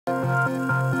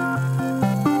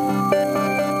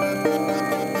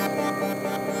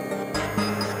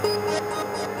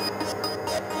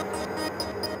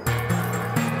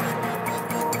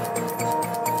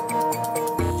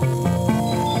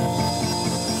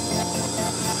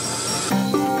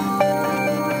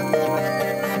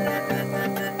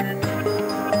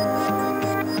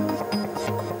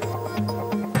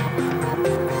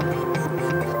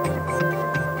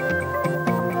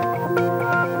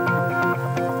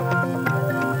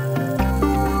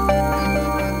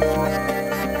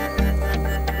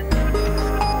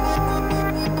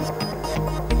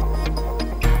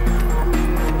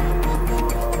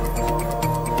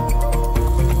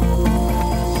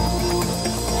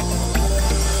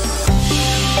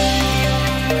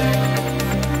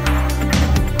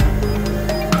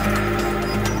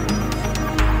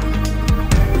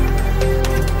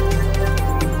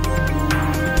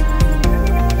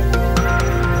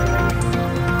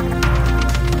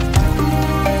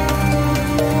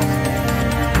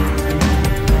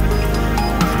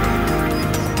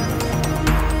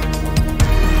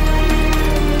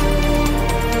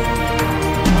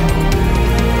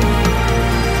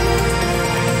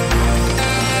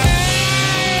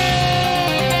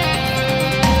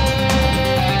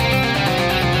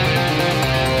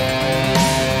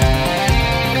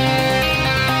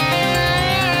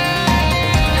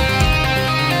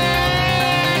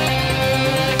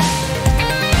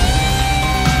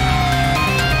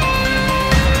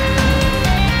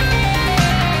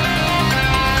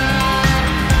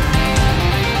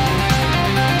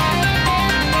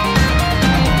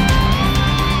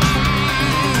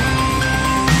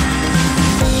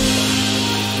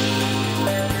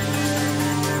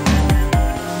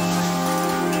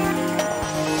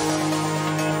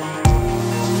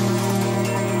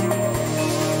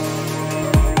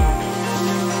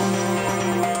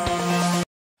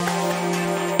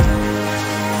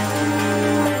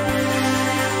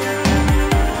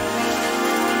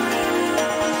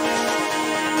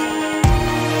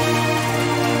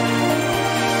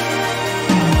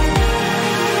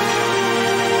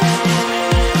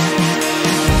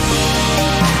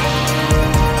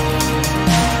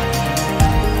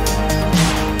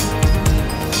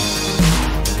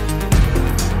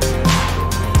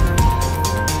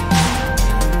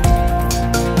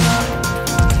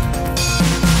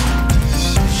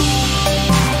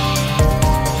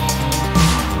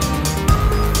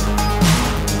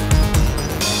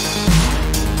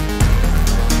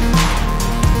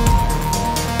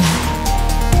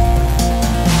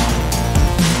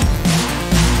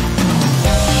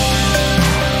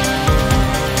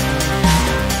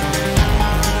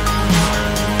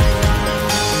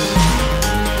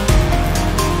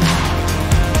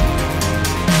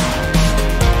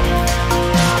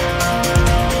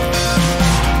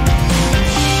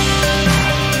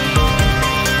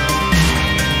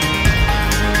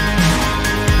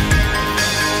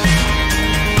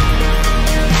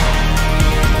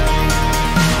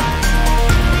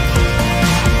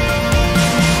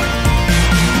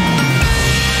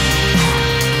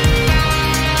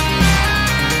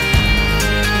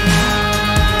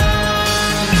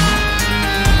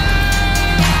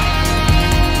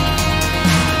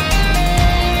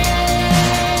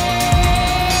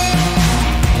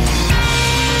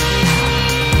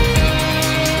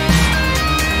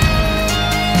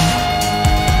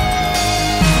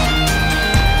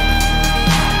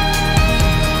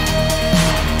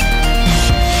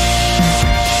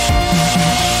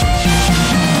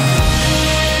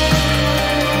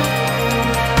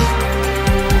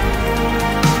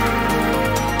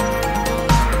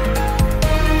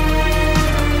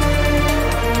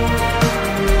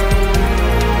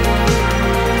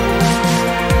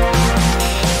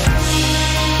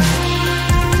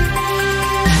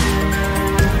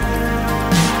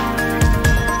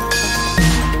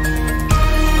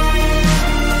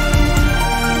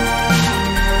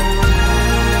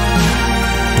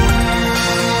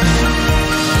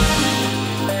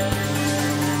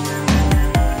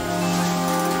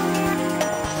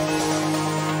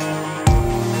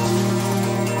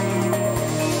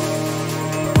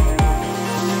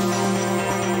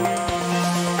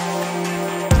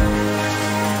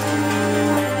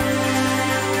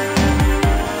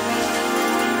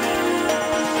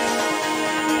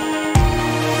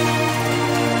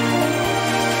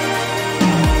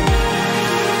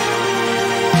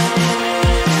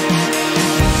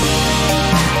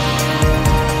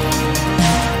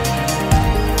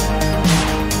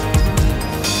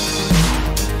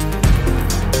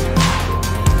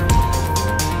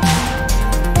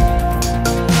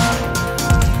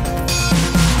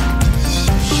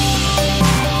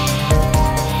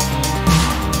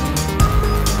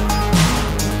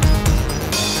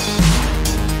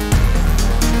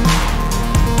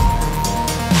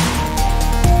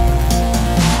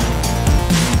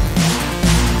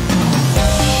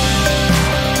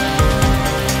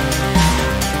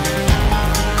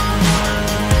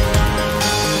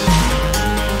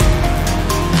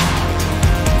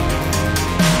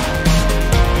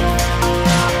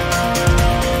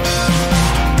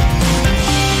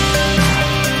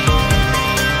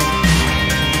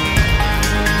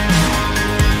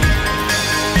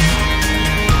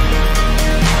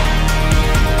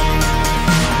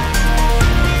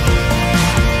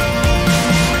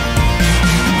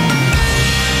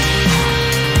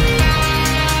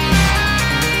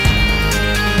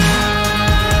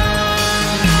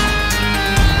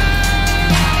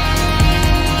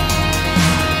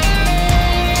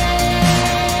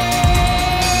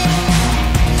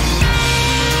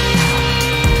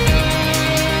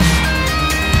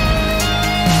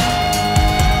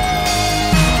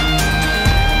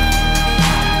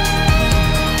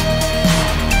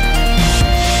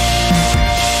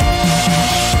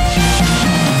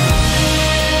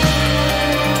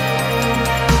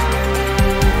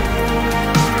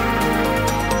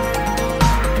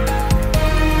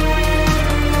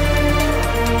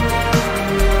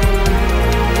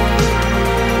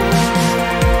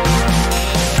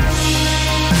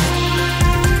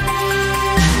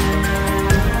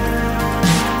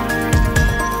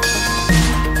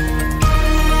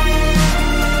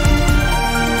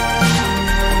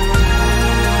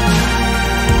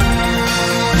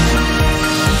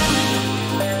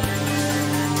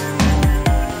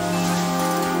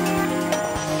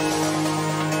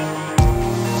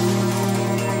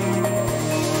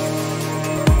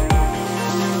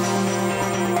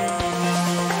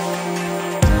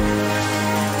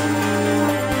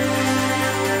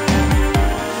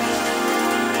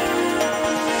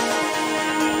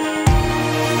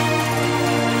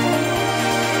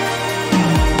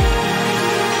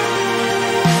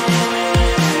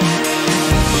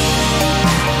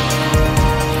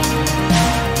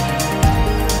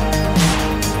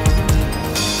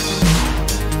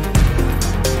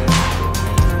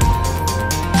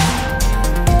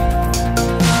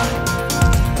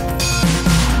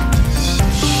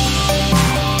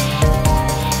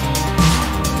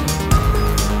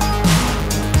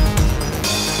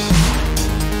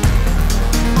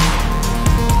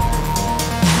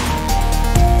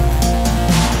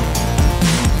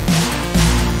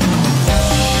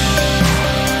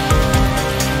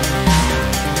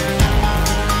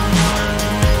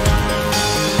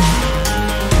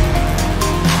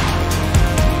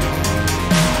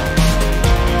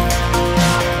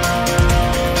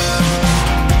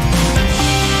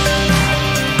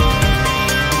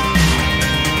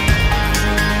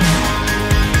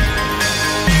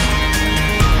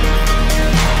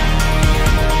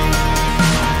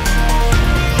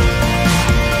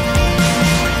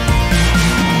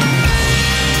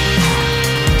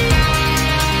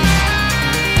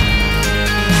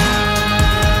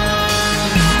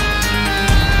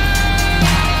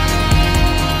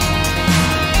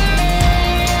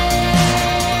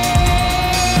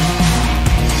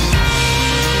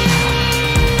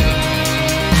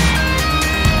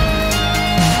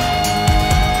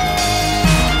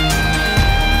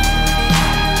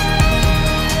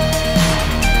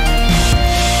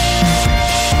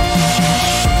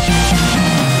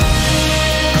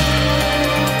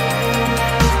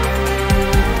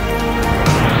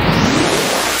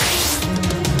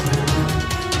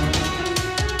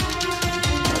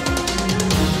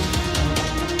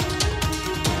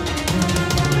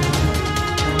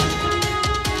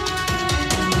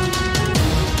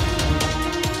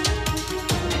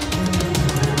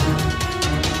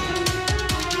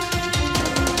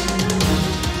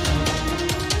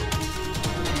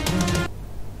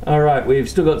Alright, we've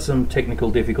still got some technical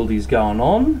difficulties going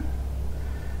on.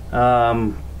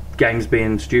 Game's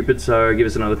being stupid, so give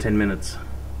us another 10 minutes.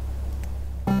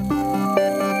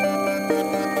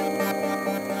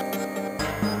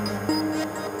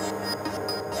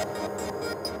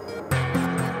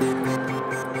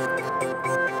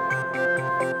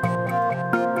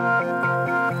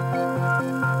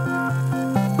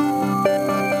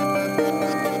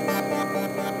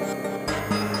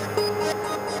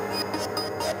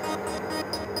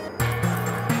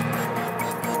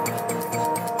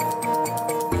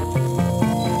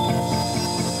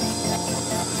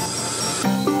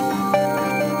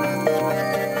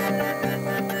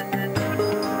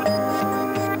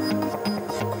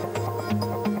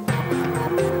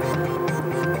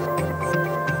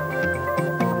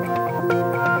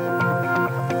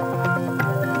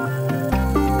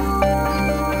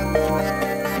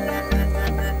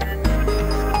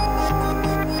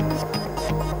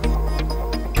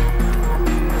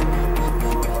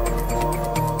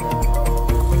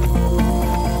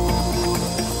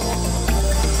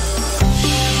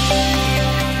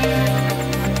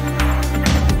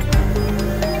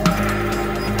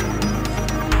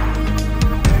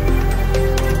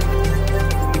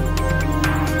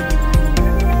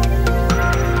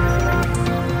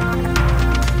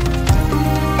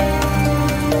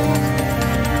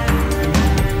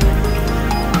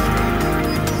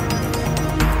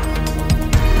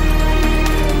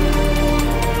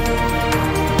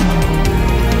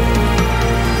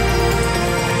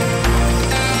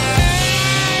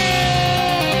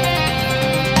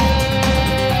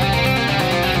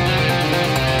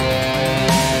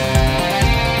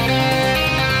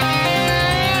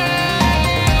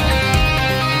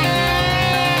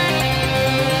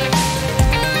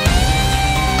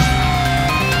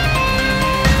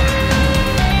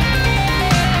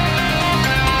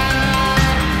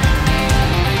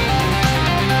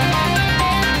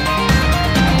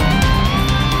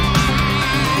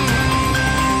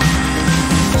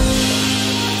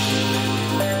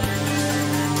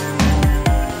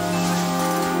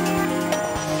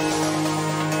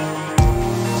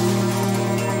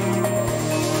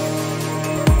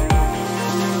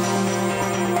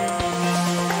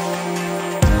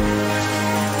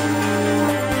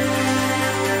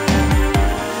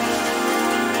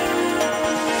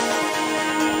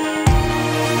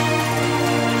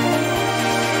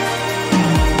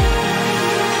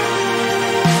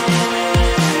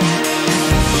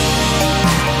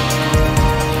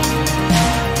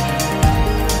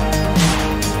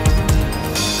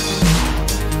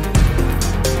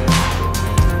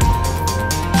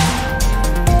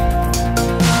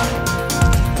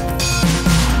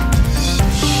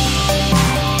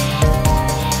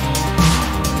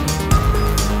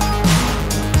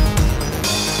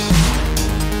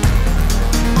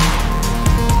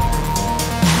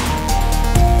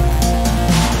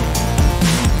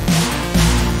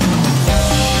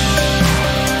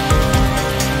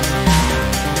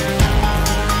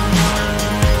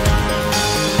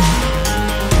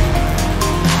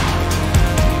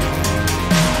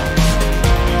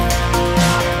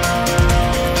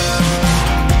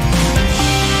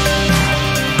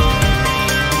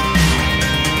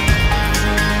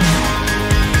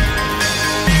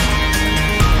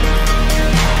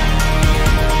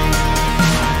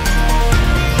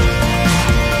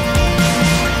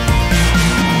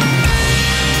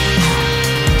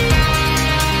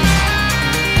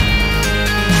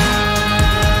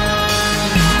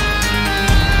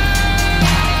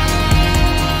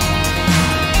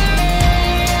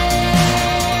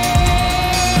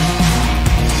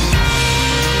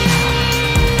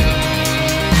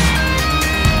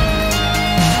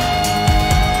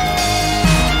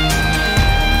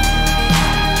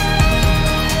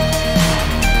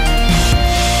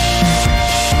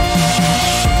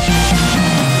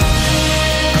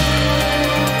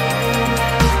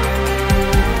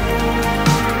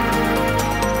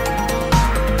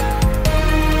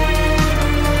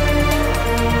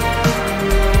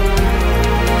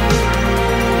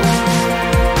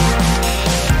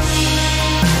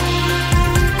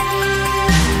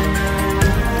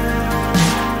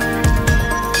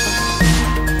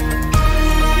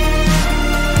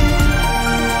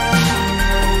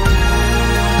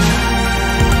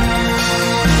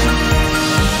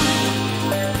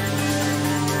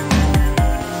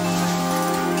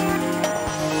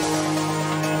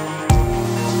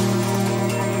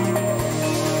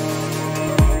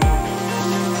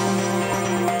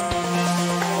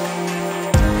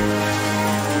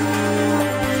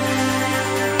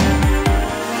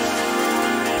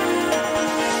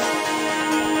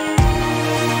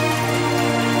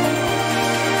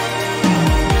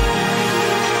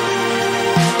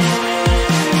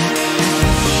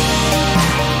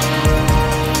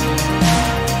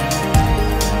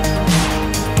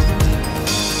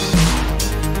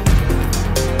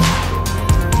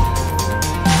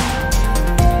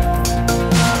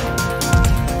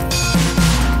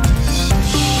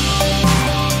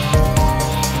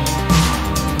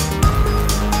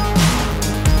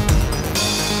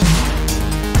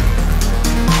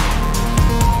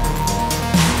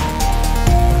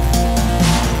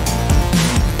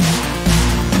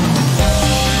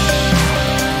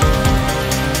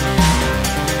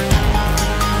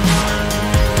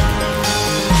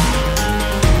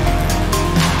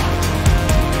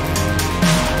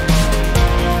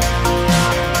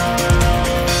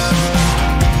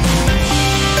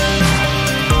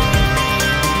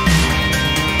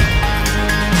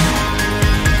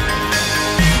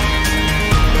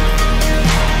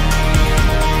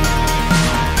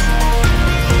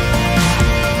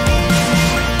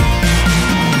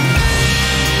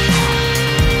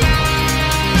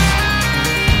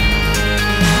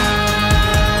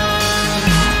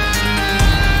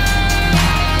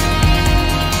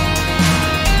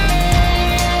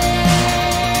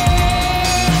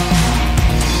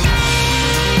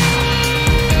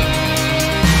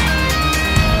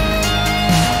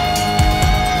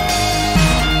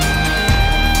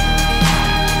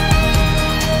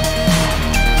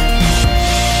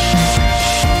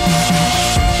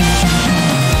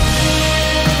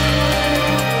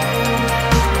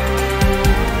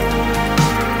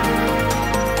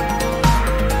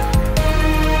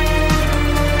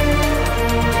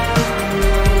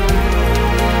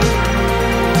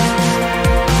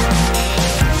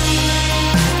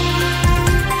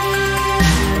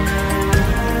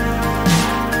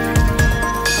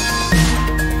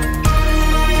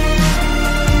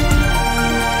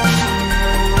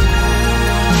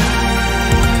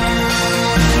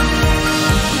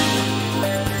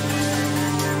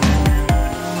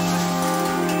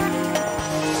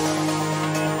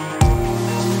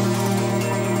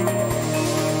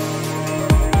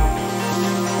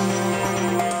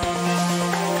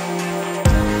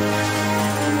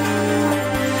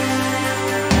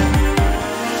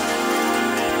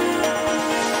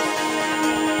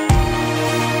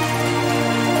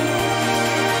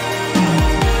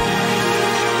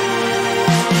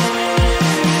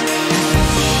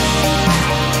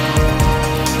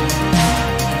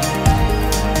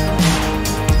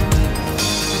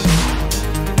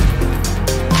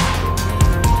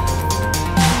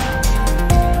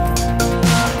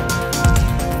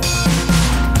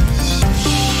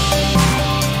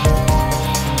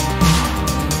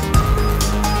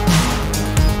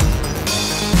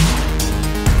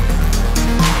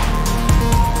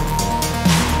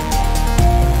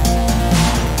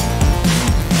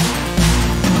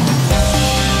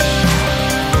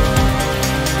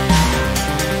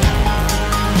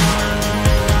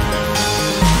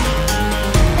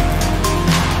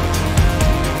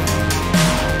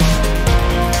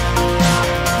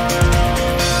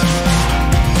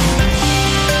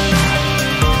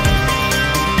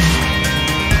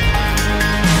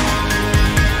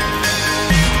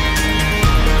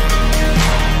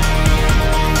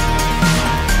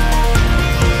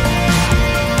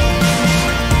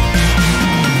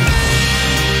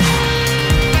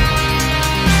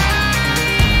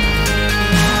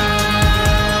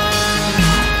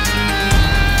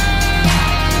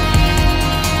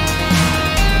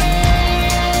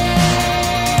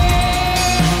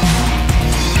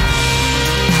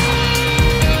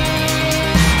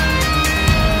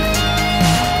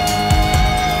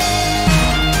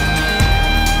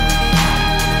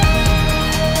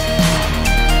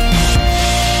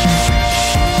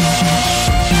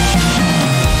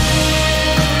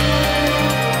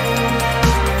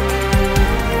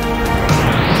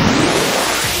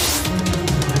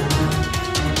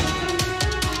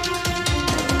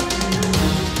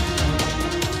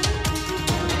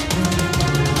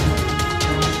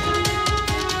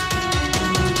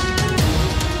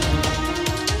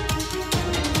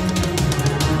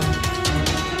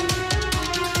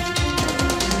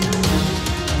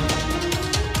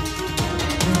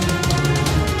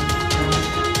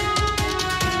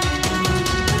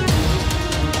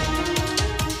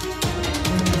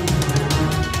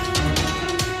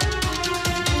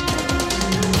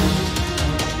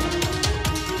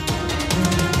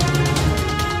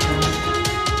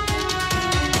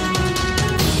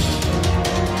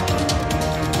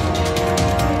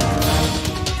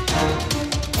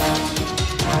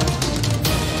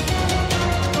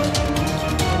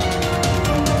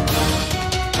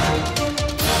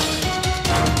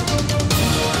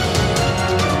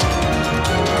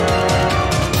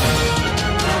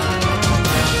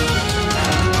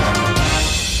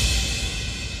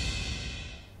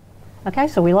 Okay,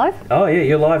 so we live? Oh yeah,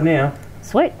 you're live now.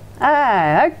 Sweet.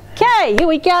 Okay, here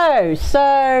we go.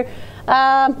 So,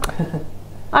 I'm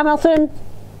Allison.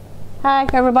 Hi,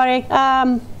 everybody.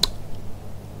 I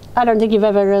don't think you've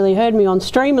ever really heard me on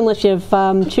stream unless you've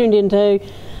tuned into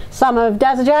some of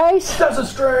Dazza J's. Dazza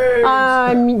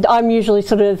Streams! I'm usually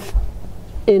sort of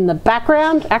in the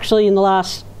background. Actually, in the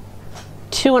last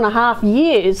 2.5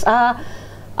 years, I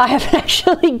haven't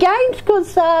actually gamed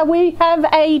because we have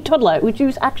a toddler, which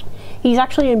is he's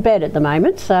actually in bed at the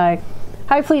moment. So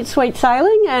hopefully it's sweet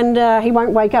sailing and he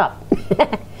won't wake up.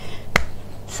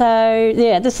 So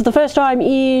yeah, this is the first time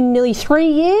in nearly 3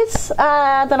 years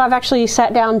that I've actually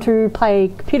sat down to play a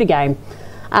computer game.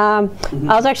 I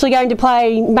was actually going to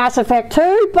play Mass Effect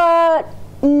 2, but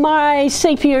my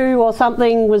CPU or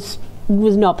something was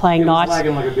not playing nice.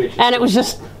 Lagging like a bitch. And it was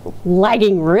just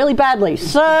lagging really badly.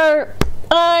 So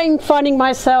I'm finding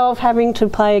myself having to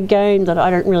play a game that I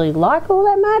don't really like all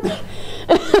that much.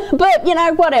 But, you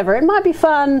know, whatever. It might be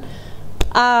fun.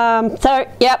 So,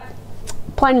 yep.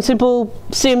 Plain and simple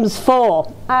Sims 4.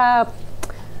 Why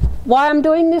I'm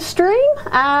doing this stream?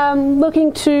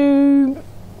 Looking to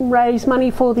raise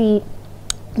money for the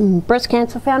Breast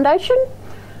Cancer Foundation.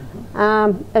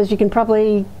 As you can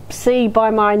probably see by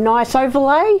my nice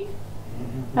overlay,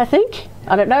 I think.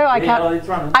 I don't know. I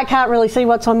can't really see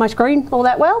what's on my screen all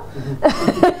that well.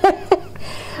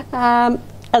 As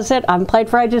I said, I haven't played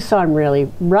for ages, so I'm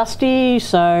really rusty.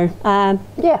 So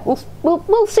yeah,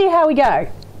 we'll see how we go.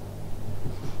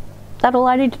 Is that all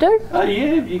I need to do? Yeah,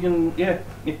 you can. Yeah,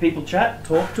 if people chat,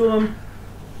 talk to them.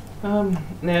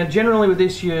 Now, generally with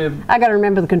this, I got to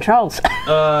remember the controls.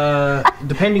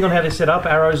 Depending on how they're set up,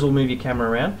 arrows will move your camera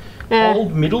around.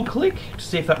 Hold middle click to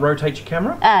see if that rotates your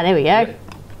camera. Ah, there we go.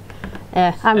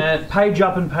 Page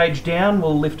up and page down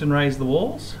will lift and raise the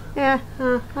walls. Yeah,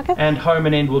 okay. And home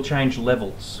and end will change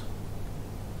levels.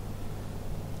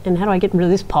 And how do I get rid of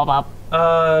this pop-up?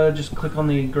 Just click on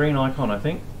the green icon, I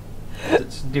think.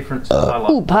 It's different style.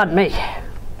 Oh, pardon me.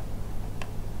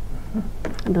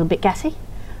 A little bit gassy.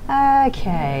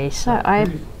 Okay, so I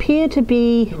appear to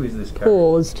be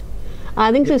paused.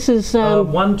 I think this is...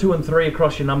 1, 2 and 3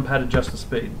 across your numpad adjust the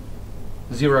speed.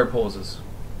 0 pauses.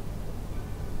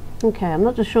 Okay, I'm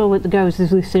not just sure what the go is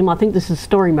this sim. I think this is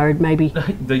story mode, maybe.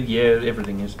 Yeah,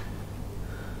 everything is.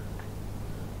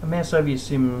 A mouse over your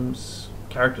Sim's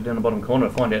character down the bottom corner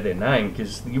to find out their name,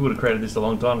 because you would have created this a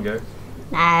long time ago.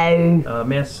 No.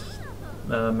 Mouse,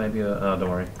 maybe don't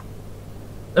worry.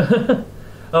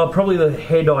 Oh, probably the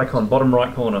head icon, bottom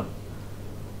right corner.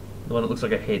 The one that looks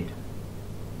like a head.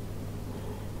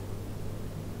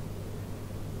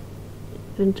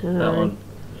 That one.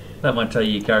 That might tell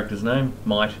you your character's name.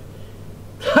 Might.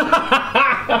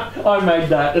 I made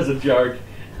that as a joke.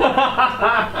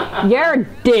 You're a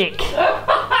dick.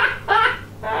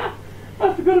 I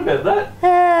forgot about that.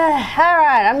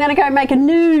 Alright, I'm going to go make a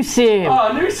new sim.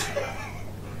 Oh, new sim.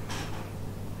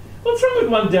 What's wrong with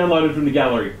one downloaded from the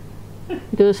gallery?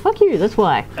 Because fuck you, that's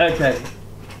why. Okay.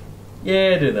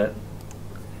 Yeah, do that.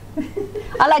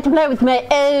 I like to play with my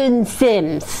own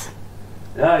sims.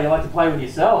 Oh, you like to play with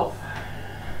yourself?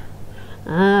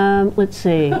 Let's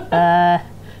see.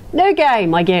 No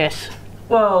game, I guess.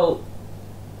 Well,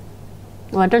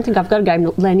 I don't think I've got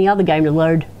any other game to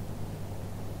load.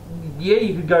 Yeah,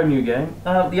 you could go new game.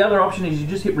 The other option is you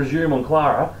just hit resume on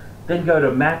Clara, then go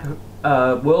to map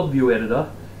world view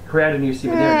editor, create a new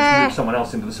sim, and there just move someone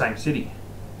else into the same city.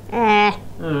 I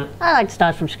like to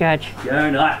start from scratch. Go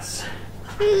nuts.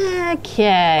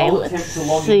 Okay, I'll attempt to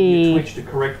log into your Twitch to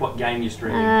correct what game you're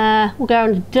streaming. We'll go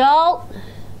into adult.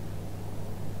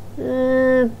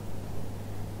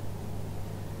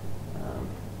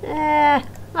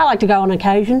 I like to go on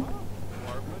occasion.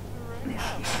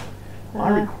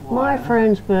 My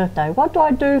friend's birthday. What do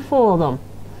I do for them?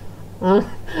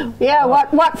 Yeah,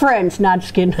 what friends? No,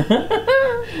 just kidding.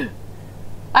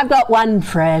 I've got one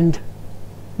friend.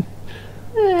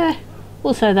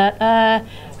 We'll say that.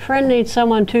 Friend needs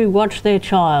someone to watch their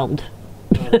child.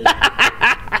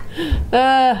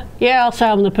 Yeah, I'll say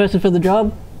I'm the person for the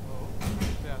job.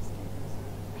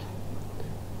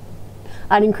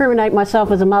 I'd incriminate myself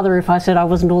as a mother if I said I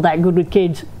wasn't all that good with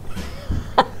kids.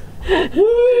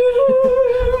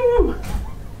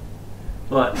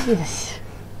 What? Yes.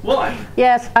 What?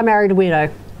 Yes, I married a widow.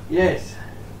 Yes.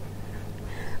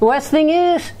 The worst thing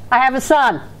is, I have a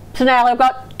son. So now I've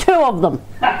got 2 of them.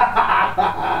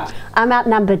 I'm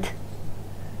outnumbered.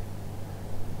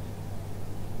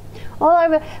 All I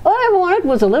ever wanted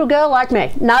was a little girl like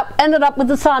me. Nope, ended up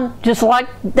with a son just like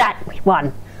that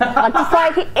one. Just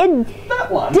like that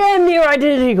one? Damn near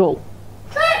identical.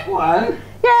 That one?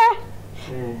 Yeah.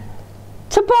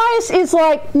 Tobias is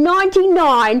like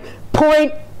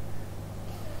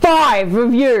 99.5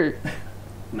 of you.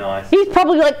 Nice. He's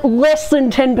probably like less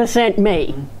than 10%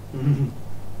 me.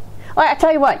 I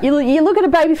tell you what, you look at a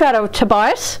baby photo of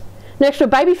Tobias next to a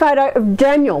baby photo of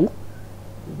Daniel,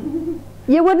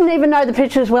 you wouldn't even know the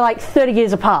pictures were like 30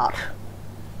 years apart.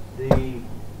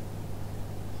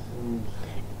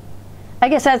 I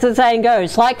guess as the saying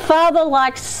goes, like father,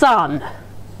 like son.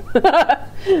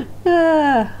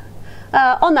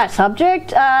 On that subject,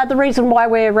 the reason why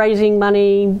we're raising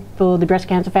money for the Breast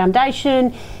Cancer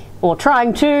Foundation, or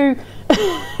trying to,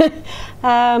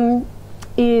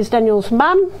 is Daniel's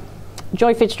mum,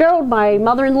 Joy Fitzgerald, my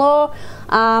mother-in-law.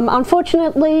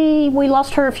 Unfortunately, we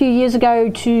lost her a few years ago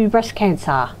to breast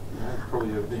cancer.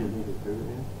 Probably over 10 years ago, yeah.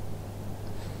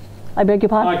 I beg your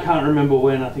pardon? I can't remember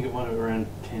when. I think it might have been around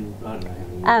 10, I don't know how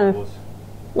many years it was.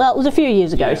 Well, it was a few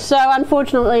years ago. Yeah. So,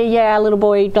 unfortunately, yeah, our little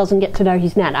boy doesn't get to know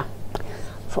his nana.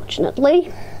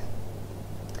 Fortunately.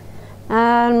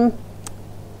 I'm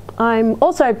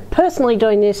also personally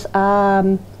doing this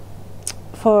for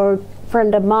a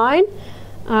friend of mine.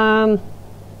 A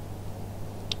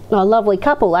lovely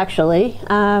couple, actually.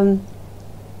 I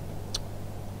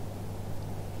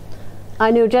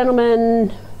knew a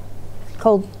gentleman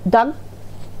called Doug.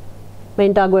 Me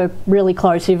and Doug were really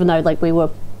close, even though like we were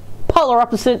polar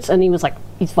opposites, and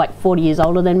he's like 40 years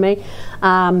older than me.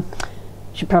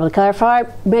 Should probably clarify.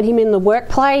 Met him in the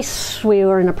workplace. We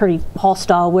were in a pretty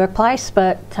hostile workplace,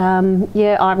 but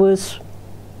yeah, I was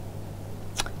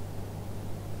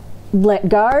let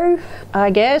go,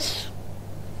 I guess.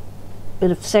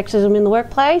 Bit of sexism in the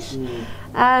workplace.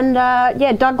 And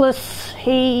yeah, Douglas,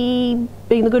 he,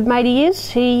 being the good mate he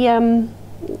is, he in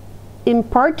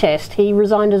protest he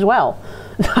resigned as well.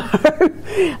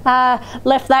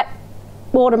 Left that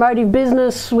automotive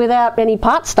business without any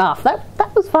part staff. That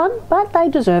was fun, but they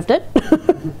deserved it. They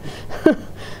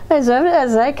deserved it,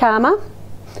 as a karma.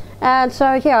 And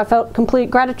so yeah, I felt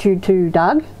complete gratitude to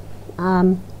Doug.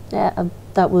 Yeah,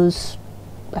 that was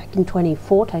back in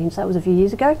 2014, so that was a few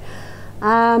years ago.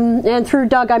 And through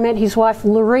Doug I met his wife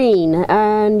Lorene,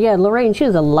 and yeah, Lorene, she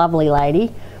was a lovely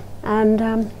lady,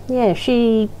 and yeah,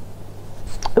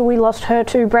 we lost her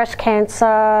to breast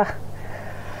cancer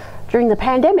during the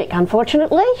pandemic,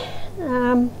 unfortunately.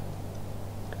 And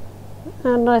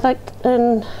I think,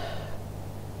 and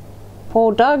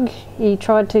poor Doug, he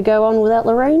tried to go on without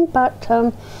Lorene, but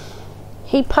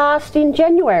he passed in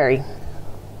January,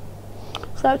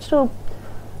 so it's still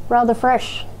rather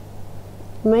fresh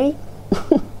for me.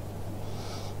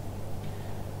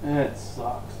 It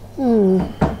sucks.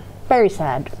 Very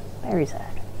sad, very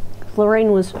sad.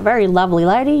 Lorene was a very lovely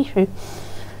lady,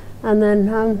 and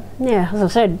then yeah, as I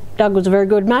said, Doug was a very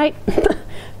good mate.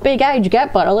 Big age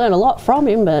gap, but I learned a lot from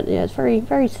him. But yeah, it's very,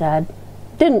 very sad.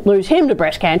 Didn't lose him to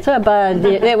breast cancer, but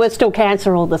there was still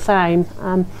cancer all the same.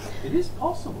 It is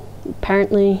possible.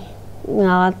 Apparently,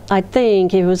 no, I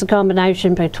think it was a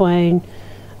combination between.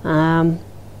 I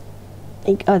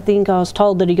think I was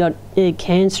told that he got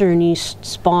cancer in his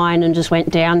spine and just went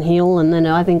downhill, and then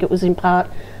I think it was in part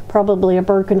probably a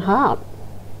broken heart.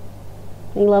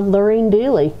 He loved Lorene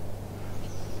dearly.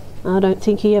 I don't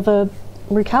think he ever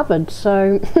recovered,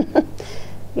 so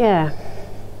yeah.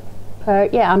 So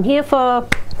yeah, I'm here for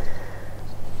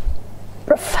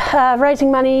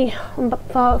raising money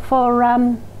for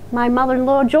my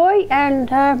mother-in-law Joy and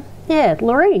yeah,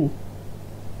 Lorene.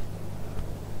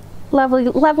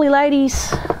 Lovely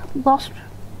ladies, lost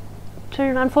to,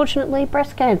 unfortunately,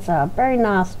 breast cancer. Very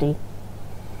nasty.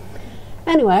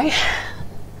 Anyway,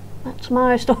 that's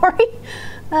my story.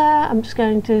 I'm just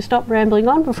going to stop rambling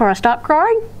on before I start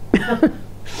crying.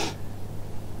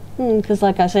 Because,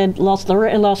 like I said, lost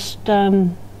Lorene,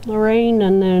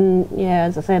 and then, yeah,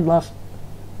 as I said, lost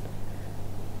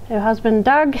her husband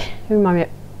Doug, whom I met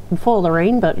before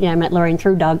Lorene, but yeah, I met Lorene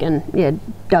through Doug, and yeah,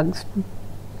 Doug's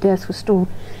death was still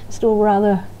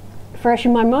rather fresh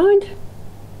in my mind,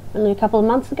 only a couple of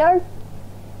months ago.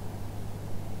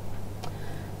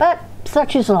 But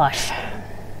such is life.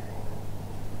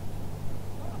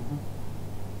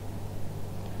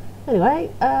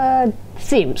 Anyway,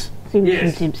 Sims.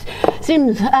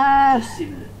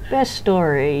 Best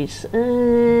stories.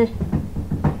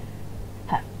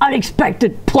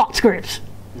 Unexpected plot scripts.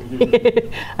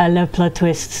 I love plot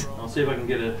twists. I'll see if I can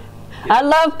get a... I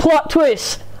love plot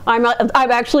twists. I'm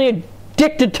actually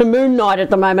addicted to Moon Knight at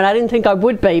the moment. I didn't think I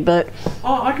would be, but...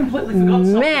 Oh, I completely forgot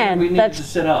something we needed to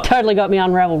set up. Totally got me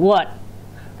unraveled. What?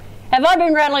 Have I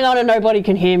been rattling on and nobody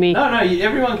can hear me? No,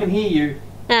 everyone can hear you.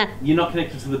 You're not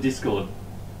connected to the Discord.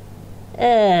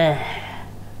 And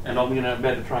I'm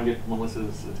about to try and get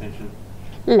Melissa's attention.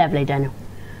 Lovely, Daniel.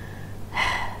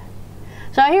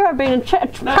 So here I've been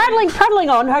prattling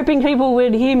on, hoping people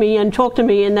would hear me and talk to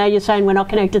me, and now you're saying we're not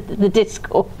connected to the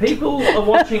Discord. People are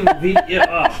watching the video.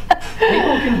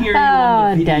 People can hear you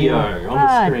on the video, on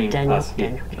the screen. Daniel.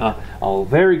 I'll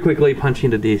very quickly punch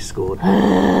into Discord.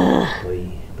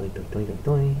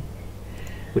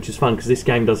 Which is fun, because this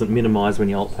game doesn't minimise when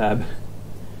you Alt-Tab.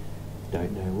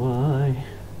 Don't know why.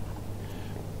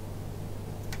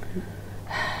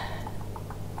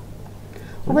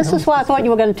 Well, this is why I thought you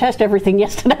were going to test everything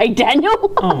yesterday,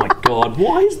 Daniel. Oh my god,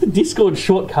 why is the Discord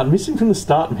shortcut missing from the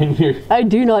start menu? I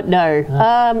do not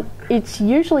know. It's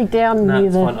usually down near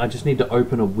the... fine. I just need to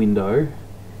open a window.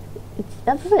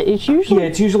 That's it. It's usually... Yeah,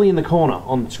 it's usually in the corner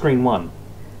on screen 1.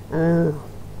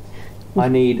 I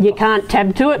need... You can't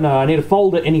tab to it? No, I need a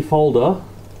folder, any folder,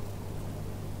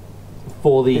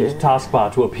 for the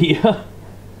taskbar to appear.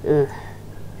 Of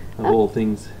all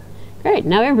things. Great,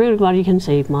 now everybody can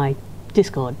see my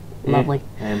Discord. Lovely.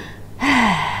 And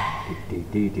honk.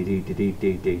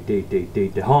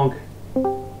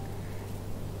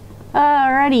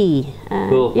 Alrighty.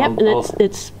 Cool. Yep, and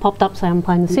it's popped up saying I'm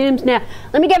playing The Sims. Now,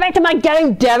 let me get back to my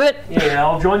game, damn it! Yeah,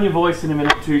 I'll join your voice in a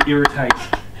minute to irritate.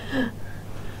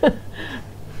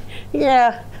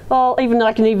 Yeah, well, even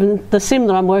the sim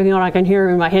that I'm working on, I can hear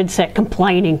in my headset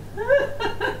complaining.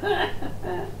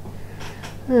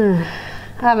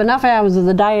 I have enough hours of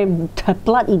the day to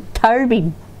bloody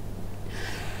Toby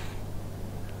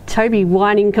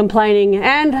whining, complaining,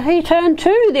 and he turned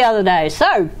 2 the other day,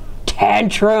 so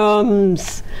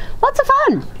tantrums. Lots of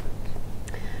fun.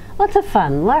 Lots of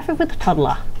fun. Life with a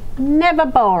toddler. Never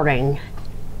boring.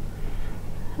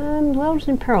 And world's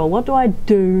in peril. What do I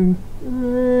do?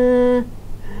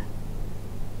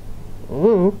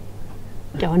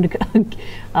 Going to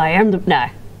I am the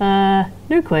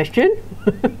new question.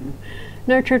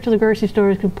 No trip to the grocery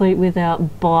store is complete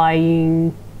without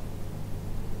buying.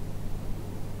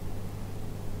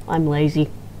 I'm lazy.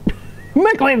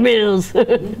 Microwave meals.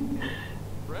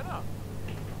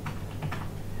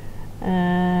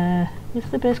 What's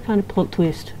the best kind of plot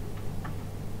twist?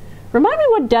 Remind me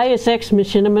what Deus Ex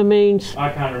Machinima means.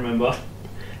 I can't remember.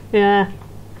 Yeah.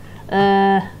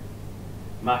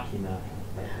 Machina.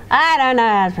 I don't know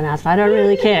how it's pronounced. I don't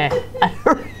really care.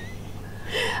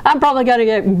 I'm probably going to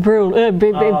get people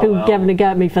having to go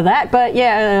at me for that, but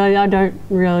yeah, I don't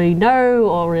really know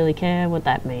or really care what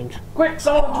that means. Quick,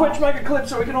 someone on Twitch make a clip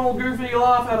so we can all goofy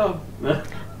laugh at them.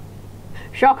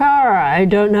 Shocker, I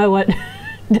don't know what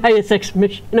Deus Ex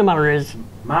Machinima is.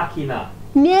 Machina.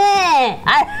 Yeah!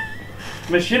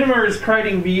 Machinima is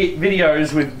creating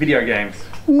videos with video games.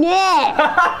 Yeah!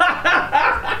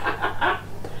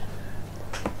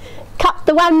 Cut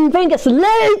the one finger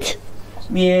salute!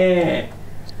 Yeah.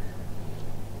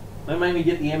 Don't make me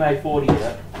get the MA40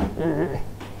 yet.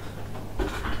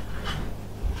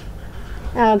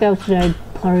 I'll go to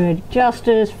Poetic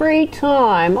Justice. Free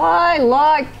time. I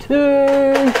like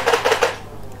to...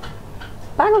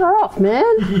 Bugger her off, man.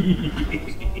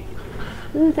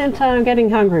 Then I'm getting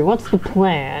hungry. What's the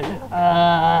plan?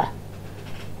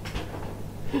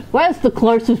 Where's the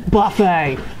closest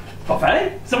buffet?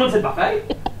 Buffet? Someone said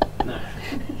buffet? No.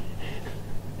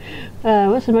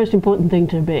 What's the most important thing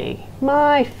to be?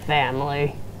 My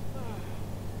family.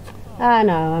 I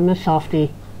know, I'm a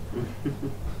softie.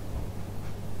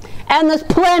 And there's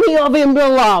plenty of him to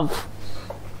love.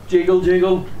 Jiggle,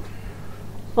 jiggle.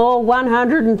 Or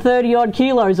 130 odd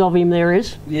kilos of him there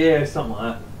is. Yeah, something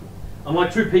like that. I'm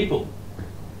like 2 people.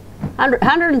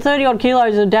 130 odd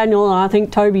kilos of Daniel, and I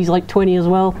think Toby's like 20 as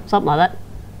well. Something like that.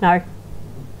 No.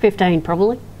 15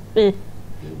 probably. He's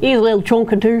a little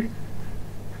chonker too.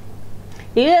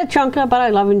 Yeah, chunker, but I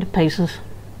love him to pieces.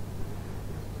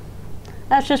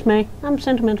 That's just me. I'm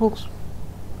sentimentals.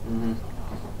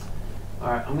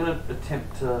 Alright, I'm going to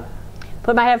attempt to...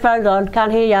 Put my headphones on,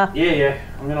 can't hear ya. Yeah.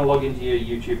 I'm going to log into your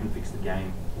YouTube and fix the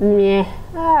game. Yeah.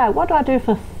 Alright, what do I do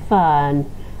for fun?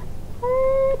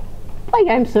 Play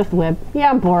games, surf the web. Yeah,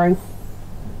 I'm boring.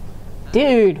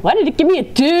 Dude, why did it give me a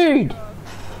dude?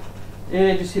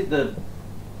 Yeah, just hit the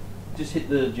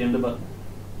gender button.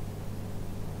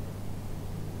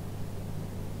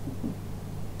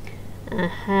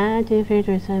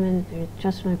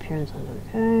 Just my appearance on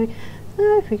okay.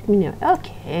 Freaked me out.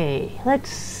 Okay, let's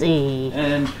see.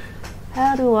 And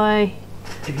how do I?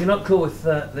 If you're not cool with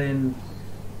that, then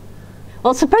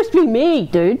well, it's supposed to be me,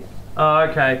 dude. Oh,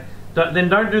 okay. Then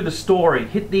don't do the story.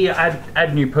 Hit the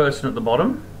add new person at the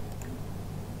bottom,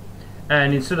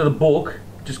 and instead of the book,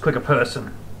 just click a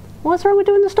person. What's wrong with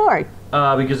doing the story?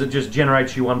 Because it just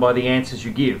generates you one by the answers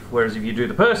you give. Whereas if you do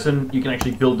the person, you can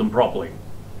actually build them properly.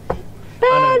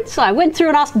 So I went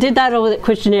through and did that over the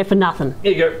questionnaire for nothing.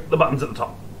 Here you go. The button's at the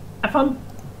top. Have fun.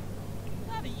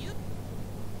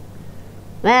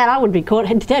 Man, I would be caught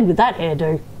head to head with that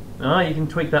hairdo. Oh, you can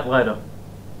tweak that later.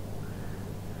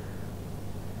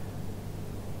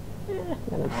 I'm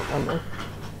gonna make one more.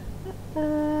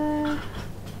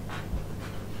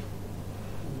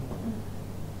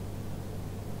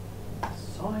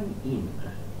 Sign in.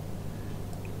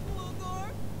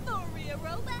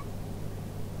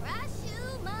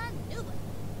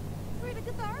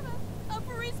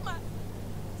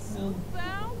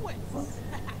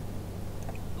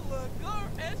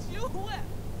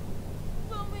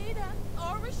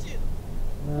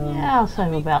 Yeah, I'll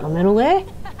say about the middle there.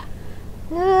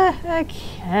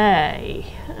 Okay.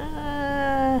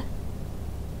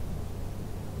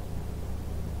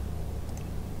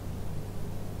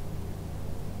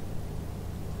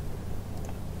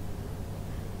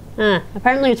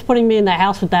 Apparently it's putting me in the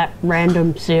house with that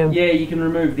random sim. Yeah, you can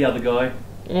remove the other guy.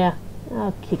 Yeah,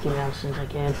 I'll kick him out as soon as I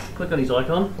can. Click on his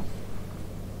icon.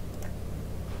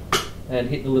 And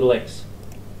hit the little X.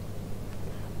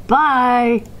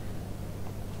 Bye!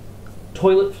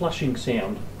 Toilet flushing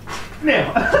sound.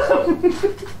 Now.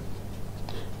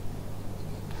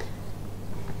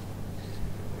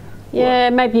 Yeah,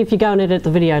 maybe if you go and edit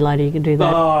the video later you can do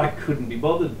that. Oh, I couldn't be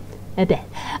bothered.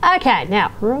 Okay,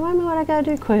 now, remind me what I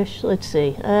gotta do question. Let's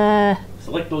see.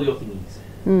 Select all your thingies.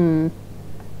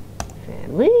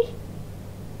 Family?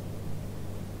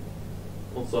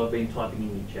 Also, I've been typing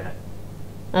in your chat.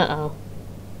 Uh-oh.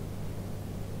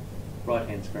 Right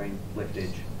hand screen, left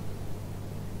edge.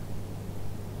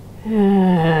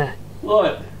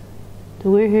 What?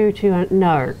 Do we here to...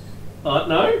 No.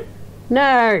 No?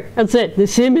 No! That's it. The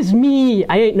sim is me.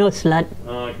 I ain't no slut.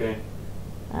 Oh, okay.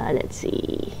 Let's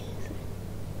see.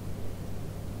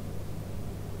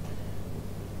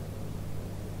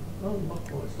 Oh, my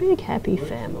voice. Big happy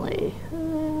family.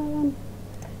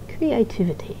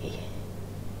 Creativity.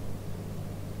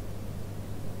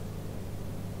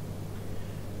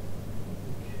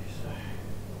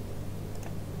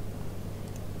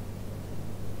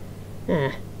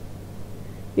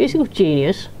 Musical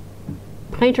genius,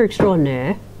 painter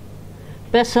extraordinaire,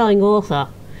 best-selling author.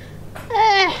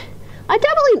 I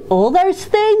dabble in all those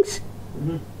things,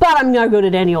 but I'm no good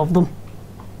at any of them.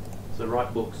 So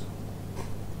write books.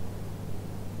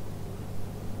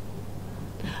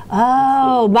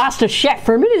 Oh, Master Chef.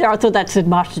 For a minute there I thought that said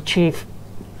Master Chief.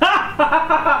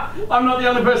 I'm not the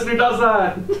only person who does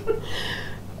that.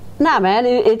 Nah, man,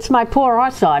 it's my poor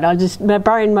eyesight. My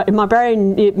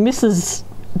brain it misses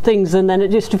things and then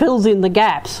it just fills in the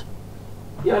gaps.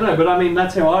 Yeah, I know, but I mean,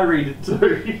 that's how I read it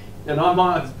too. And my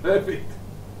eyes perfect.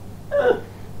 Oh,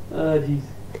 jeez.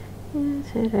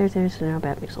 There's now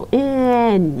about Mixel.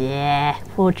 Nah,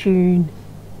 fortune.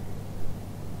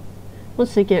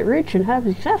 Wants to get rich and have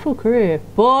a successful career.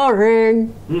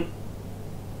 Boring!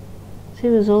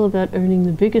 Sim is all about owning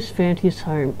the biggest, fanciest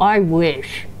home. I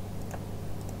wish.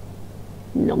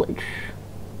 Knowledge.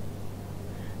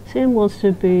 Sim wants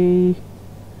to be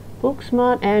book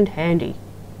smart and handy.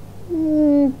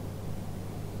 Sim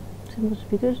wants to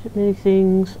be good at many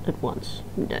things at once.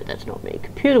 No, that's not me.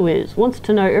 Computer whiz. Wants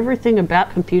to know everything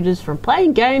about computers from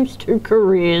playing games to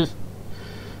careers.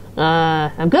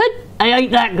 I'm good? I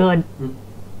ain't that good.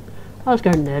 I was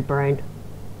going nerd brain.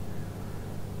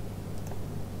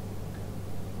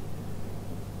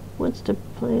 Wants to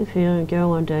play with you and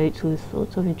go on dates with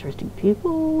lots of interesting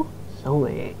people.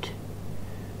 Soulmate.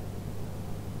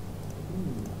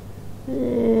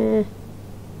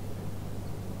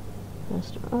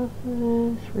 Master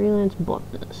author, freelance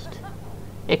botanist.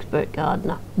 Expert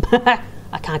gardener.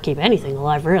 I can't keep anything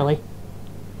alive, really.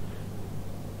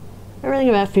 Everything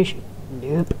about fishing.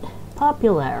 Nope.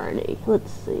 Popularity.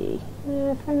 Let's see.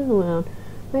 Friend of the world.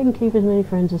 They can keep as many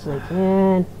friends as they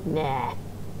can. Nah.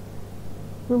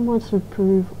 One wants to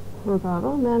prove or about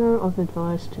all manner of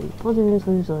advice to positive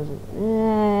influences.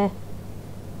 Nah.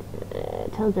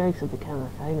 Tell jokes to become a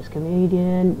famous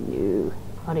comedian. You.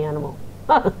 Party animal.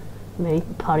 Me.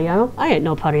 Party animal? I ain't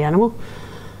no party animal.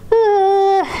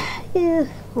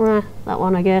 Yeah. That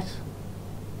one, I guess.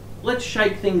 Let's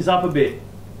shake things up a bit.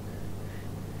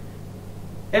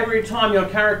 Every time your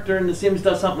character in The Sims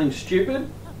does something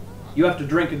stupid, you have to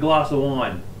drink a glass of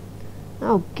wine.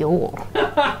 Oh, God.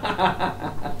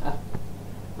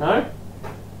 No?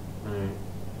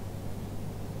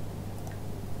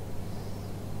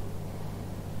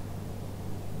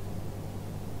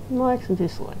 Likes and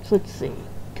dislikes. Let's see.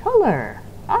 Colour.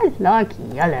 I like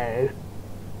yellow.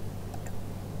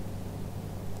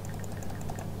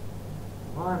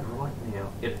 Right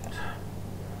now, it.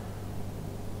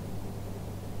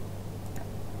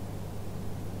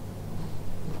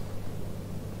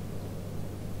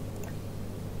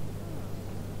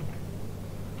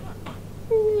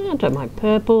 I don't mind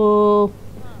purple.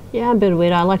 Yeah, I'm a bit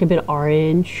weird. I like a bit of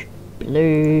orange,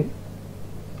 blue.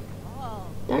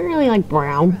 Don't really like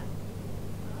brown.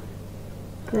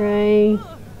 Grey.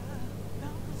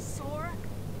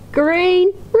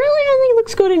 Green. Really, I think it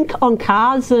looks good on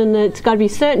cars, and it's got to be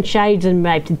certain shades and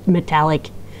maybe metallic.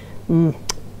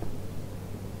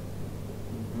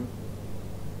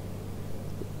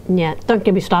 Yeah, don't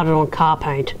get me started on car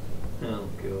paint. Oh,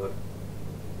 God.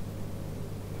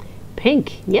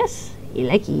 Pink, yes, you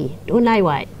like it. Don't I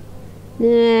white?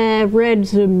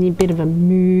 Red's a bit of a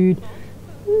mood.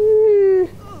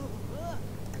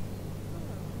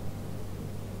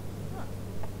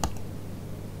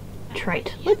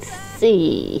 Trait. Let's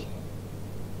see.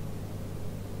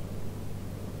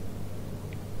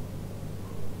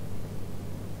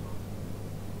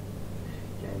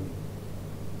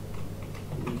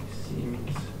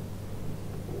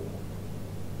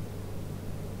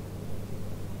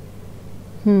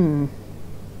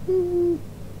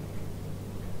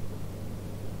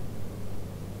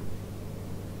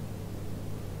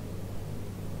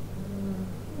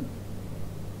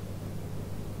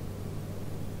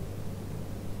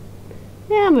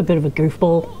 Yeah, I'm a bit of a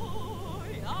goofball.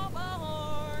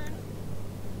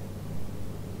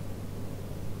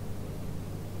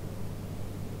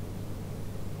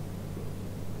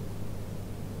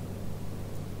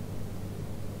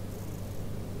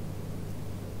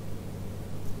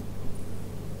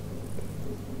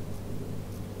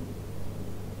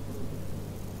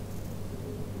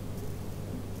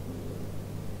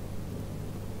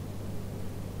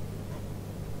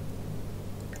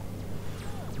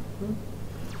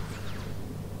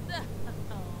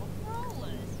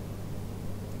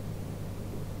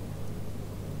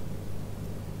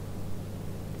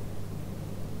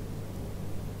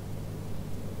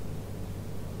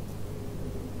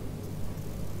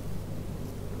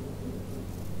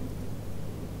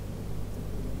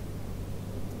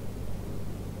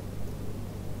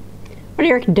 What do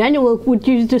you reckon, Daniel? Would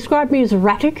you describe me as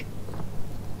erratic?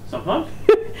 Sometimes.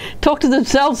 Talk to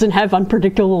themselves and have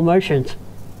unpredictable emotions.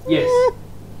 Yes.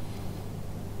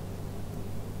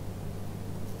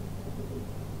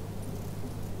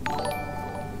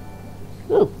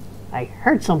 Oh, I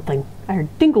heard something. I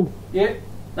heard dingle. Yeah,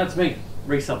 that's me.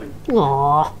 Resubbing.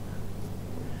 Aww.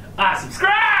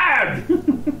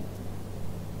 Subscribe!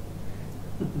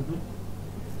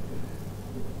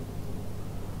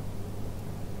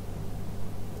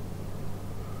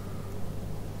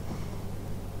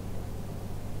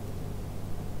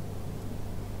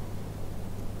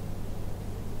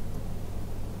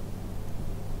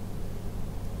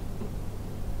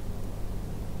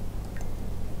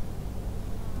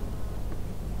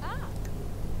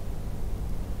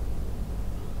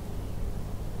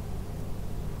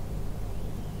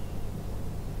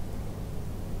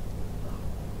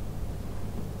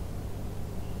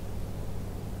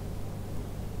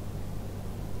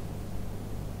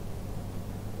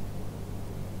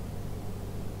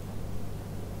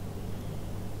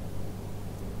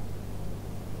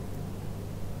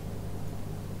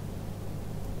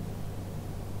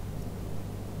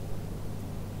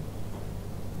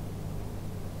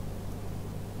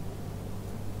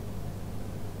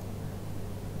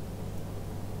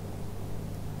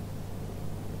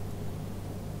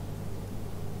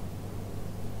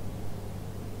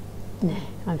 Nah,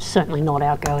 I'm certainly not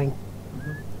outgoing.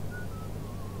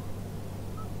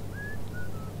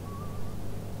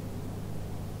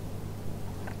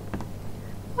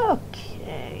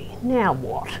 Okay, now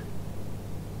what?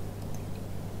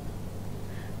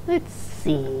 Let's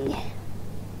see.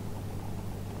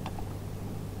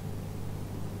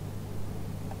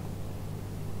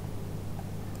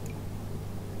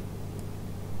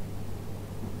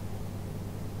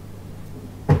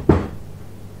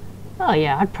 Oh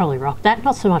yeah, I'd probably rock that.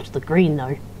 Not so much the green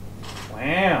though.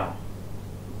 Wow.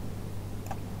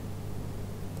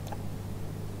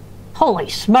 Holy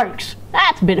smokes!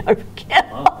 That's a bit overkill.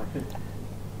 Oh,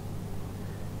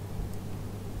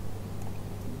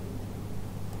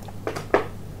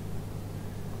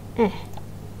 Eh.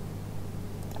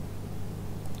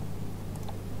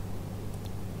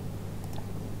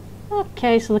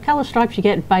 Okay, so the colour stripes you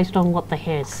get based on what the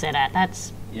hair's set at.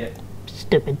 That's yeah.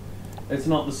 stupid. It's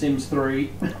not The Sims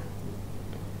 3. Because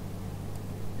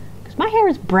my hair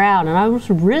is brown and I was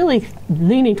really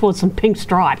leaning towards some pink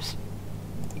stripes.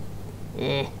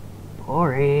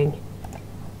 Boring.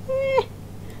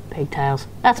 Pigtails.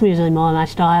 That's usually more my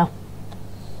style.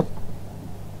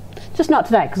 Just not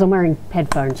today because I'm wearing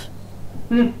headphones.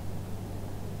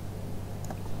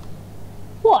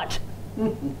 What?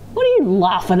 What are you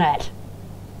laughing at?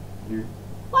 You.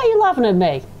 Why are you laughing at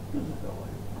me?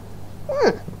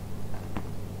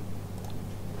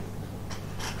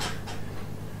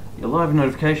 Your live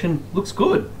notification looks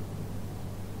good.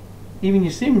 Even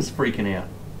your Sim's freaking out.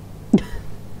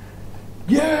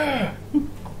 Yeah!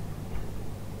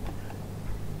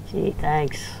 Gee,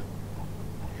 thanks.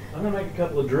 I'm going to make a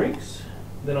couple of drinks,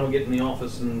 then I'll get in the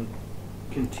office and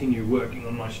continue working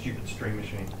on my stupid stream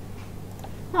machine.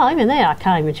 Oh, even there, I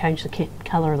can't even change the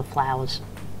colour of the flowers.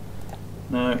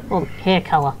 No. Or the hair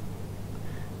colour.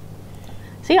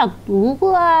 See, I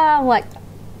like...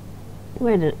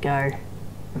 Where did it go?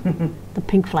 The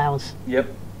pink flowers. Yep.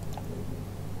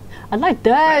 I like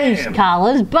those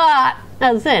colours, but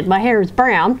as I said, my hair is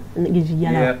brown and it gives you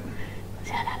yellow. Yep.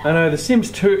 I know, The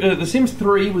Sims 2, The Sims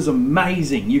 3 was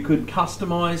amazing. You could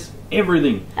customise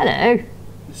everything. Hello.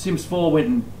 The Sims 4 went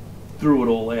and threw it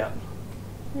all out.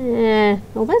 Yeah,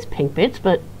 well, there's pink bits,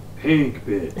 but Pink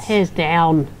bits. the hair's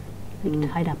down.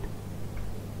 Tied up.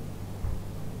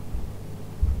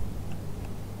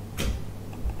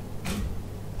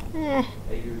 Eh.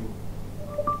 Hey, you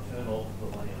turn off the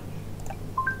lounge.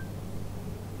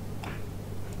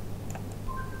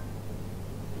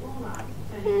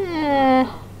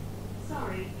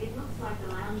 Sorry, it looks like the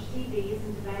lounge TV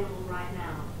isn't available right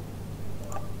now.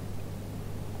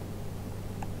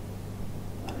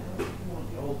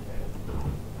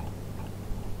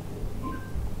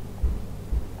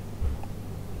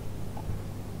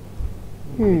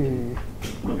 I'm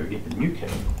gonna go get the new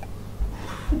cable.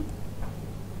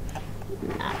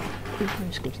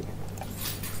 I'm just gonna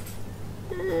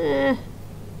I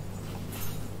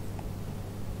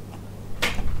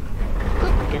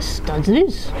guess studs it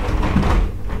is.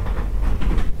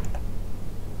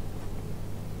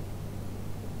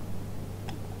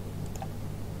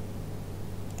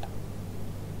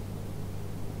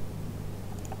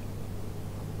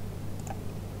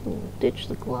 Ditch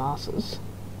the glasses.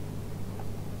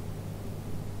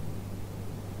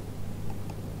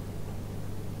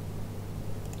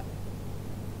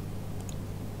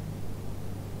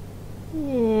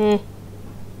 Yeah.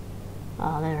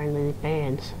 Oh, they're only the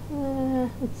bands.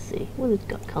 Let's see. What has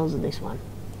got colours in this one?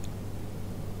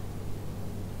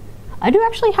 I do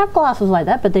actually have glasses like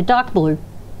that, but they're dark blue.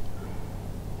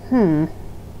 I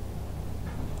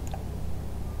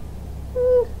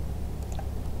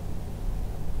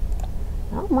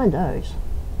don't mind those.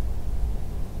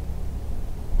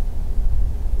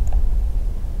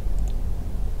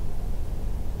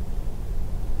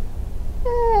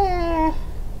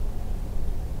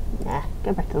 Nah,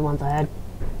 go back to the ones I had.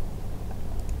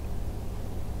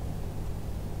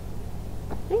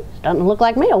 Starting to look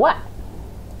like me or what?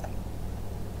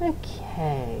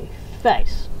 Okay,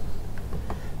 face.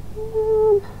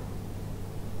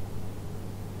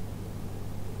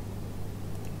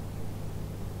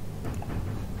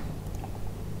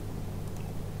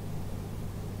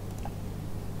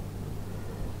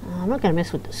 I'm not going to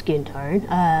mess with the skin tone.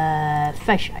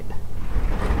 Face shape.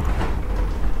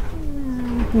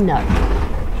 No.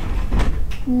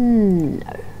 No.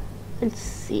 Let's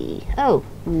see. Oh,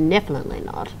 definitely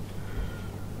not.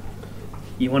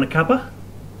 You want a cuppa?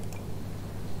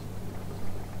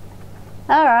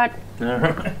 Alright.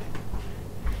 Alright.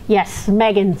 Yes,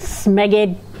 Megan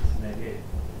Smeghead. Smeghead.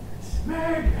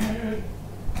 Smeghead.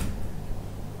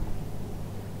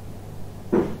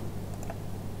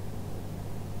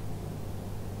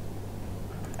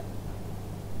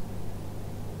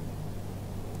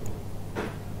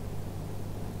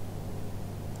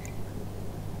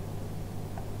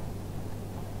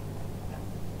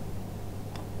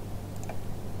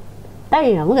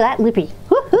 Damn, look at that lippy.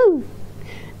 Woohoo!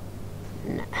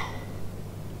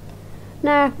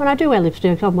 No, when I do wear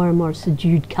lipstick, I'm wearing more a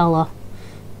subdued colour.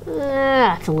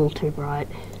 It's a little too bright.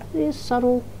 It is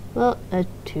subtle, but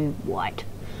too white.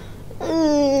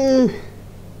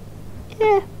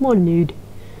 Yeah, more nude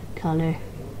colour.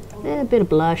 A bit of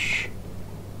blush.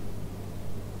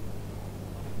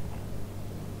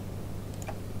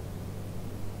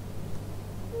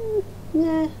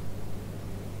 Yeah.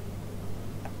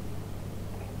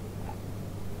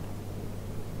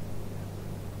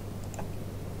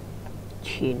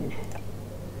 Chin.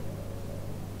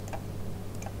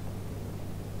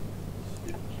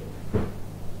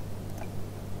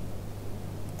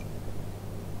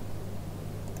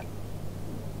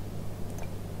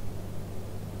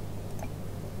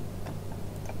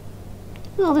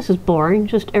 Oh, this is boring.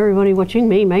 Just everybody watching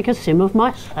me make a sim of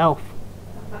myself.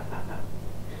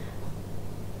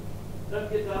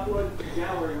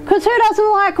 Because who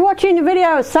doesn't like watching a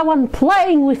video of someone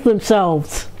playing with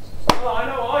themselves? Oh, I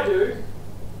know I do.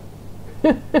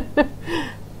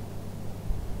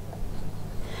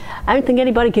 I don't think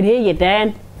anybody can hear you,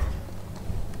 Dan.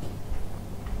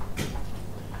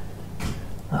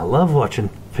 I love watching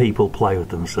people play with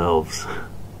themselves.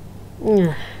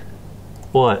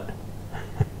 What?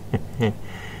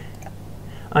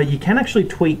 You can actually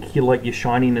tweak your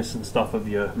shininess and stuff of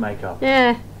your makeup.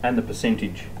 Yeah. And the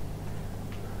percentage.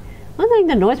 One thing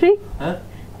that annoys me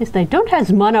is they don't have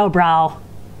monobrow.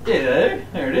 Yeah,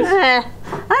 there it is. I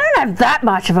don't have that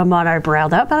much of a monobrow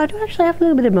though, but I do actually have a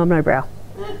little bit of monobrow.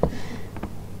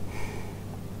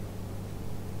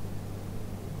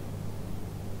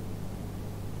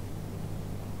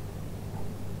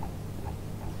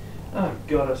 Oh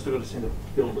god, I still got to send a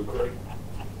bill to Greg.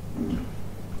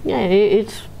 Yeah,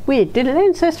 it's weird. Did an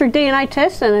ancestry DNA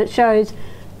test and it shows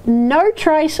no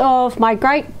trace of my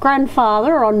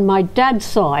great-grandfather on my dad's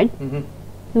side.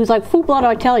 He was like full-blood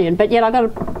Italian, but yet I got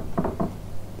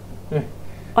a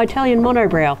Italian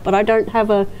monobrow, but I don't have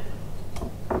a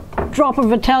drop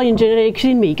of Italian genetics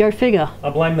in me. Go figure. I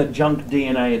blame the junk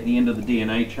DNA at the end of the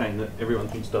DNA chain that everyone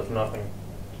thinks does nothing.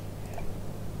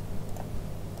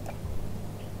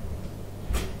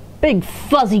 Big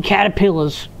fuzzy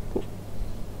caterpillars.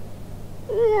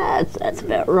 Yeah, that's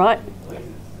about right.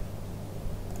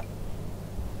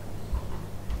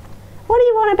 What do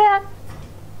you want about?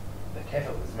 The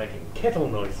kettle is making kettle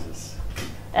noises.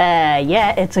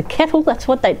 Yeah, it's a kettle. That's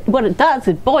what it does.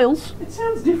 It boils. It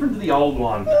sounds different to the old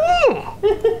one. Yeah.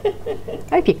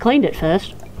 Hope you cleaned it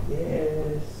first.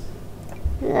 Yes.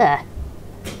 Yeah.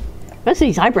 Most of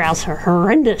these eyebrows are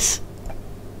horrendous.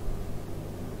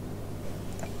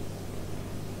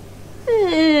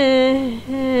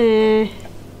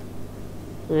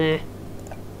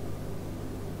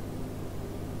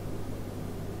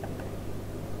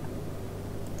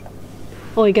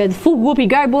 Or you go the full Whoopi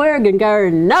Goldberg and go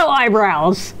no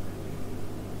eyebrows.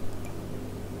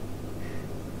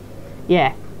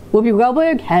 Yeah, Whoopi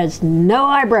Goldberg has no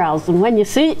eyebrows, and when you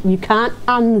see it, you can't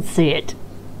unsee it.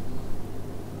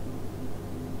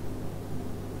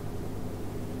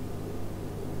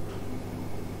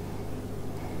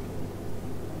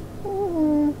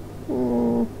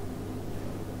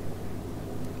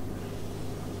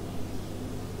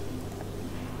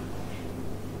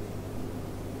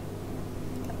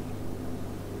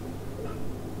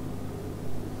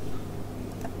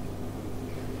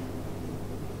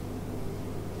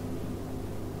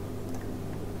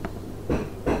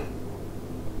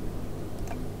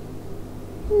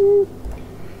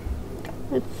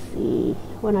 Let's see.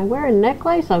 When I wear a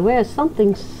necklace, I wear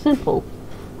something simple.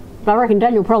 But I reckon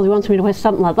Daniel probably wants me to wear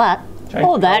something like that. Change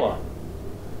or the that. Colour.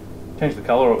 Change the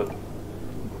colour of it.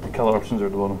 The colour options are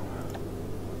at the bottom.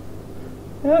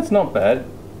 Yeah, that's not bad.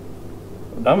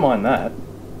 Don't mind that.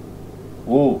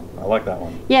 Ooh, I like that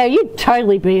one. Yeah, you'd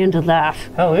totally be into that.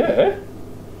 Hell yeah.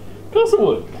 Of course I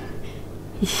would.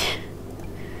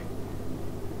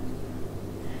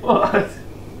 What?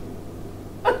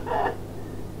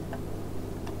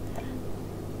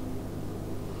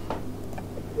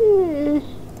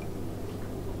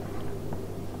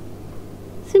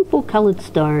 Simple coloured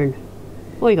stone.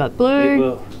 What you got? Blue, Yeah,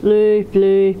 well. blue,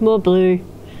 blue, more blue.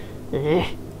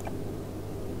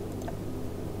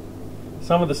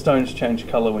 Some of the stones change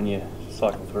colour when you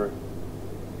cycle through.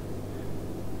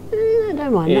 I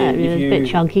don't mind that. if It's a bit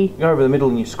chunky. Go over the middle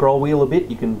and you scroll wheel a bit,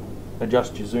 you can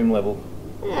adjust your zoom level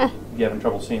Eh. if you're having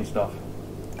trouble seeing stuff.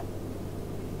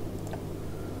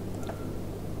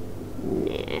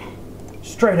 Nah.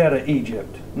 Straight out of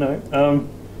Egypt. No,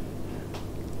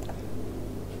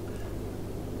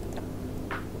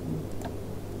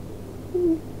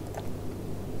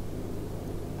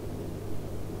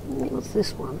 What's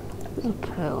this one? It's a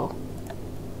pearl.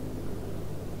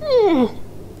 Eh.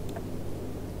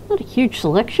 Not a huge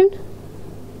selection.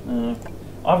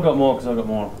 I've got more because I've got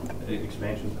more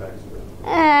expansion packs.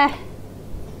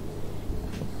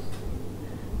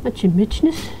 Much in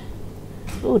richness.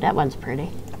 Oh, that one's pretty.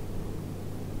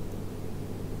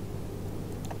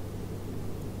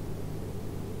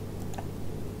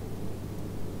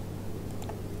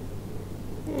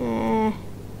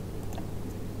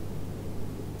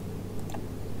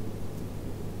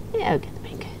 Yeah, I'll get the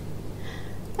pink.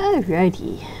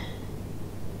 Alrighty.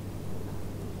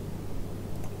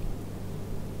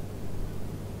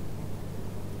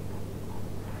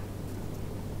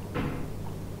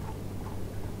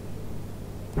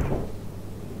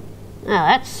 Oh,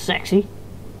 that's sexy.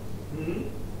 Mm-hmm.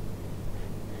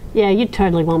 Yeah, you'd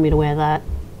totally want me to wear that.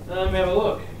 Have a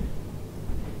look.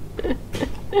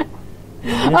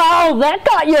 Oh, that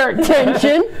got your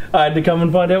attention! I had to come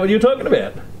and find out what you were talking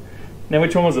about. Now,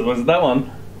 which one was it? Was it that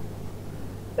one?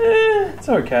 It's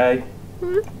okay.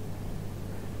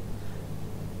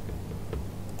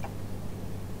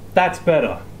 That's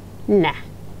better. Nah.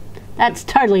 That's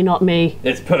totally not me.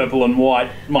 It's purple and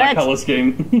white, my colour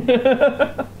scheme.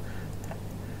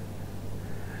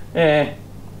 Yeah,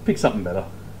 pick something better.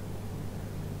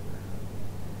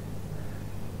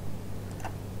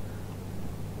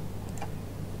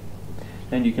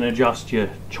 And you can adjust your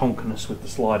chonkiness with the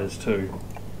sliders too.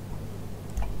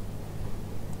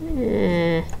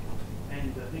 Yeah.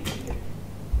 And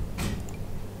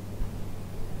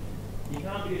you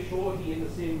can't be a shorty in the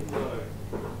Sims though.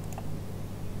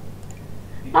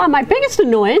 Oh, my biggest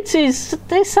annoyance is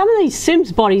there's some of these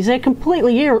Sims bodies, they're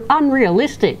completely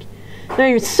unrealistic.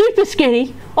 They're super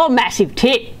skinny or massive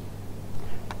tit.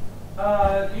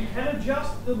 You can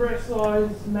adjust the breast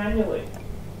size manually.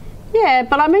 Yeah,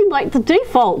 but I mean like the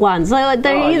default ones. They're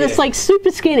either like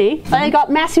super skinny, they got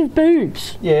massive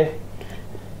boobs. Yeah.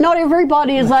 Not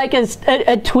everybody is like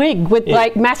a twig with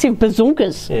like massive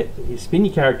bazookas. Yeah, you spin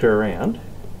your character around.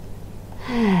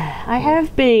 I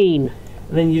have been.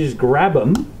 And then you just grab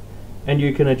them, and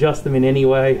you can adjust them in any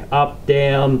way: up,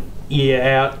 down, ear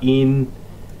out, in.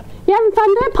 You having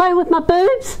fun there, playing with my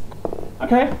boobs?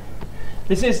 Okay.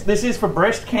 This is for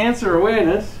breast cancer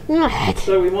awareness,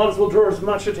 so we might as well draw as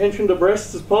much attention to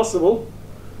breasts as possible.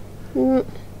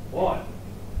 What?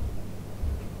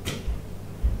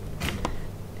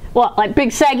 What, like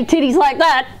big saggy titties like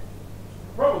that?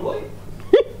 Probably.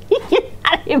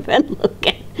 I didn't even look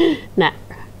at. Nah.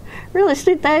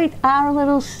 Realistic, they are a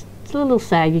little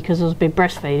saggy because it's been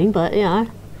breastfeeding, but you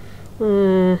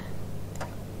know.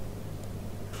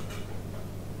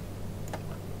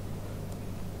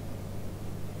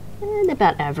 And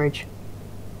about average.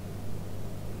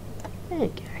 There you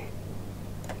go.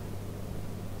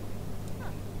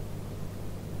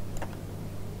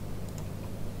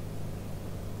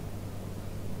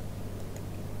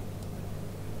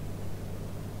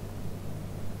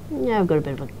 Yeah, I've got a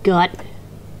bit of a gut,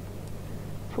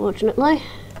 fortunately.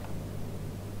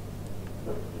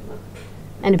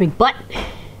 And a big butt.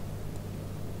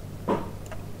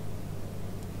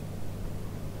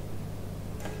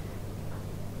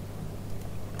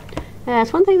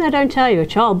 That's one thing they don't tell you at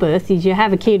childbirth is you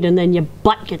have a kid and then your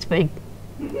butt gets big.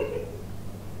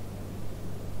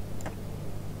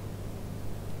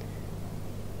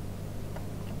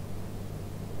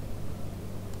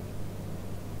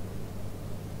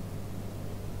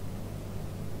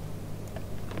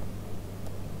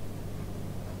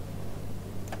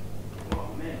 Oh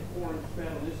man, 400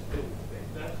 pound on this field is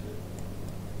fantastic.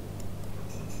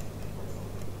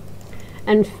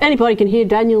 And if anybody can hear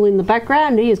Daniel in the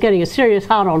background, he is getting a serious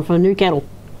hard-on for a new kettle.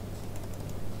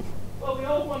 Well, the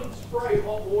old one sprayed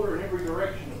hot water in every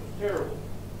direction. It was terrible.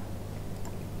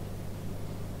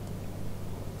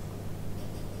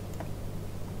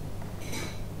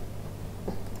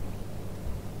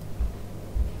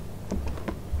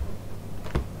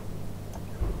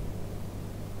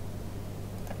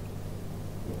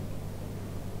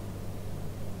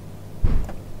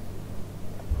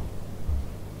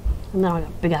 And then I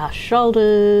got big ass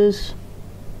shoulders.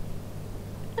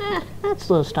 That's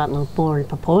starting to look more in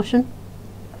proportion.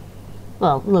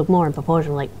 Well, look more in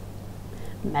proportion, like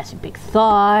massive big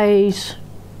thighs.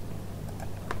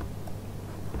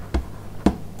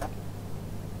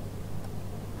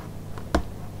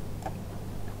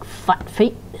 Fat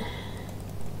feet.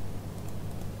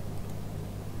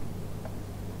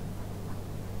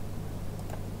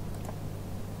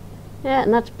 Yeah,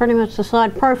 and that's pretty much the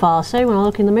side profile. See when I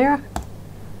look in the mirror?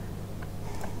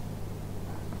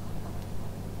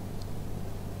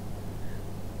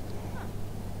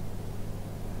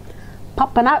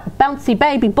 Popping out bouncy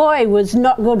baby boy was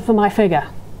not good for my figure.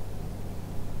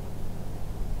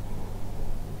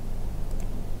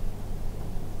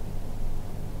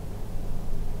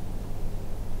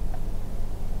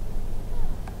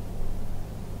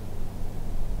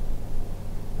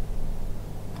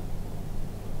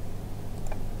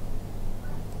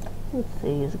 Let's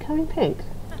see, is it coming pink?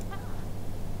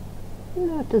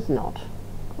 No, it does not.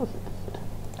 Of course it doesn't.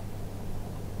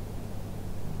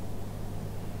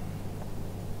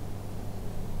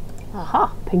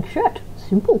 Aha, pink shirt.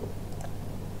 Simple.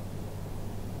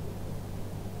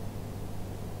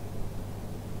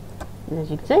 And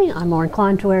as you can see, I'm more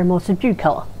inclined to wear a more subdued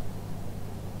colour.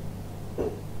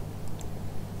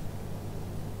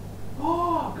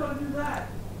 Oh, I've got to do that.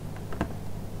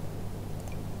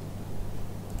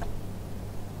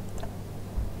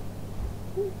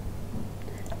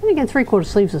 I think 3/4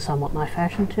 sleeves are somewhat my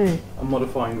fashion too. I'm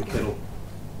modifying the kettle.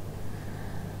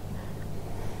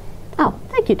 Oh,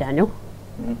 thank you, Daniel.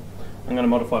 I'm going to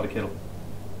modify the kettle.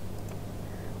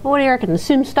 Well, what do you reckon? The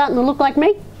Sim's starting to look like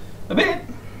me? A bit.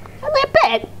 A little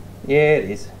bit. Yeah, it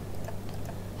is.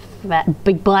 That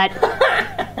big butt.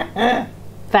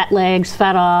 Fat legs,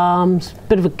 fat arms,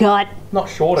 bit of a gut, Not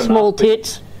short enough. small but-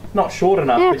 tits. Not short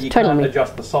enough, Yeah, but it's you totally can't me.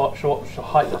 adjust the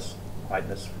heightness.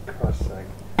 Heightness, for Christ's sake.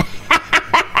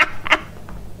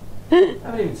 I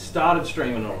haven't even started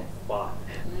streaming on. Fuck.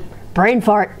 Brain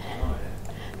fart. Oh,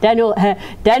 yeah.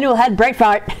 Daniel had brain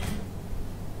fart.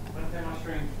 When my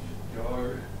stream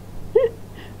go?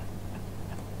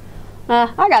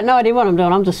 I got no idea what I'm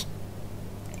doing. I'm just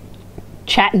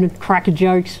chatting and cracking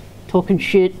jokes, talking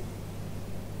shit.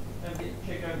 Don't forget to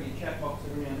check over your chat box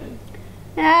every now and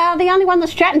then. The only one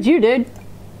that's chatting's you, dude.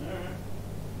 Alright.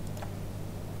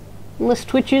 Unless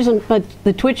Twitch isn't, but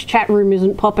the Twitch chat room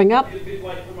isn't popping up. It's a bit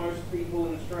late for most people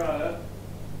in Australia.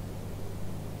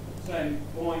 At the same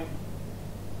point,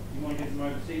 you want to get some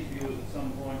overseas viewers at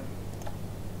some point.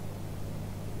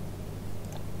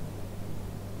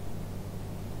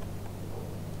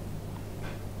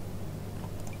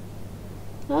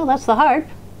 Well, that's the hope.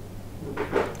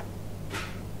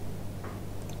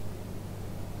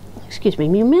 Excuse me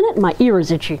a minute, my ear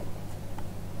is itchy.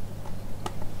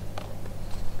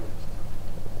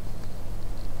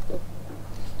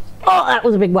 Oh, that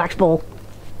was a big wax ball.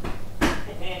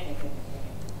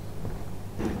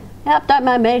 Yep, don't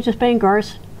mind me, just being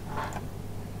gross.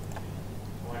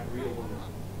 Like real women.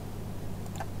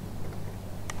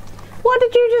 What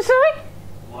did you just say?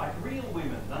 Like real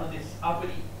women. None of this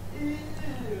uppity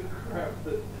crap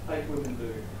that fake women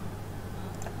do.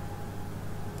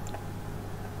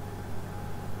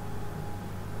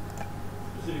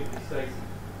 Specifically Stacey.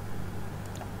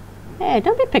 Hey,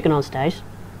 don't be picking on Stace.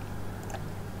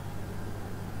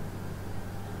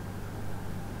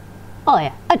 Oh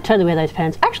yeah, I'd totally wear those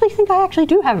pants. I actually think I actually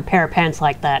do have a pair of pants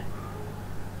like that.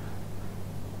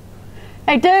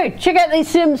 Hey dude, check out these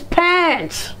Sims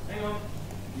pants! Hang on.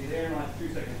 You're there in like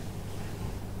 2 seconds.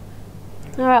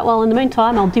 Alright, well in the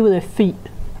meantime I'll deal with her feet.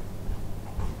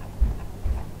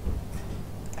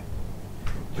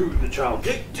 To the child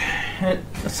gate.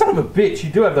 Son of a bitch, you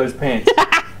do have those pants.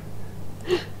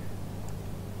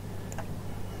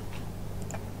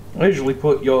 I usually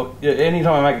put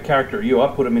anytime I make a character of you, I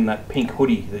put them in that pink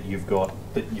hoodie that you've got,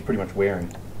 that you're pretty much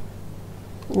wearing.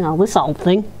 Oh, this old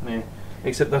thing. Yeah.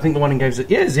 Except I think the one in game's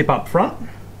zip up front.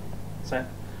 Is that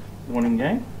the one in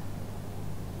game?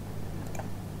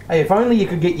 Hey, if only you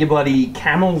could get your bloody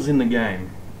camels in the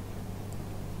game.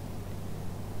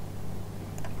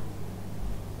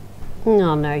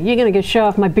 Oh no, you're gonna go show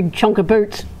off my big chunk of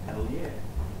boots. Hell yeah.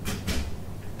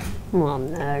 Oh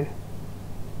no.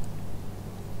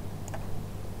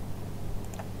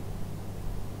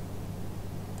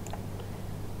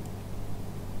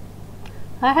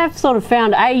 I have sort of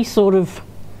found a sort of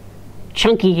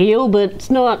chunky heel, but it's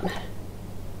not.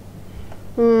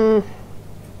 Hang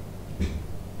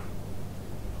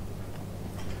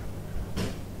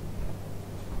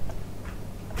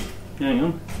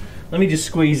on. Let me just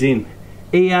squeeze in.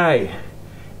 EA,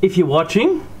 if you're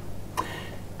watching,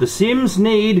 The Sims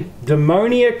need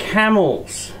Demonia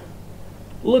camels.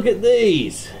 Look at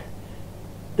these.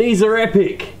 These are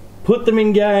epic. Put them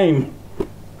in game.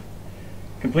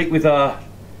 Complete with a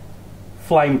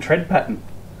flame tread pattern.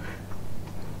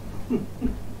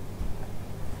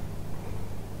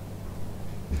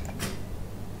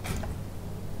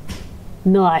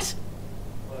 Nice.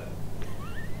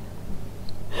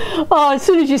 Oh, as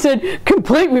soon as you said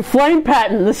complete with flame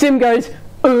pattern, the sim goes,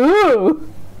 ooh.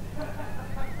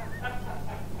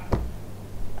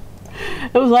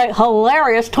 It was like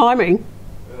hilarious timing.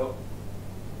 Well,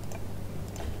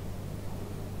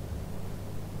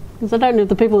 Because I don't know if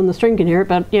the people in the stream can hear it,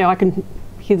 but yeah, I can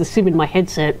hear the sim in my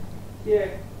headset. yeah,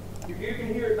 if you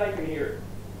can hear it, they can hear it.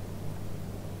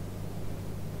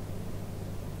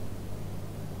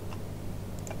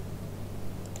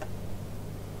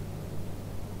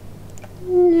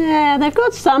 Yeah, they've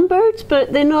got some boots,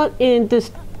 but they're not in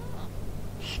this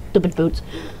stupid boots.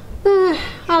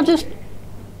 I'll just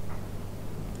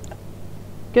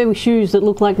go with shoes that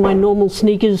look like my normal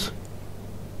sneakers,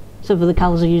 except for the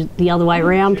colours are the other way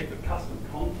around. Check the custom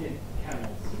content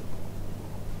camels.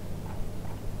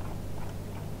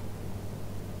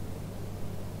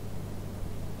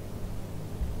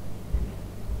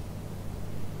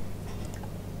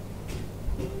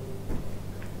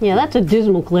 Yeah, that's a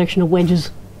dismal collection of wedges.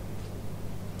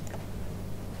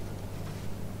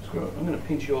 Screw it, I'm going to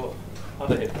pinch your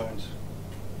other headphones.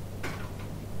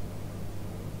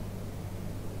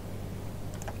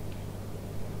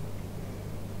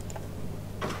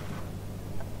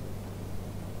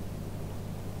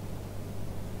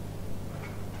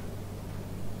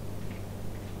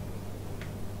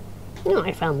 Oh,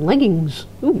 I found leggings.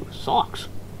 Ooh, socks.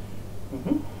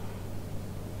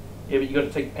 Yeah, but you got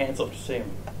to take the pants off to see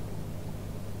them.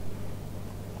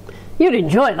 You'd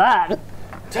enjoy that.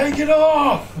 Take it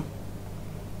off!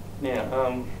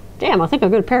 Now, Damn, I think I've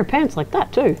got a pair of pants like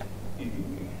that too.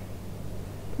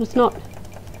 It's not...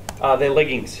 they're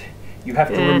leggings. You have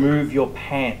to remove your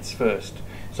pants first.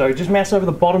 So just mouse over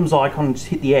the bottoms icon and just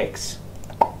hit the X.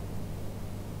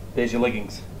 There's your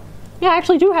leggings. Yeah, I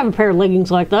actually do have a pair of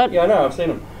leggings like that. Yeah, I know, I've seen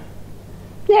them.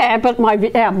 Yeah, but my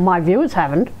viewers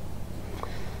haven't.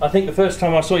 I think the first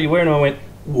time I saw you wearing them, I went,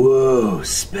 whoa,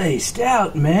 spaced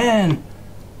out, man.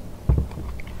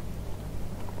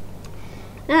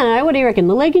 I don't know, what do you reckon?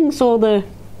 The leggings or the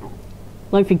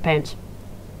loafing pants?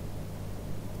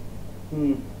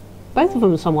 Both of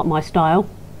them are somewhat my style.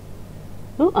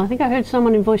 Oh, I think I heard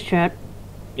someone in voice chat.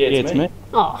 Yeah, it's me.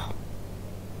 Oh.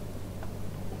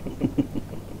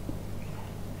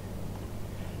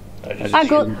 I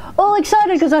got all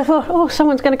excited because I thought, oh,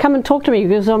 someone's going to come and talk to me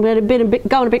because I'm going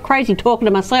a bit crazy talking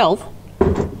to myself.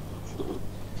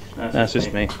 That's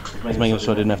just me. It's making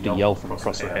sure I didn't have to yell from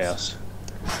across the house.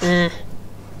 Eh.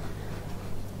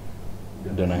 I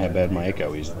don't know how bad my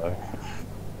echo is though.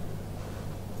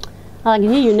 I can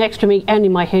hear you next to me and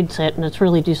in my headset, and it's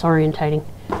really disorientating.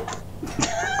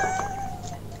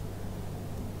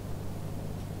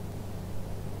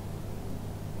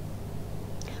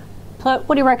 So,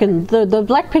 what do you reckon? The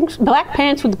black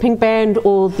pants with the pink band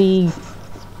or the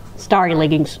starry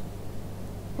leggings?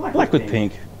 Black with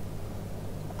pink.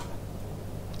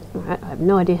 Alright, I have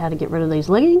no idea how to get rid of these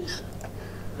leggings.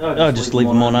 Oh, just leave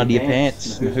them on under your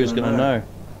pants. Who's going to know?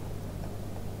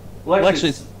 Well, actually,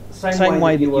 it's the same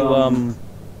way that you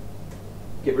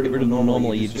get rid of them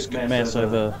normally. You just mouse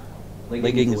over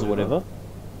leggings or whatever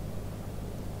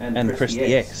and press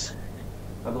the X.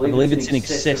 I believe it's in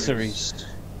accessories.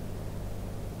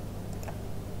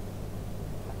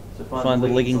 So find the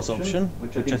leggings option,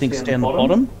 which I think is down the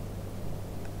bottom.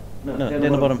 No, down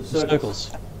the bottom,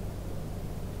 circles.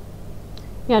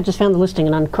 Yeah, I just found the listing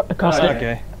and across it.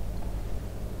 Okay.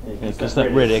 Because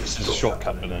that red X is a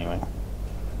shortcut, but anyway.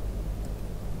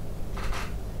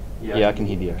 Yeah, I can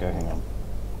hear the echo. Hang on.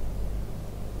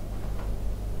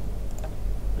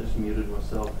 I just muted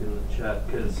myself in the chat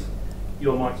because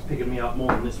your mic's picking me up more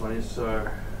than this one is, so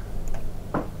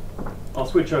I'll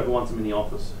switch over once I'm in the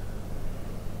office.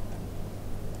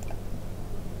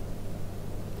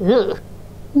 Ugh.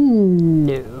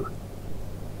 No.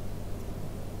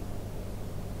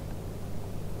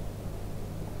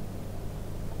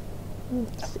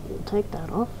 Let's see, take that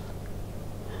off.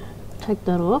 Take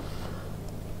that off.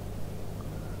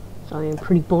 So I am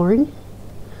pretty boring.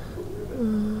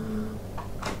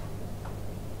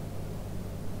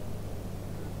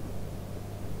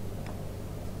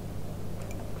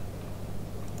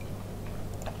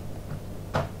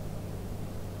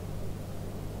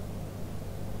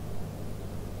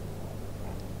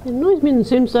 It annoys me in The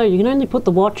Sims though, you can only put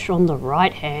the watch on the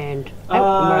right hand. We're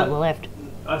on the left.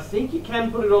 I think you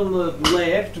can put it on the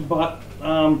left, but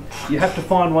you have to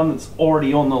find one that's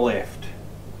already on the left.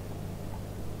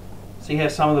 See how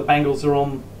some of the bangles are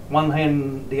on one hand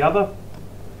and the other?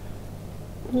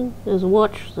 There's a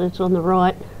watch that's on the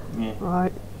right. Yeah.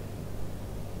 Right.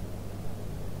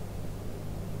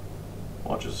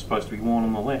 Watch is supposed to be worn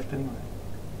on the left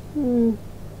anyway.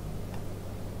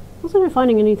 Wasn't I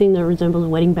finding anything that resembles a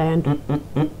wedding band?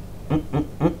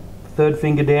 Third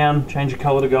finger down, change the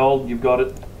colour to gold, you've got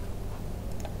it.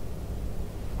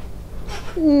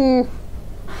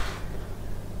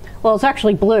 Well, it's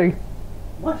actually blue.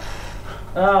 What?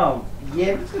 Oh,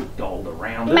 yeah, but it's got gold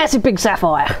around it. Massive big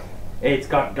sapphire. It's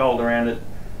got gold around it.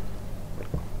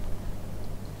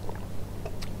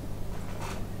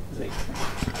 See,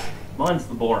 mine's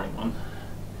the boring one.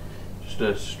 Just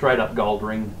a straight up gold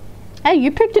ring. Hey,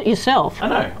 you picked it yourself. I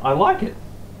know, I like it.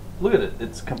 Look at it,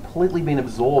 it's completely been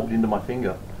absorbed into my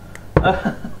finger.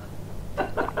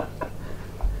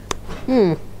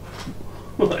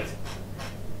 What?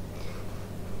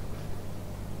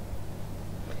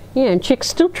 Yeah, and chicks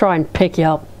still try and pick you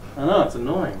up. I know, it's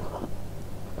annoying.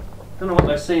 Don't know what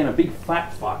they see in a big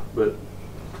fat fuck, but...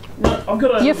 No, I've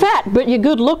got You're fat, but you're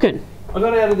good looking. I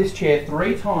got out of this chair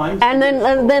 3 times. And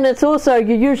then it's also,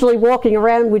 you're usually walking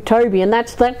around with Toby, and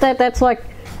that's like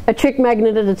a chick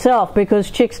magnet in itself,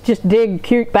 because chicks just dig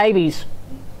cute babies.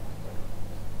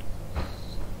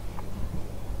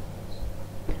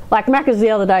 Like Macca's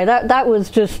the other day, that was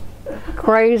just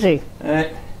crazy.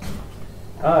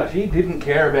 Oh, she didn't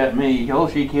care about me. All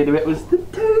she cared about was the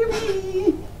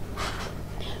Toby.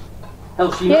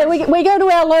 Hell, Yeah, we go to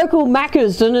our local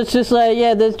Macca's, and it's just like,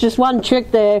 yeah, there's just one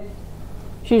chick there.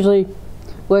 She usually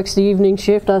works the evening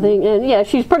shift, I think, and yeah,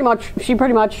 she pretty much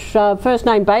first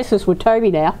name basis with Toby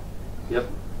now. Yep.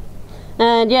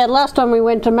 And yeah, last time we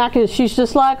went to Macca's, she's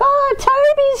just like,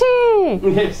 oh, Toby's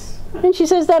here. Yes. And she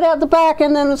says that out the back,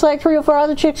 and then it's like 3 or 4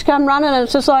 other chicks come running, and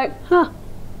it's just like, huh.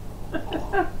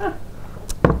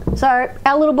 So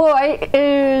our little boy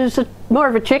is more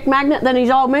of a chick magnet than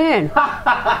his old man.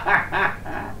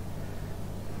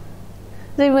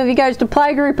 Even if he goes to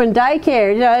playgroup and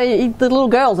daycare, you know, the little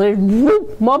girls, they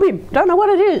whoop, mob him. Don't know what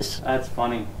it is. That's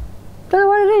funny. Don't know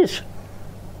what it is.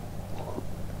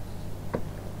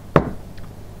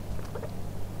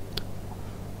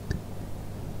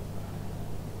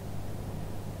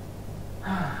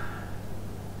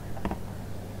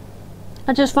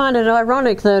 I just find it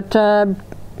ironic that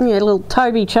little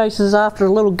Toby chases after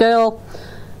a little girl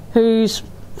whose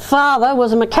father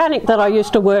was a mechanic that I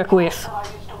used to work with.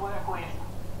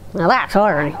 Now that's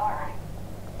irony. There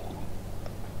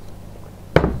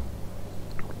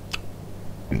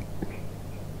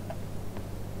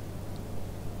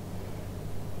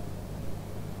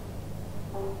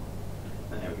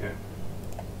we go.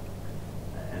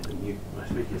 And the mute my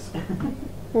speakers.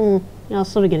 I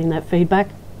was sort of getting that feedback.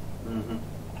 Mm-hmm.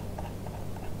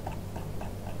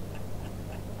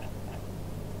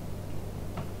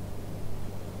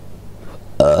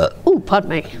 Ooh, pardon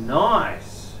me.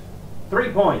 Nice. 3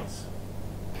 points.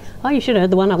 Oh, you should have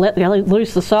heard the one I let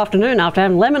loose this afternoon after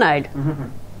having lemonade.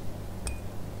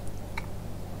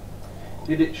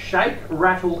 Did it shake,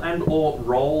 rattle, and or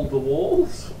roll the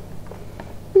walls?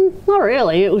 Not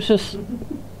really. It was just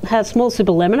had a small sip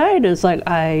of lemonade, and it's like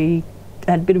I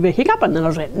had a bit of a hiccup, and then I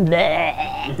was like,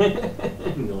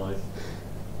 bleh. Nice.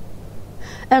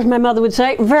 As my mother would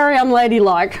say, very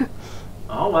unladylike.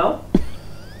 Oh well.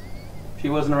 She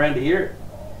wasn't around to hear it.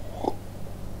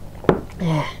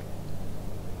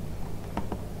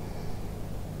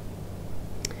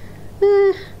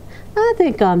 I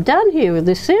think I'm done here with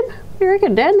this sim. You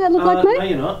reckon, Dan? That look like me? No,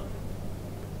 you're not.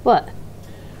 What?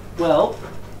 Well,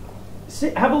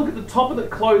 have a look at the top of the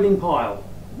clothing pile.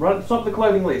 Right at the top of the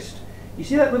clothing list. You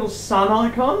see that little sun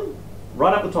icon?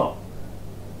 Right up the top.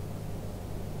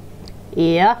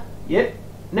 Yeah. Yep.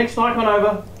 Next icon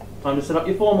over. Time to set up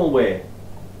your formal wear.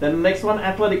 Then the next one,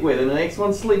 athletic wear. Then the next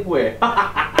one, sleepwear.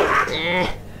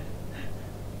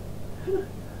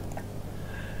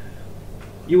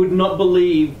 You would not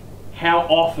believe how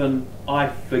often I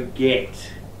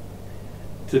forget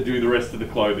to do the rest of the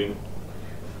clothing.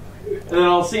 And then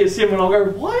I'll see a sim and I'll go,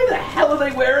 why the hell are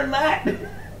they wearing that?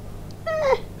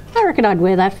 I reckon I'd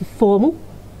wear that for formal.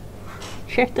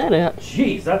 Check that out.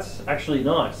 Jeez, that's actually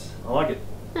nice. I like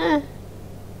it.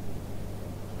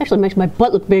 Actually makes my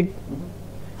butt look big.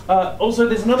 Also,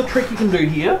 there's another trick you can do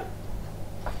here.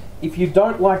 If you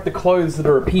don't like the clothes that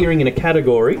are appearing in a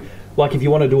category, like if you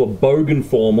want to do a bogan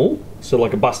formal, so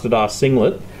like a busted ass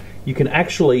singlet, you can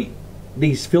actually,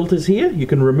 these filters here, you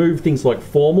can remove things like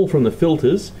formal from the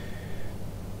filters,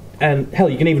 and hell,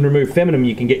 you can even remove feminine,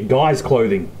 you can get guys'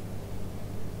 clothing.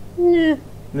 Yeah.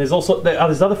 And there's also,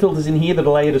 there's other filters in here that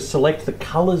allow you to select the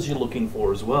colours you're looking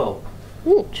for as well.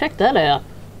 Ooh, check that out.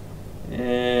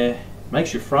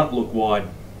 Makes your front look wide.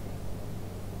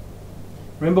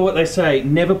 Remember what they say,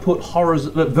 never put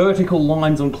vertical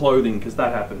lines on clothing, because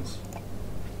that happens.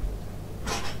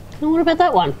 And what about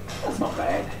that one? That's not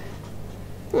bad.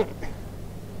 But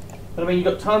I mean, you've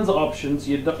got tons of options,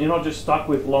 you're not just stuck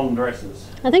with long dresses.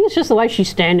 I think it's just the way she's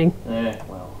standing. Yeah,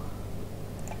 well.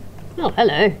 Oh,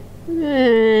 hello.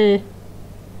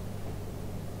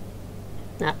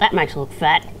 Now that makes her look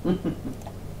fat.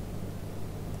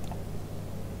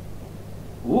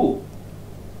 Ooh.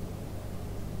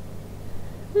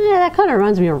 Yeah, that kind of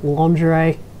reminds me of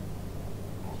lingerie.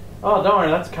 Oh, don't worry,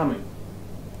 that's coming.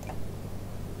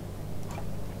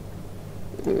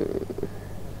 You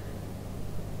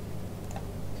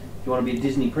want to be a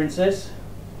Disney princess?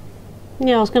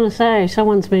 Yeah, I was going to say,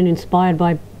 someone's been inspired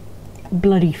by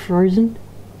bloody Frozen.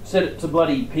 Set it to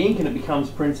bloody pink and it becomes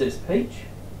Princess Peach.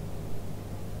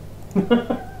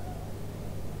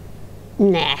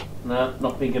 Nah. No,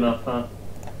 not pink enough, huh?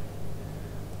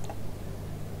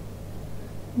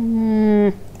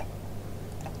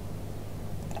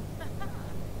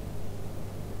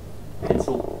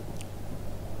 Pencil.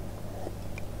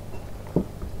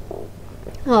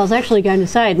 I was actually going to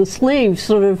say, the sleeves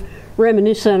sort of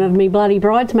reminiscent of me bloody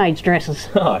bridesmaids' dresses.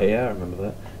 Oh yeah, I remember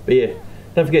that. But yeah,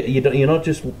 don't forget, you're not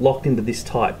just locked into this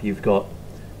type. You've got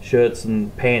shirts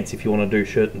and pants if you want to do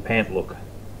shirt and pant look.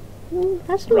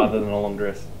 That's rather than a long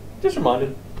dress. Just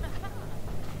reminded.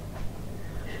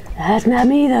 That's not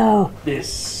me though. There's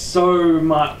so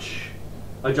much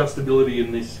adjustability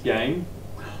in this game.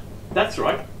 That's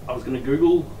right, I was going to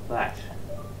Google that.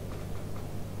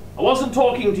 I wasn't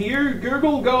talking to you,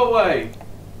 Google, go away.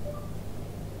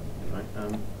 Anyway.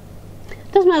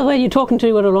 Doesn't matter whether you're talking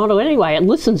to it or not anyway, it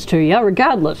listens to you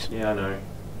regardless. Yeah, I know.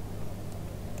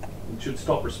 It should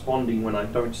stop responding when I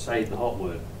don't say the hot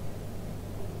word.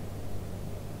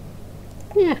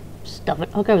 Yeah, stuff it.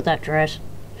 I'll go with that dress.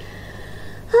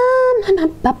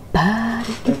 Don't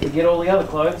forget all the other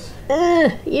clothes.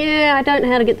 Yeah, I don't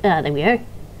know how to get... there we go.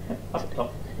 Up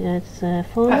top. Yeah, it's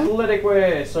formal. Athletic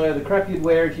wear, so the crap you'd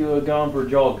wear if you were going for a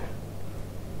jog.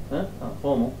 Huh? Oh,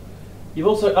 formal. You've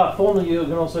also... formal, you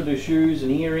can also do shoes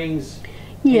and earrings.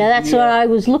 Yeah, that's what I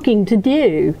was looking to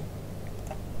do.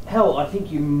 Hell, I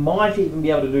think you might even be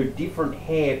able to do different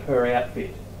hair per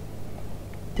outfit.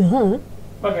 Duh.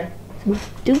 Okay.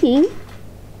 Doing.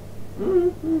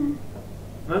 Mm-hmm.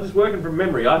 I'm just working from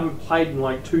memory. I haven't played in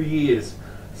like 2 years.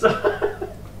 So...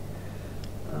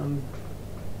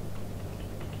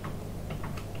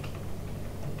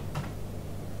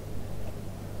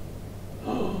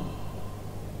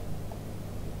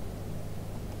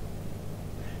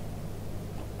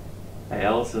 Hey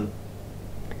Allison,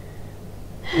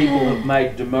 people have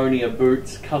made Demonia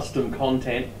boots custom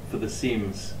content for The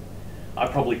Sims. I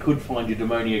probably could find you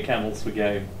Demonia camels for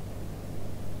game.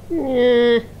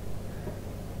 Yeah.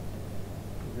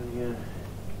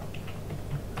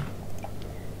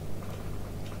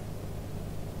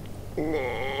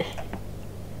 Nah. I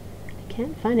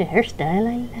can't find a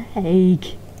hairstyle I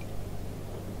like.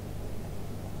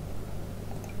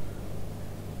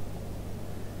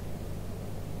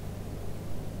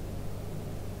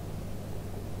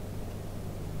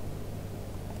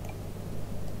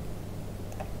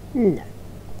 No.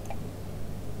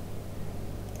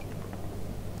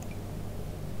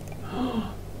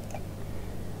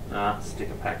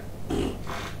 Sticker pack.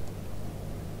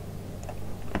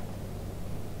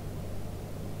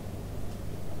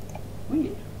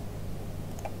 Weird.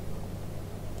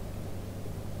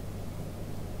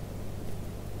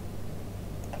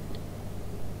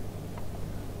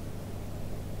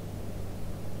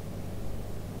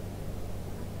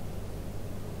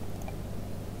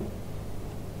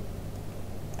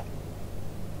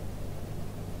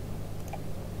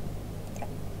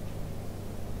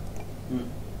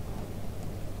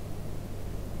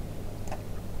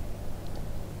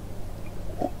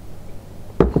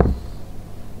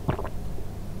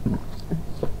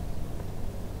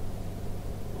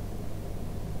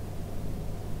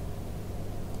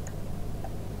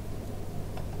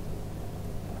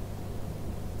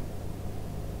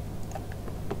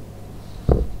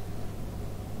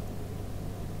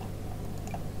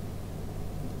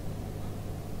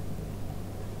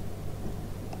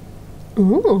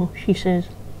 Oh, she says.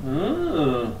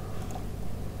 Oh.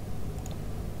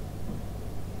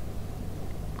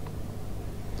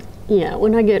 Yeah,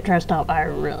 when I get dressed up, I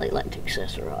really like to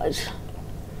accessorize.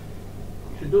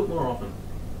 You should do it more often.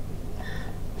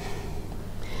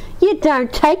 You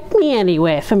don't take me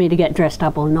anywhere for me to get dressed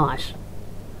up all nice.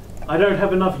 I don't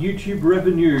have enough YouTube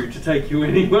revenue to take you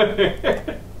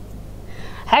anywhere.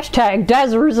 Hashtag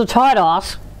Dazzer is a tight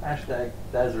ass. Hashtag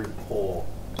Dazzer is poor.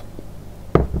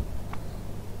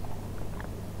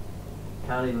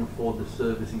 Can't even afford to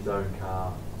service his own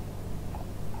car.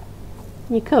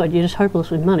 You could, you're just hopeless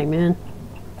with money, man.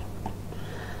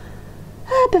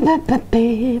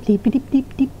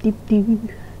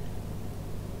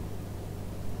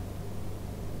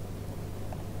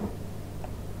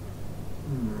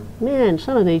 Man,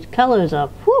 some of these colours are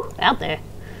whew, out there.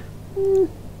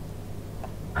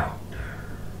 Out.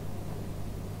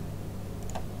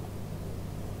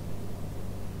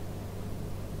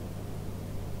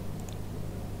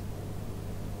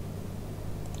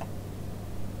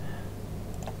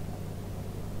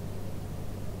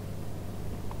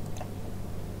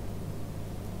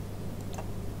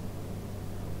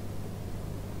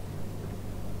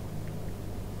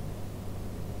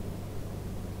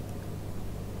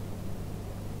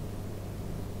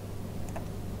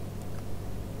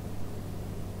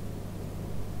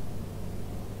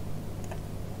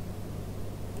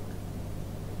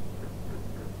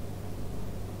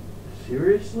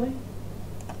 Seriously?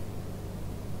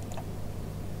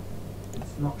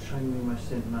 It's not showing me my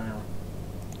sent mail.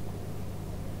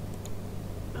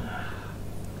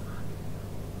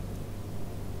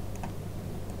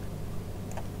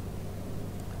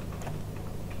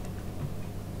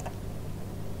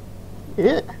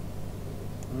 Ugh.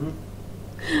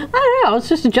 I don't know, I was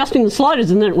just adjusting the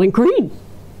sliders and then it went green.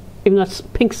 Even though it's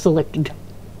pink selected.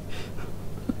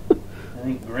 I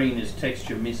think green is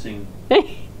texture missing.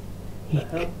 Hey. The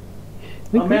hell?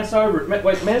 Oh, mouse over it.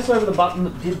 Wait, mouse over the button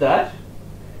that did that.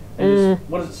 And just,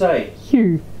 what does it say?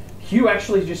 Hue. Hue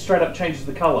actually just straight up changes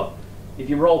the colour. If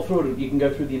you roll through it, you can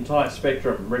go through the entire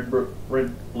spectrum. Red,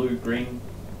 blue, green.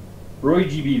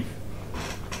 Roigi beef.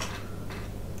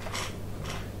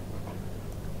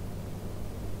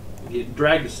 If you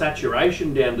drag the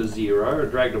saturation down to 0, or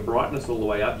drag the brightness all the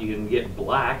way up, you can get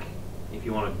black if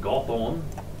you want to goth on.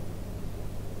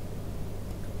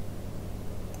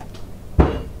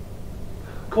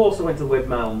 Of course I went to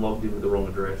webmail and logged in with the wrong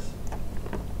address.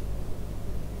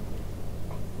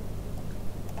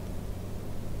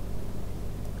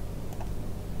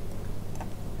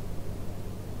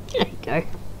 There you go.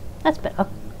 That's better.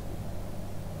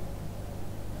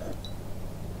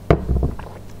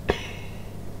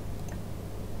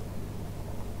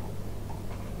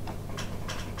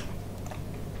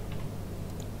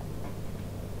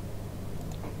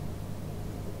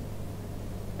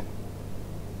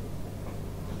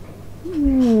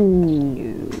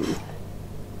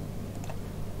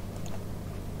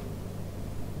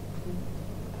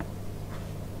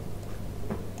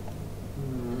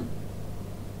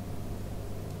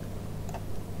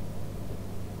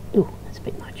 Ooh, that's a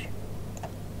bit much.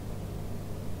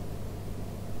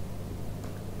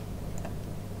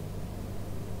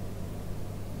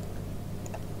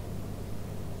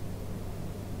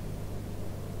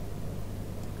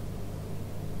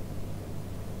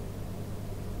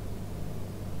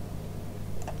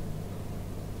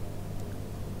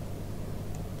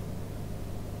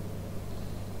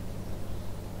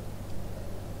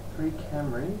 Three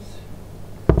cameras.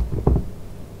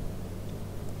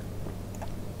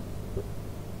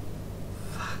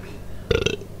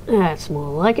 That's more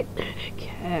like it.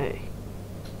 Okay.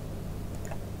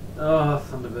 Oh,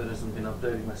 Thunderbird hasn't been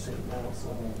updating my sync now, so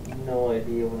I have no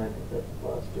idea when I did that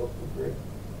last job for free.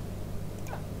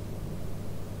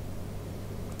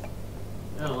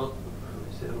 Oh well,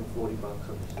 we said on $40, I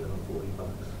said on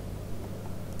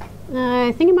 $40.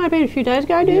 I think it might have been a few days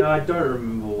ago, dude. Yeah, I don't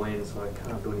remember when, so I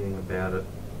can't do anything about it.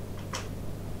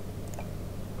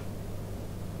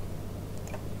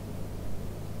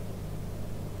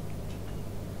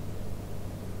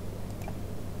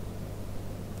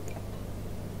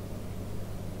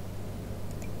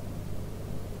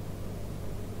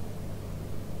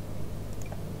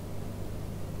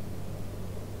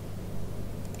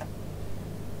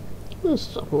 There's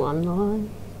someone on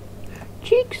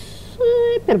cheeks,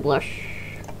 bit of blush.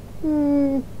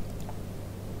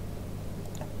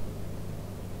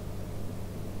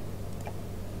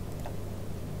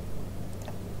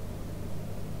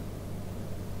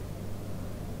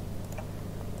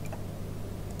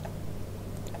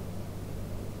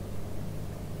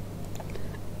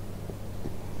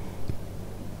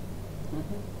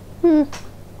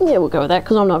 Yeah, we'll go with that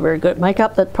because I'm not very good at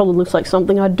makeup. That probably looks like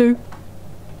something I'd do.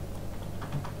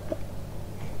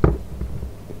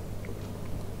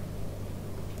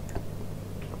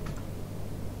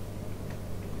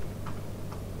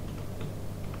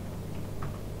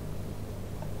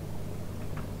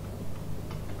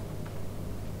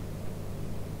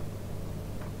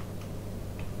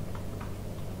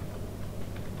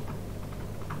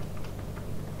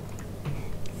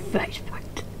 Face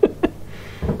paint.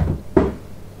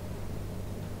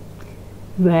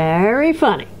 Very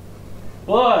funny.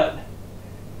 What?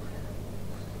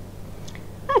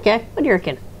 Okay, what do you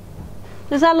reckon?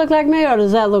 Does that look like me or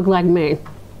does that look like me?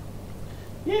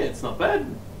 Yeah, it's not bad.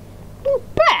 Not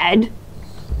bad?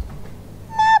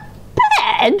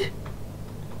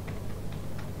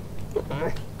 Not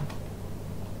bad?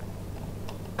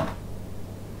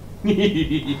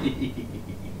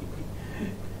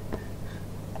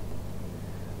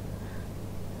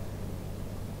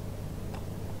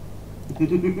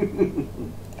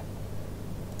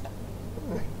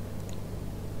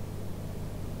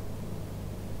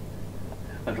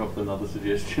 I dropped another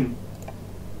suggestion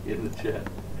in the chat.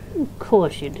 Of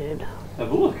course you did.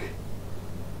 Have a look.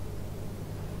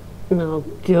 Oh,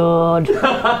 God.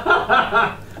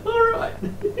 Alright.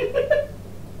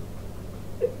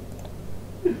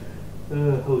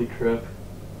 Holy crap.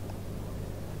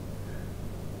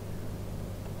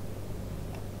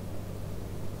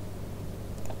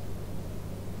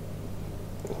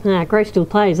 Grace still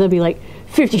plays. They'll be like,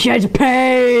 50 Shades of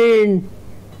Pain!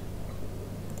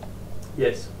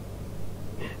 Yes.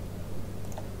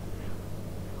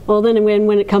 Well, then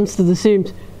when it comes to The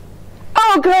Sims,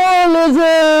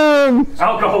 alcoholism!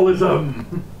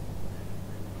 Alcoholism!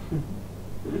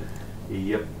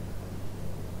 Yep.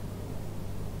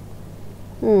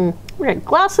 We got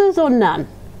glasses or none?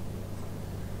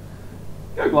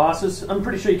 Go glasses. I'm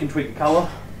pretty sure you can tweak the colour.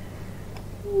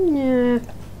 Yeah.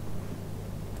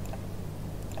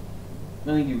 I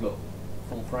think you've got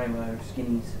full frame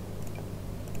skinnies.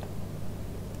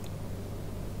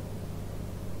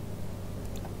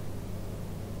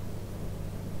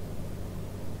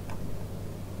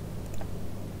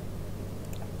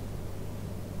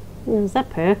 Is that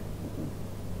purr?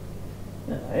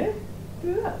 Yeah,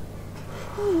 do that.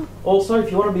 Also, if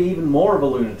you want to be even more of a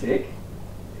lunatic,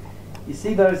 you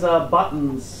see those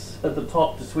buttons at the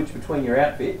top to switch between your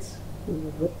outfits?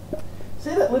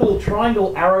 See that little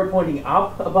triangle arrow pointing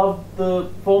up above the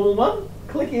formal one?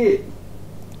 Click it.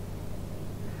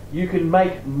 You can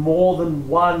make more than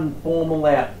one formal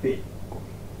outfit.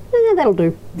 That'll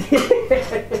do.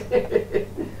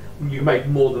 You make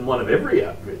more than one of every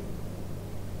outfit.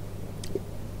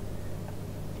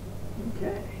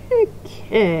 Okay.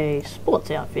 Okay,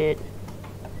 sports outfit.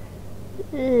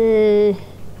 Not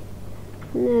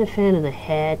a fan of the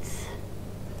hats.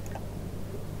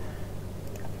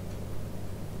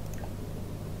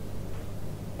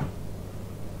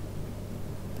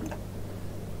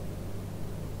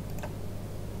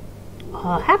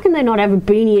 Oh, how can they not have a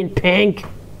beanie in pink?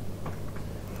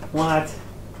 What?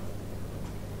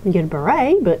 You get a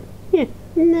beret, but yeah,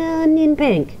 none in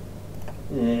pink.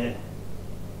 Yeah.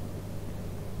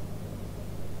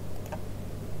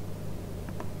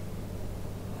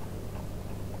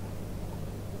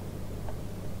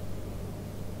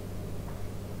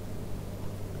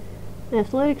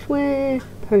 Athletics wear,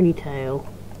 ponytail.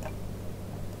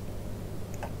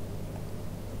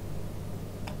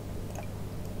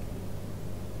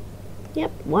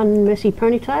 Yep, one messy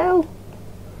ponytail.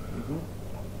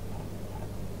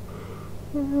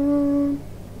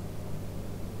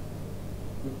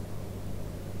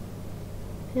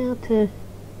 How to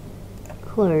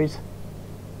close.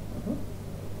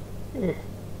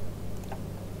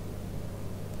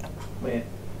 Where?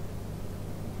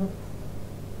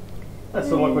 That's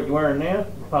sort of like what you're wearing now,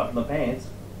 apart from the pants.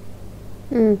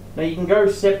 Now you can go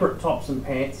separate tops and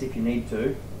pants if you need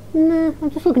to. Nah, I'm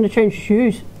just looking to change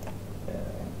shoes.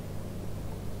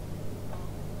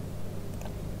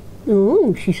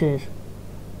 Ooh, she says.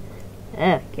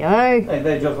 There we go. Hey,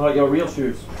 they're just like your real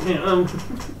shoes. Yeah,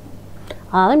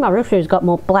 I think my real shoes got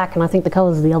more black, and I think the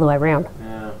colours are the other way around.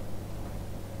 yeah.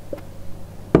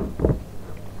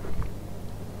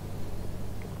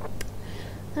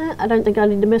 I don't think I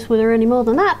need to mess with her any more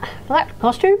than that for that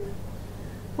costume.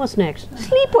 What's next?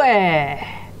 Sleepwear.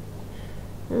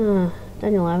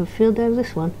 Daniel, I have a field day with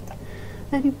this one.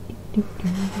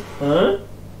 Huh?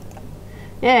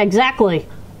 Yeah, exactly.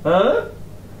 Huh?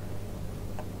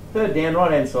 Third down,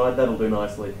 right hand side, that'll do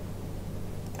nicely.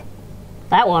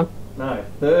 That one. No,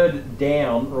 third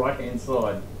down, right hand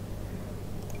side.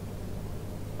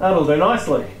 That'll do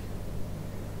nicely.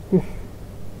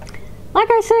 Like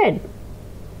I said,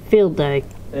 field day.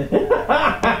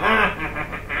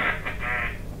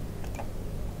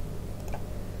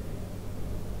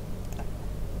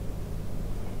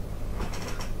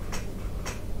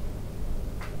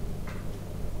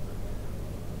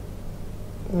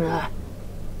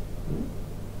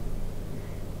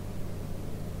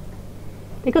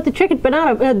 They got the checkered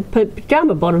banana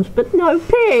pajama bottoms, but no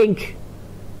pink.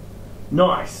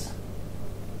 Nice.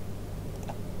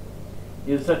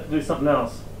 You just have to do something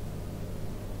else.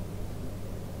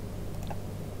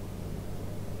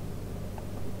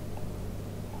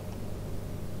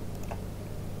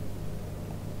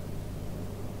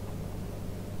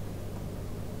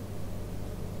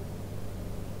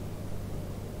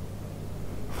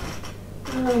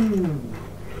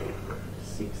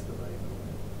 Sixth of April.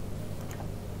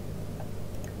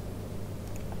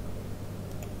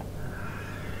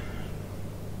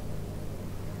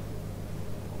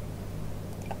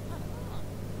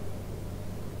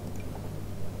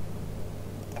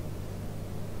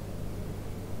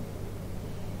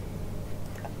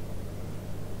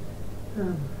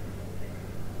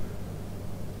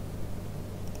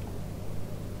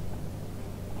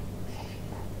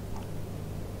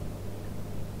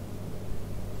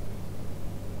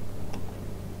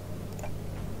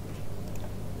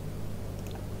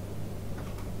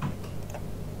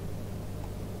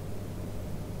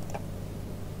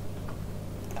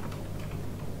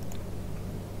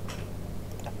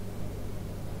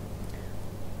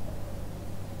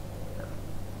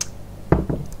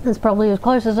 That's probably as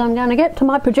close as I'm going to get to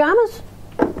my pajamas.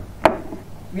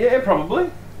 Yeah,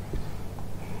 probably.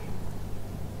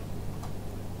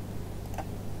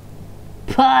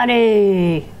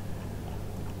 Party!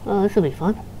 Oh, this will be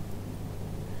fun.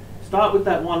 Start with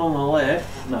that one on the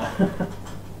left. No.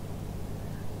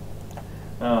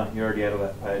 Oh, you're already out of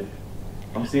that page.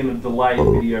 I'm seeing a delayed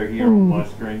video here on my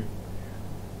screen.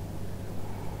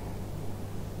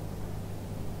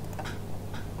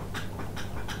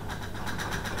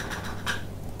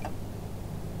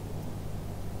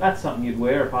 That's something you'd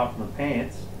wear apart from the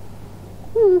pants.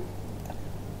 Because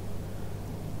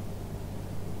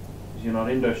you're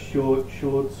not into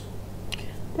shorts.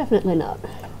 Definitely not.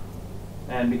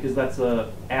 And because that's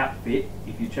a outfit,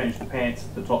 if you change the pants,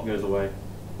 the top goes away.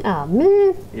 Oh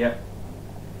man, Yep.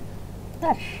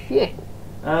 that's shit.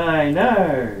 I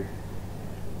know.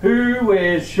 Who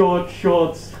wears short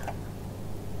shorts?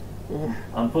 Yeah.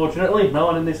 Unfortunately, no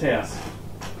one in this house.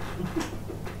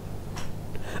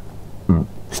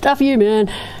 Stuff you,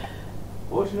 man.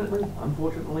 Fortunately,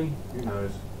 unfortunately, who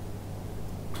knows?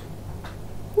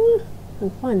 I'll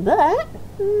find that.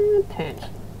 Pants.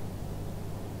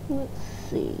 Let's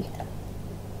see.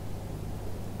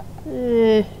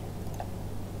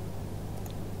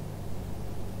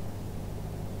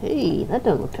 Hey, that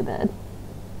don't look too bad.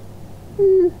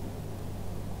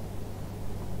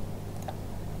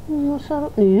 What's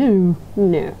that? No.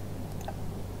 No.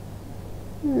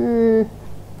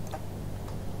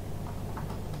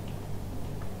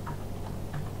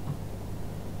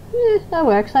 That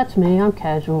works. That's me. I'm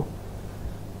casual.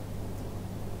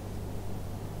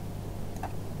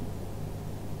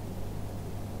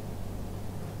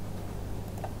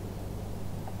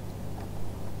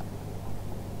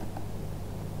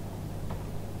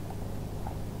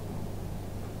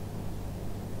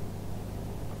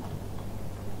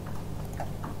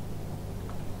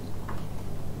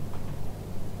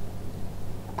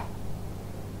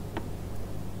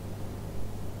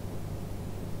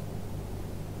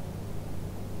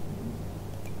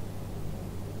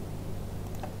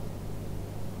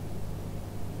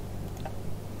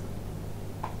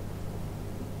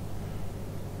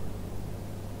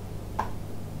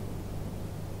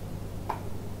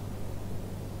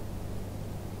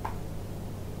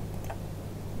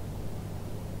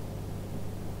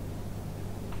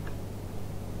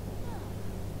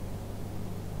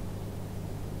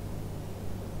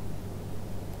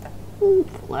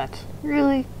 Flat.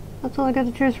 Really? That's all I got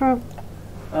to choose from?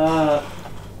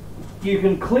 You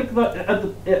can click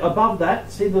above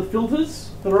that. See the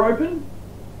filters that are open?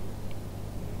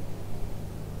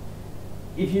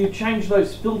 If you change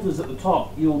those filters at the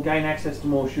top, you'll gain access to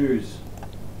more shoes.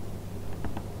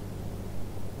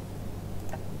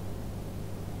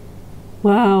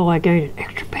 Wow, I gained an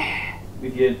extra pair.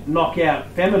 If you knock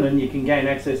out feminine, you can gain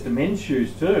access to men's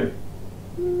shoes too.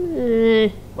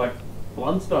 Like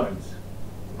Blundstones.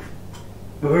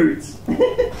 Boots.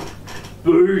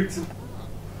 Boots.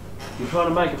 If you're trying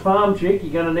to make a farm chick,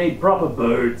 you're going to need proper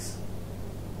boots.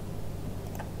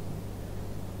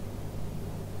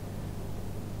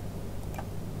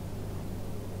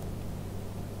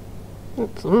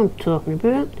 That's what I'm talking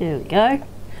about. There we go. Nice.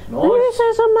 Who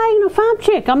says I'm making a farm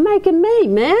chick? I'm making me,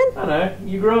 man. I know,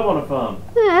 you grew up on a farm.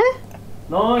 Yeah.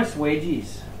 Nice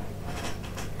wedgies.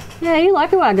 Yeah, you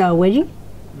like it when I go wedgie.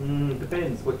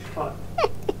 Depends which type.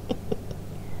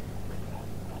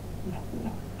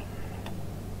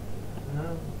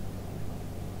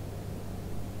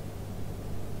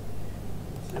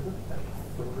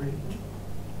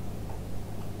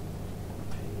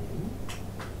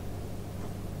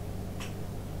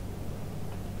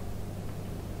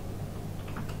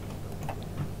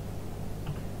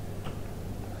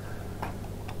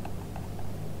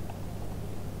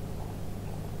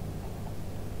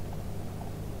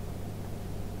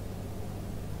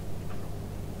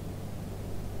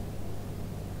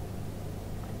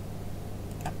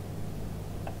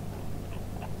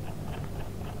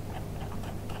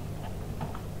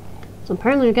 So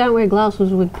apparently you can't wear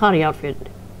glasses with party outfit.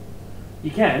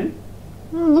 You can.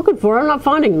 I'm looking for it, I'm not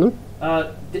finding them.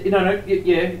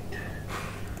 Yeah.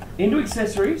 Into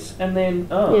accessories and then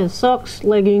Yeah, socks,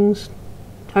 leggings,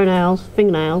 toenails,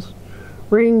 fingernails,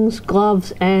 rings,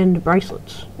 gloves, and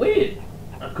bracelets. Weird.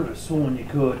 I could have sworn you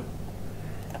could.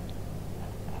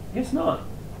 Guess not.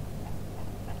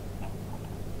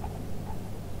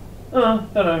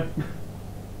 Don't know.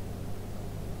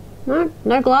 No,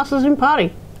 no glasses in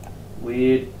party.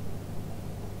 Weird.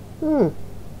 No.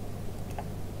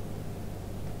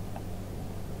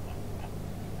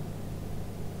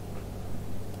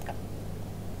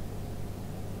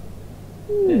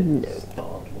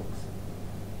 Styled looks.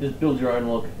 Just build your own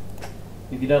look.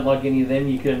 If you don't like any of them,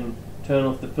 you can turn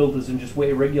off the filters and just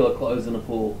wear regular clothes in a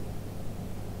pool.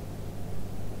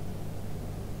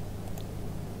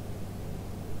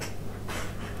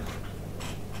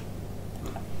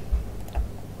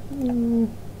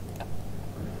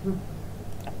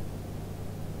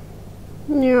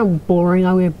 Yeah, I'm boring.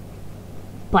 I wear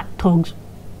black togs.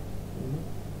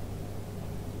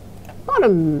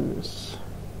 Bottoms.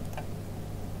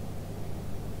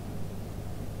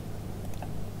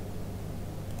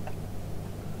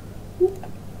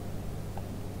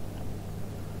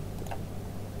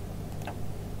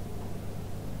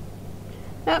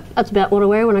 Yep, that's about what I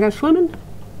wear when I go swimming.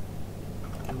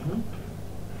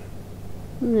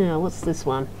 Now, what's this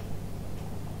one?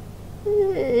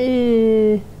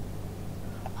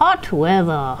 Hot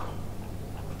weather.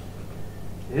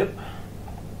 Yep.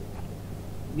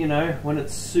 You know, when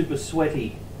it's super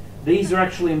sweaty. These are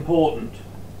actually important,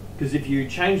 because if you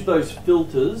change those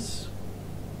filters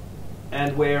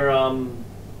and wear, are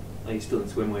you still in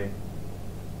swimwear?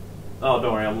 Oh,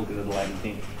 don't worry, I'm looking at the lady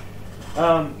thing.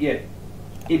 Yeah.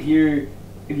 If you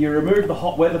remove the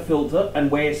hot weather filter and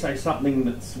wear, say, something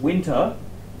that's winter,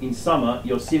 in summer,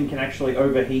 your sim can actually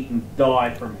overheat and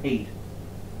die from heat,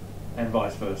 and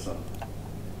vice versa.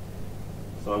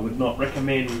 So I would not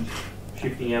recommend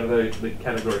shifting out of the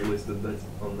category listed that's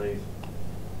on these.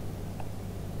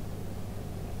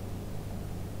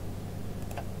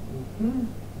 Mm-hmm.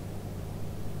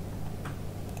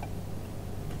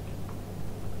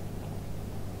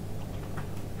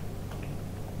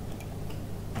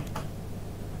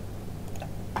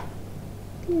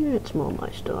 Yeah, it's more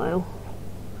my style.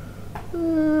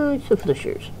 Except for the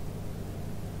shoes.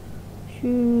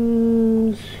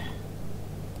 Shoes.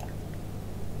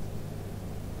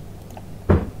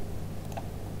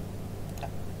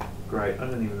 Great. I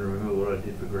don't even remember what I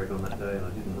did for Greg on that day, and I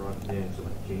didn't write it down, so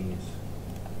I'm a genius.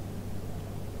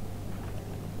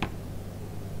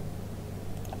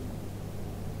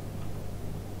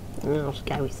 Let's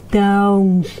go with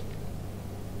stones.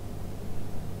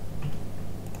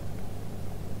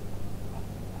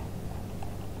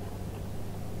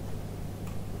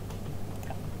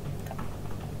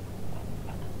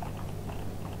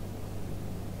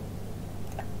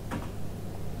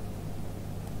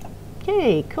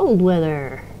 Okay, cold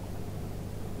weather.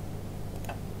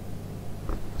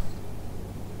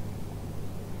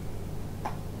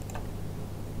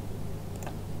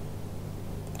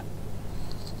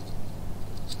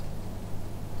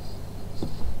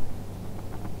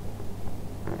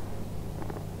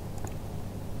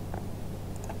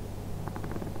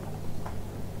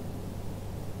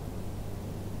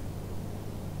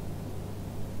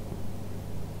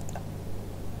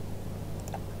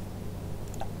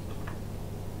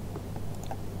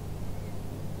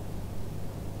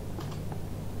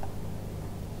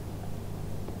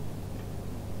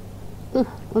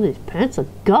 Well, these pants are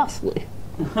ghastly.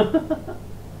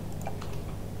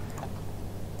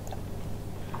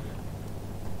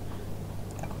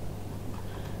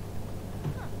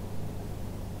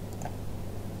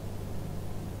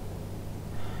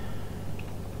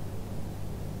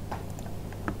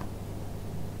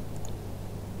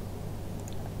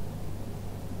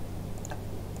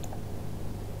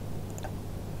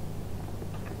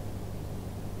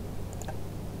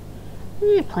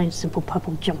 Yeah, plain simple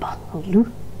purple jumper. I'll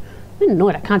do. I'm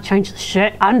annoyed I can't change the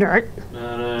shirt under it.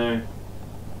 No.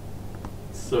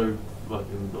 So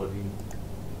fucking dodgy.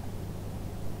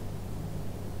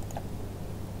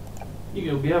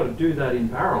 You'll be able to do that in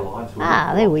Paralights.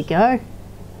 Ah, there we go.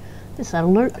 Guess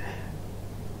that'll do.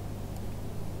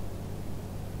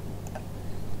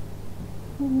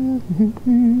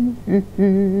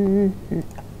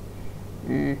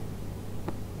 Yeah.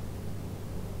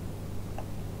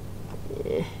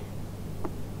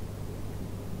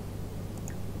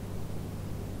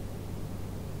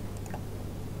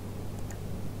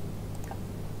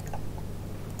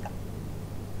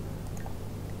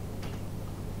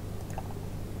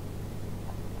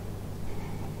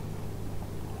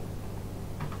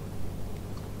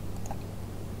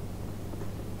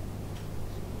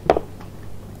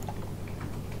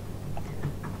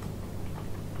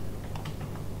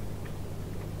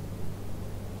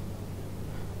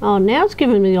 Oh, now it's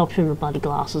giving me the option of bloody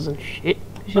glasses and shit.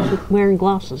 She's wearing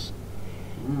glasses.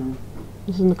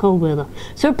 This is in the cold weather.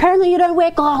 So apparently you don't wear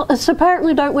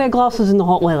glasses in the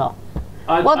hot weather.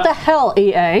 What the hell,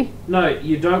 EA? No,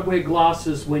 you don't wear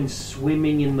glasses when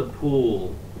swimming in the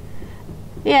pool.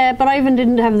 Yeah, but I even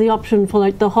didn't have the option for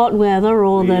like the hot weather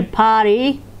or the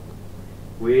party.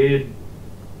 Weird.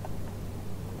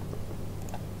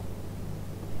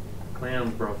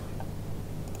 Clowns, bro.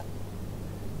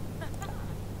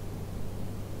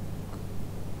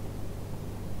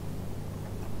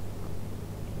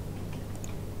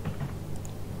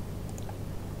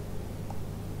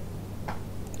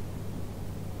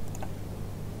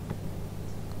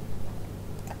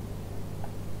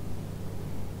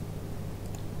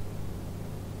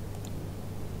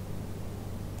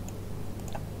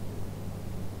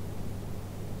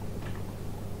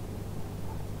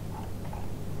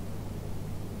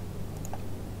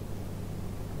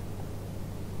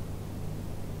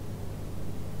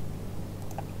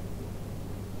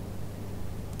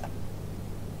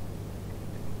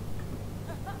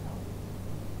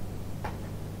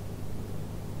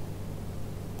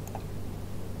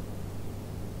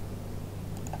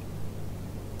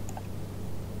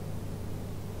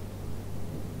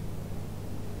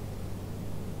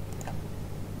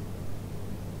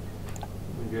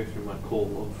 go through my call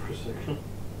log for a second.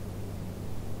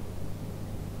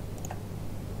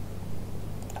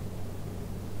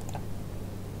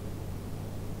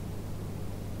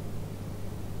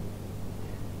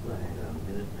 Wait a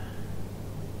minute.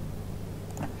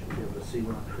 I should be able to see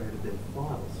when I created them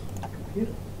files on the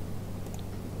computer.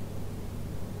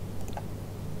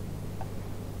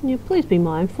 Yeah, please be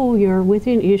mindful you're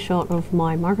within earshot of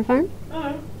my microphone.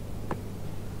 Oh.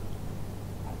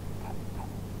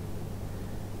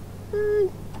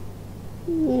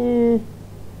 Yeah.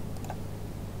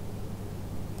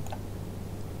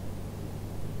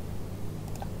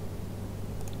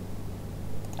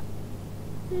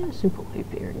 Yeah, simple loop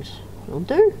bearings will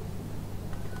do.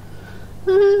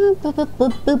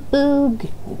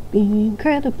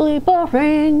 Incredibly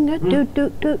boring.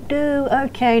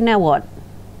 Okay, now what?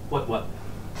 What?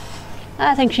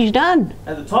 I think she's done.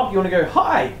 At the top, you want to go,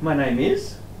 hi, my name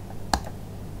is.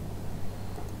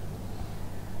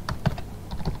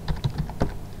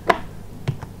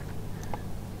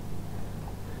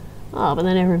 Oh, but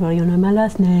then everybody will know my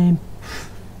last name.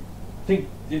 I think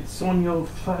it's on your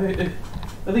phone.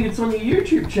 I think it's on your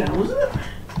YouTube channel, isn't it?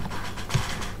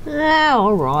 Oh,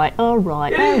 alright.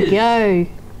 It There we is. go.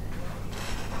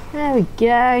 There we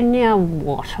go. Now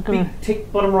what? I'm gonna... Big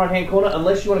tick bottom right hand corner,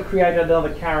 unless you want to create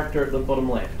another character at the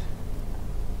bottom left.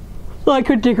 I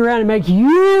could dig around and make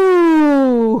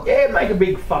you. Yeah, make a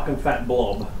big fucking fat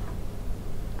blob.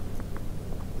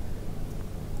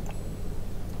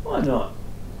 Why not?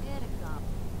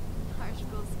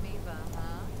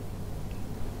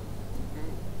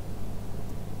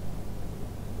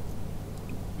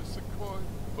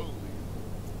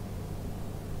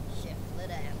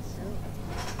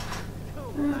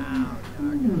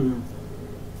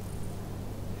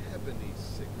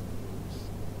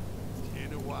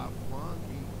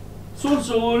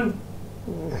 Sword.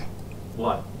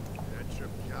 What?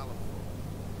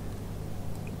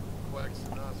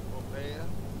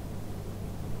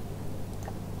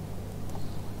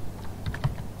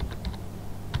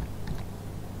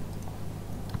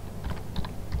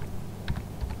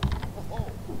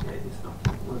 Okay, this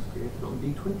document was created on the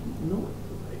 29th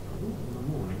of April in the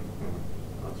morning.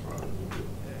 That's right.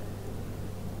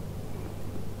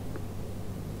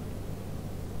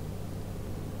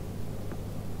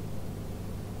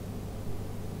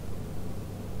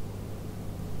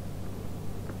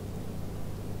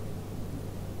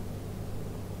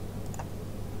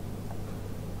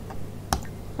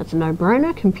 That's a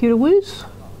no-brainer. Computer whiz.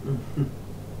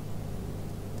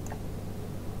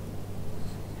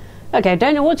 Okay,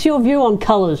 Daniel, what's your view on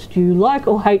colours? Do you like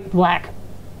or hate black?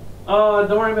 Don't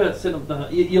worry about setting up the.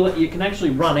 You can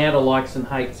actually run out of likes and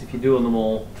hates if you're doing them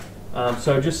all.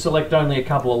 So just select only a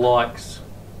couple of likes.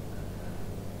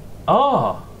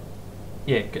 Oh!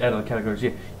 Yeah, out of the categories,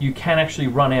 yeah. You can actually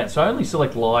run out, so only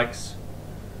select likes.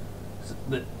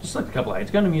 Just select a couple of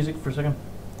hates. Go into music for a second.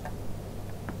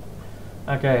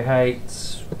 Okay,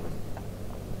 hates.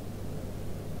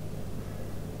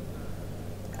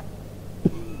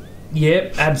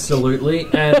 Yep, absolutely.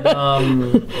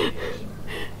 And,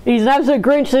 He's an absolute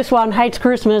Grinch, this one. Hates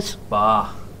Christmas.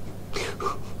 bah.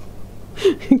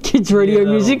 Kids radio Yeah,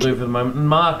 that'll music. do for the moment.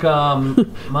 Mark,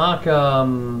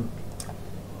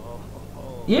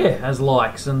 yeah, has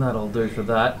likes, and that'll do for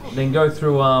that. Then go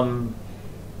through, go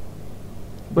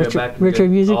back and retro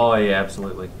go, music? Oh, yeah,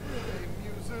 absolutely.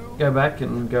 Go back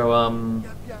and go,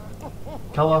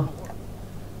 colour,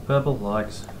 purple,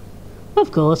 likes.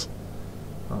 Of course.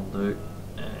 I'll do.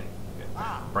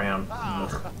 Brown.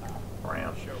 Ugh.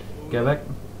 Brown. Go back.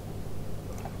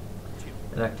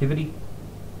 And activity.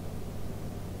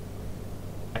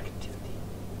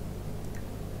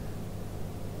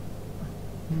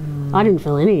 I didn't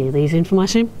fill any of these in for my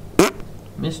sim.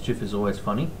 Mischief is always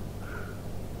funny.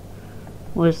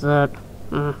 Where's that?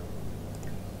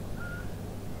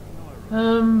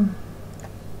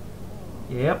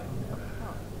 Yep.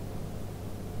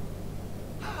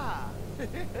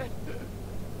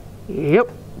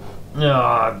 Yep.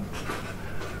 Ah.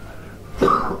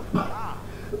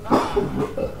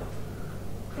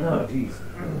 Oh, jeez.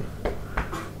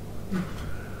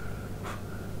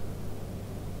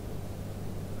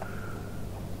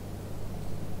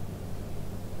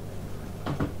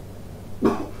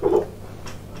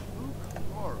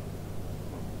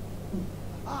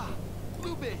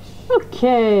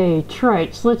 Okay,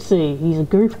 traits. Let's see. He's a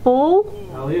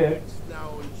goofball. Hell yeah.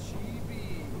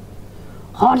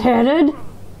 Hot-headed.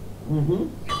 And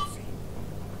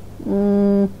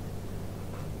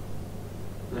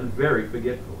very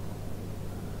forgetful.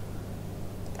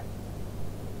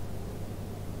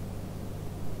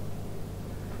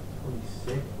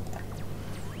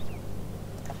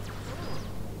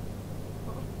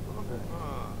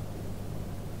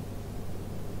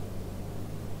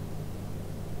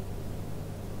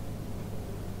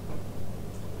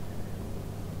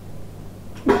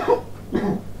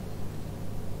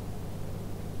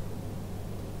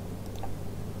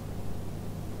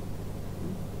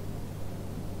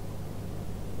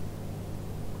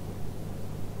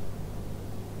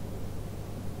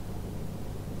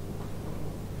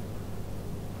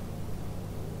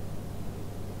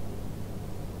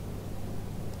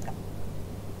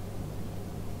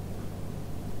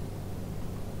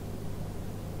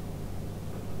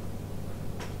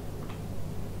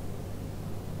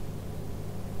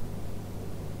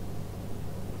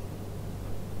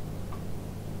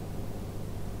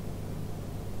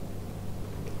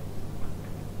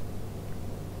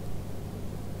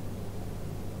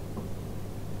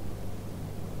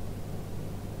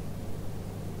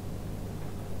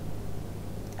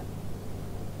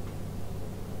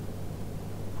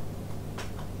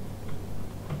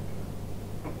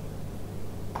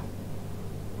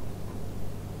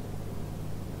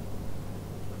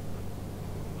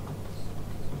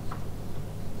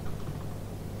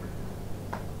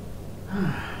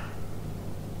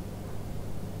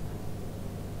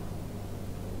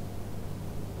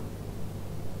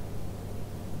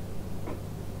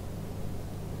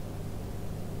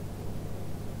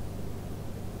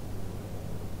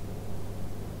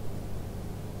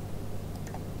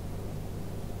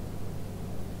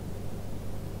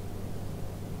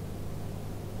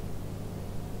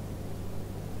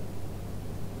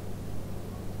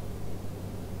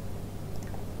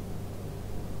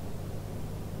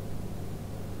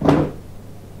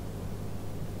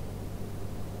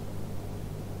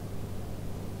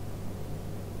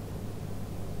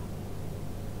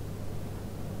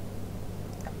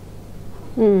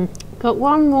 Got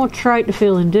one more trait to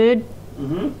fill in, dude.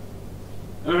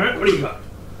 Alright, what do you got?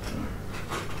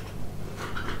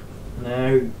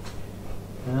 No.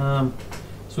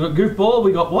 So we got goofball,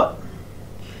 we got what?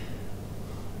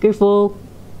 Goofball.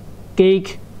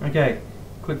 Geek. Okay,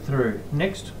 click through.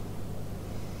 Next.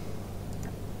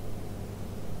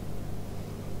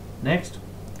 Next.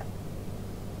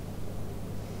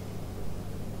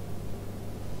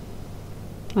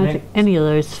 I don't think any of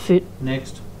those fit.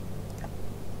 Next.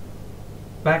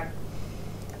 Back.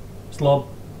 Slob.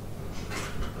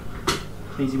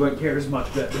 Easy won't care as much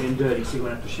about being dirty, so you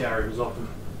won't have to shower him as often.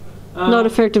 Not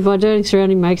affected by dirty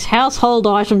surrounding makes household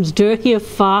items dirtier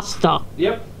faster.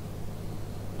 Yep.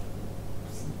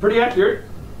 Pretty accurate.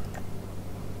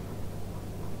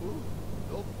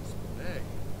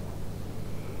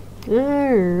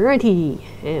 Alrighty,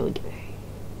 there we go.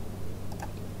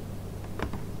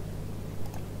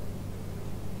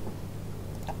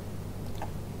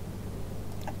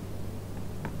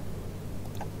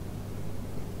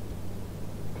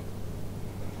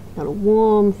 Got a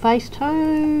warm face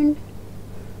tone.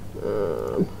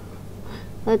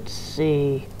 Let's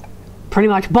see. Pretty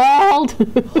much bald.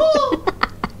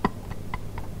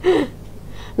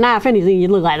 Nah, if anything,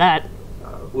 you'd look like that.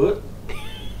 What?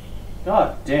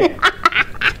 God damn.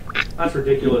 That's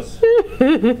ridiculous.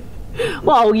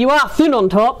 Well, you are thin on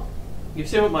top. You've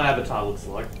seen what my avatar looks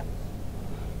like.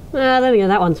 Then again,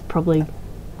 that one's probably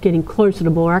getting closer to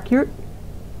more accurate.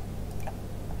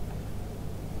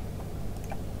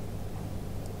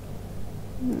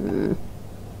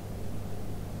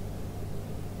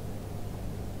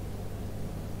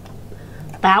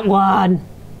 That one.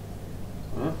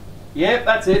 Huh? Yep,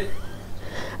 that's it.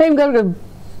 I even got a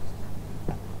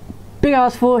big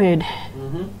ass forehead.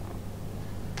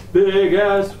 Big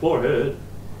ass forehead.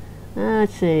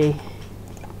 Let's see.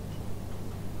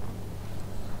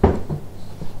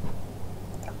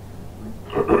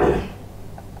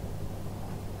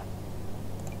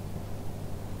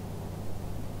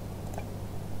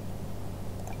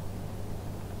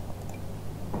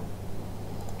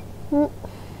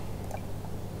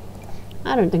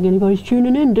 I don't think anybody's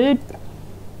tuning in, dude.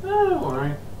 Oh, don't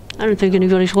worry. I don't think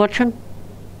anybody's watching.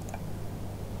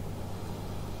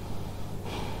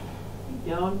 Keep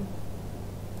going.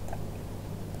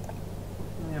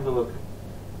 Let me have a look.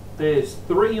 There's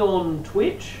 3 on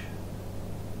Twitch.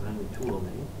 Only 2 on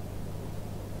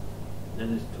there.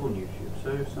 And there's 2 on YouTube,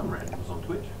 so some randoms on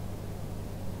Twitch.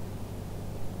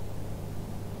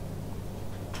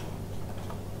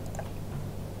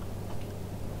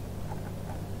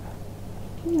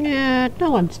 Yeah, no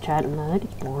one's chatting though. That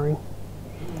is boring.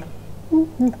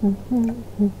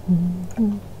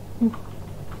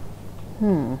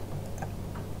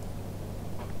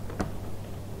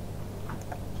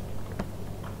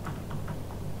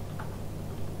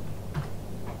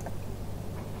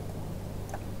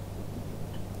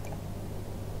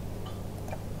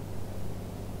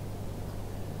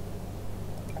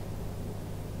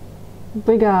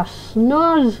 Big ass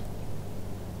nose.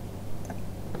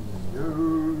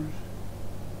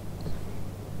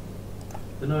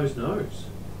 Nose. The nose.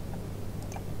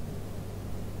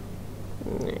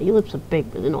 Your lips are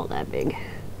big, but they're not that big.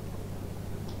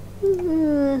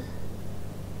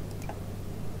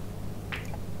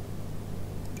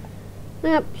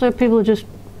 Yep, so people are just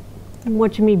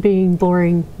watching me being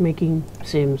boring, making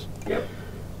Sims. Yep.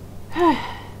 I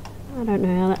don't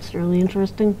know how that's really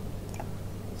interesting.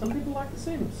 Some people like The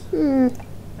Sims.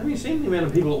 Have you seen the amount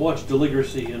of people that watch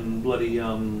Deligracy and bloody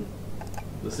The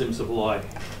Sim Supply?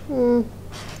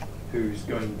 Who's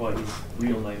going by his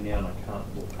real name now, and I can't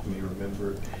look for me to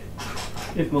remember it.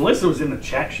 If Melissa was in the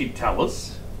chat, she'd tell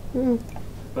us.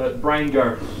 But brain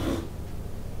go.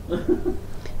 Come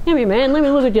here, man. Let me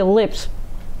look at your lips.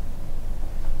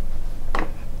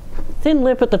 Thin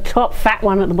lip at the top, fat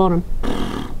one at the bottom.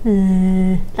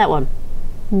 That one.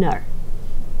 No.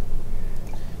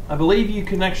 I believe you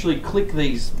can actually click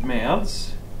these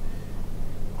mouths.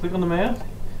 Click on the mouth.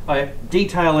 Oh yeah,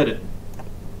 detail edit.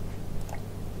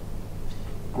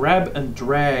 Grab and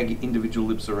drag individual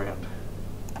lips around.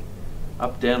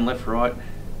 Up, down, left, right.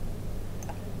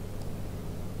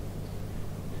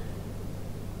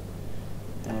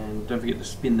 And don't forget to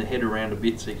spin the head around a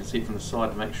bit so you can see it from the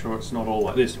side to make sure it's not all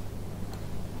like this.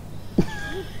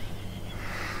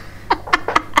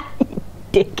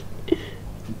 Dick.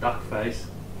 Duck face.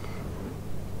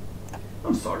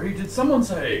 I'm sorry, did someone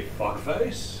say fuck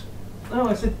face? No,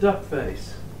 I said duck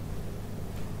face.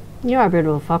 You are a bit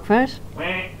of a fuckface.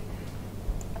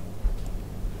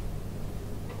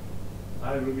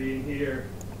 I will be in here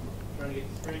trying to get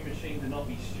the screen machine to not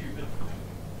be stupid.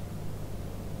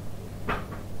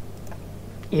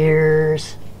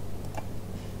 Ears.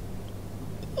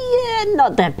 Yeah,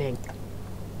 not that big.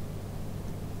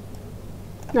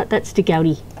 Not that stick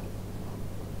outy.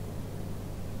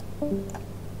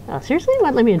 Oh, seriously?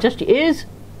 Won't let me adjust your ears?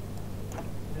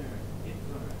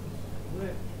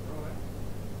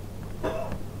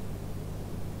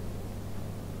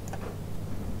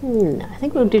 I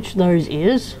think we'll ditch those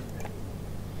ears.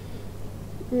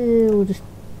 We'll just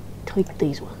tweak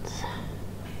these ones.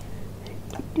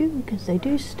 Because they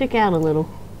do stick out a little.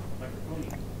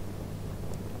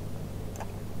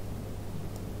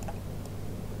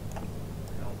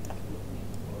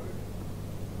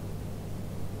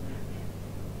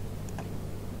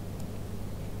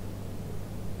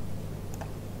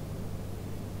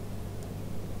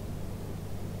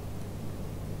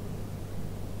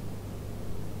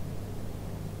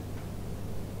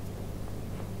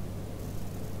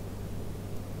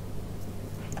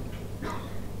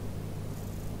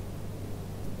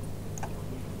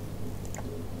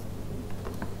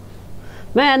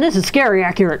 Man, this is scary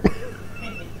accurate. Don't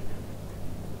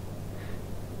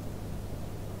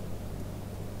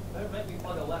make me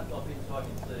plug a laptop in so I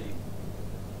can see.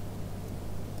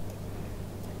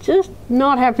 Just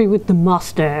not happy with the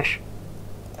mustache.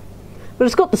 But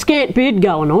it's got the scant beard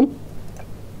going on.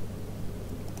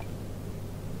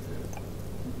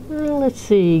 Let's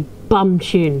see. Bum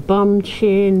chin, bum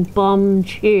chin, bum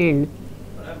chin.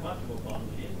 I don't have much of a bum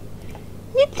chin.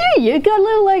 You do, you got a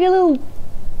little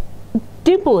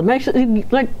dimple. It makes it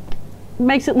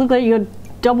look like you got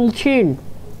double chin.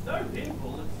 No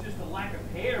dimple, it's just a lack of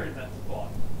hair in that spot.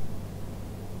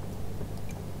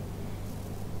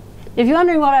 If you're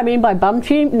wondering what I mean by bum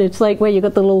chin, it's like where you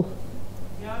got the little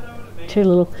Yeah, I know what it means. two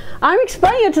little. I'm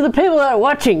explaining it to the people that are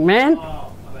watching, man.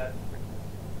 Oh, my bad.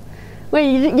 Where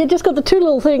you just got the two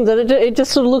little things and it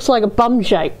just sort of looks like a bum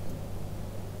shape.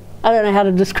 I don't know how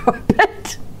to describe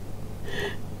it.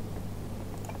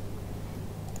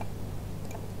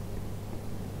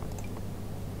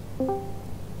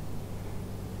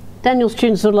 Daniel's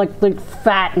chin's sort of like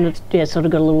fat and it's sort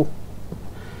of got a little.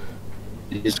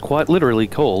 It is quite literally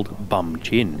called bum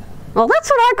chin. Well,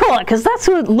 that's what I call it because that's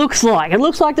what it looks like. It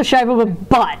looks like the shape of a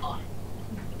butt.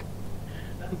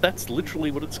 That's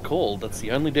literally what it's called. That's the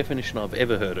only definition I've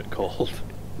ever heard it called.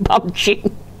 Bum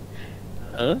chin.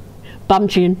 Huh? Bum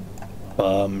chin.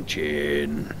 Bum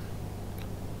chin.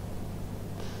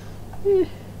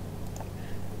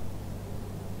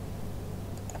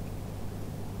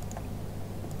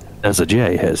 As a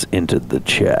J has entered the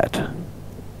chat.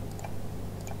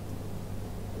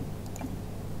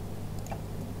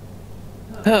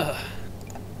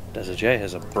 Dazzle J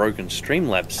has a broken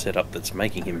Streamlabs setup that's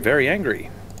making him very angry.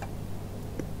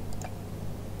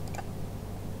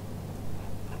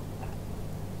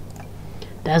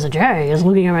 Dazzle J is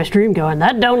looking at my stream going,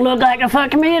 that don't look like a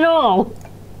fuck me at all.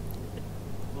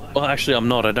 Well, actually, I'm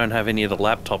not. I don't have any of the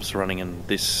laptops running, and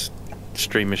this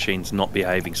stream machine's not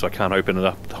behaving, so I can't open it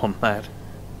up on that.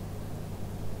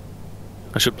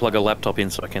 I should plug a laptop in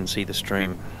so I can see the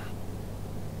stream.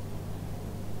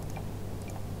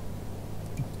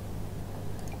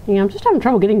 Yeah, I'm just having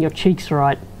trouble getting your cheeks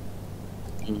right.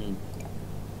 Mm.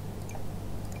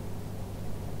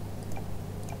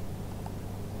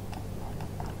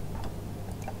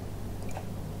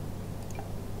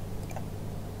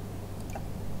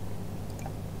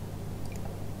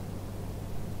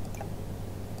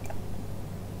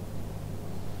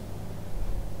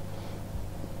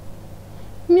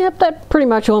 Yep, that pretty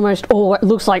much almost all it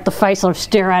looks like the face I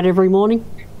stare at every morning.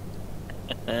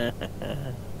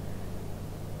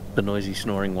 The noisy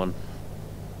snoring one.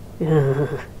 Yeah.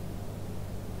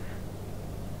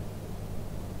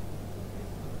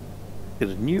 Get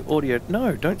a new audio.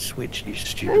 No, don't switch, you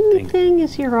stupid Only thing. thing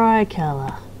is your eye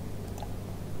colour.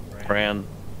 Brown.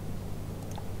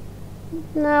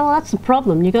 No, well, that's the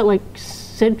problem. You got like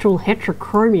central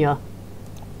heterochromia.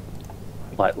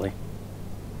 Slightly.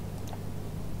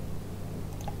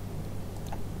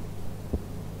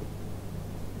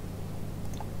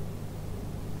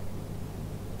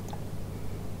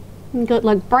 You got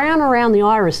like brown around the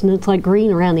iris and it's like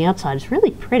green around the outside. It's really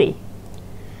pretty.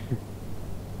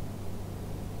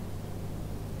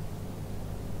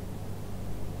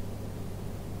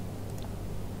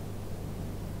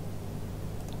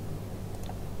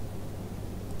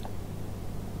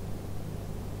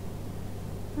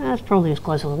 That's probably as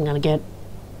close as I'm going to get.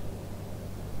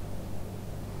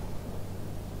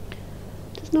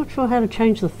 Just not sure how to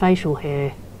change the facial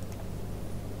hair.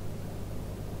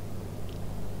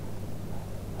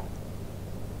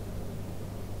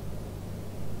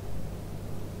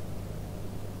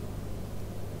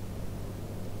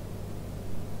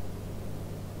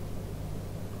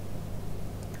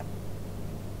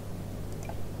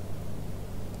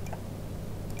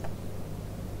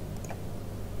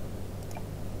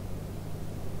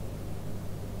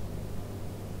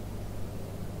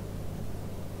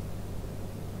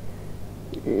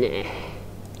 Nah.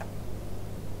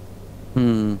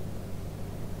 Hmm.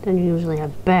 Daniel usually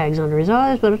has bags under his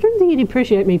eyes, but I don't think he'd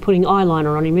appreciate me putting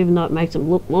eyeliner on him, even though it makes him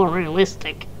look more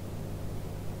realistic.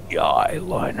 The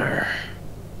eyeliner.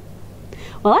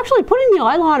 Well, actually, putting the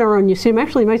eyeliner on your sim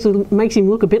actually makes him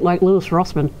look a bit like Lewis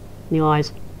Rossman in the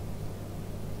eyes.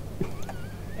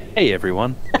 Hey,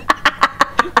 everyone.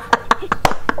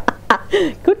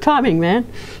 Good timing, man.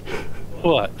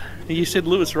 What? You said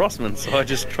Lewis Rossman, so I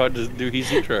just tried to do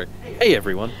his intro. Hey,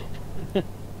 everyone.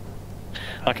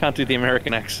 I can't do the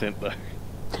American accent, though.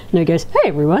 And he goes, hey,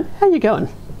 everyone, how you going?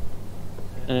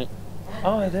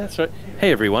 Oh, that's right.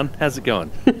 Hey, everyone, how's it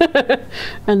going? And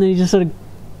then he just sort of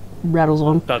rattles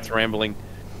on. Starts rambling.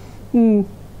 Hmm.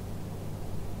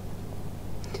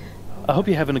 I hope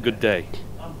you're having a good day.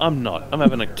 I'm not. I'm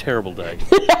having a terrible day.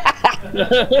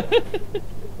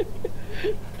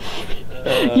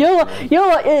 You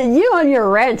on your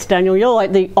rants, Daniel, you're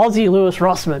like the Aussie Lewis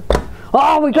Rossman.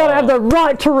 Oh, we gotta have the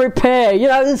right to repair. You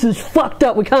know, this is fucked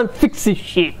up. We can't fix this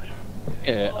shit.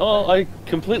 Yeah, well, I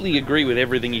completely agree with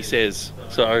everything he says,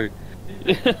 so...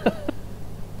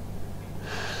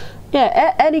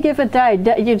 Yeah, any given day,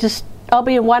 I'll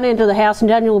be in one end of the house and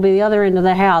Daniel will be the other end of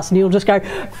the house, and he'll just go,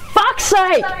 fuck's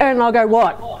sake! And I'll go,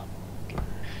 what?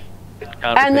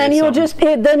 And then he'll just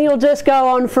go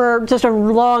on for just a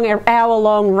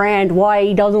hour-long rant why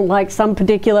he doesn't like some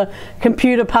particular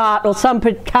computer part or some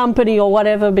company or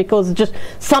whatever because it's just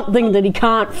something that he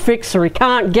can't fix or he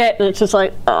can't get, and it's just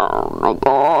like, oh my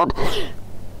god.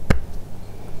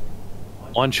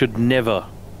 One should never,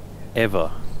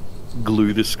 ever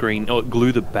glue the screen or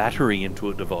glue the battery into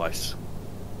a device.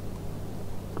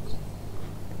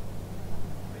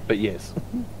 But yes.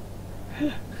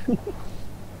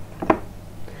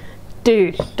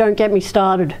 Dude, don't get me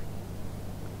started.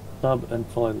 Sub and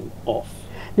finally off.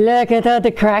 Look at all the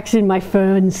cracks in my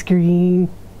phone screen.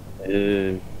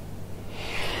 Anyway.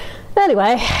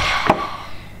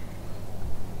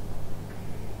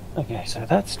 Okay, so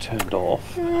that's turned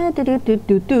off. Okay.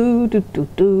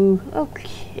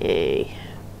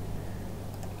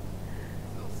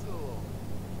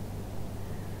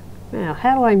 Now,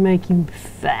 how do I make him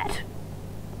fat?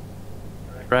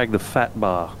 Drag the fat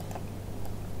bar.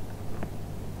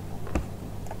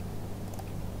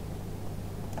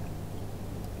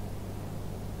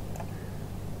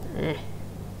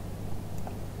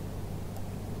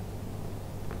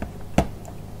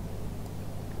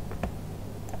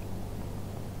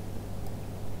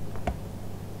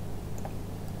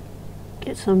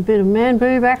 Get some bit of man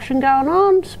boob action going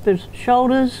on, just a bit of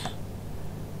shoulders.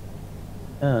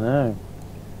 Oh no.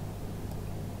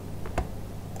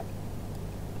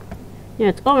 Yeah,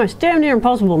 it's almost damn near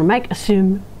impossible to make a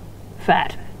sim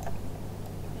fat.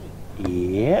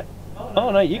 Yep.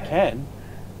 Oh no, you can.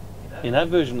 In that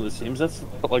version of The Sims, that's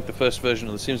like the first version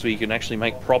of The Sims where you can actually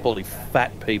make properly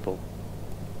fat people.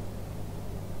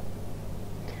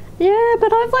 Yeah,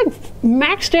 but I've like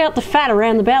maxed out the fat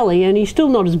around the belly and he's still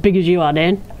not as big as you are,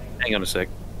 Dan. Hang on a sec.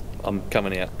 I'm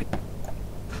coming out.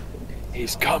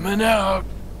 He's coming out!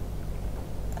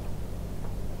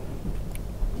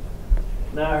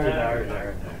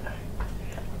 No.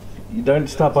 You don't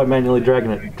start by manually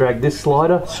dragging it. Drag this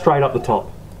slider straight up the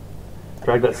top.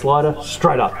 Drag that slider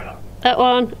straight up. That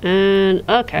one, and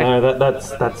okay. No,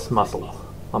 that's muscle.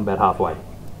 I'm about halfway.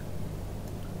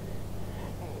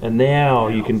 And now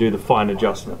you can do the fine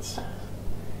adjustments.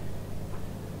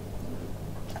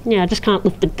 Yeah, I just can't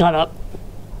lift the gut up.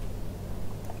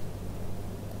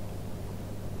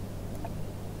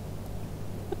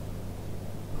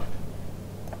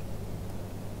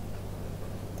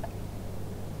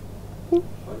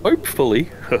 Hopefully.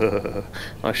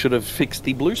 I should have fixed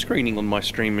the blue screening on my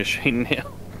stream machine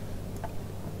now.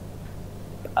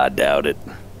 I doubt it.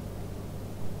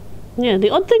 Yeah, the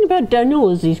odd thing about Daniel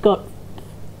is he's got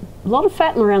a lot of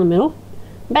fat around the middle,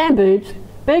 man boobs,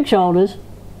 big shoulders,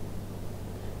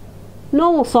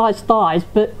 normal sized thighs,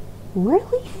 but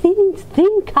really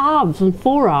thin calves and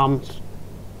forearms.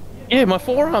 Yeah, my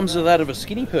forearms are that of a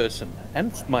skinny person.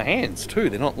 And my hands too,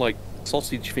 they're not like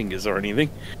sausage fingers or anything.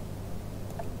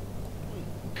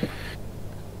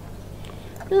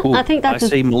 Ooh, I think that's I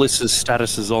see Melissa's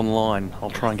status is online. I'll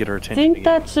try and get her I attention think again.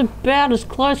 that's about as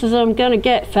close as I'm gonna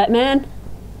get, fat man.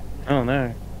 Oh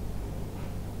no.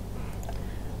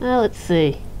 Let's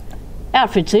see.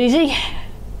 Outfit's easy.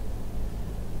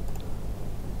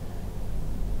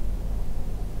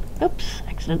 Oops,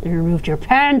 accidentally removed your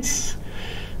pants.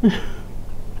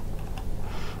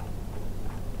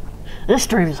 This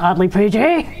stream is hardly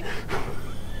PG.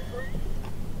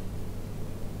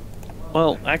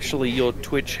 Well, actually, your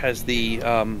Twitch has the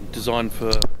design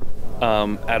for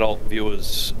adult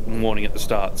viewers warning at the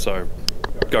start, so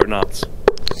go nuts.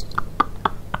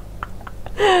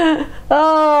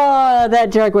 Oh,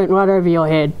 that joke went right over your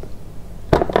head.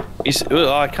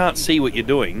 Well, I can't see what you're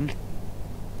doing.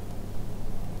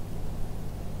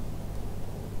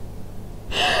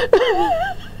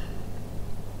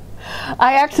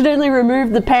 I accidentally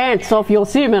removed the pants off your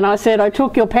sim and I said I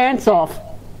took your pants off.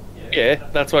 Yeah,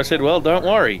 that's why I said, well, don't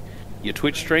worry. Your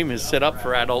Twitch stream is set up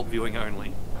for adult viewing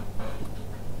only.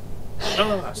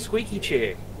 Oh, squeaky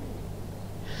chair.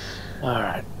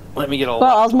 Alright, let me get all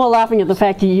Well, I was more laughing at the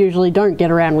fact you usually don't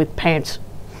get around with pants.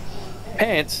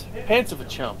 Pants? Pants are for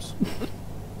chumps.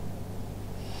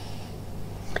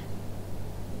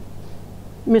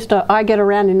 Mister, I get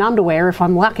around in underwear if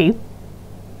I'm lucky.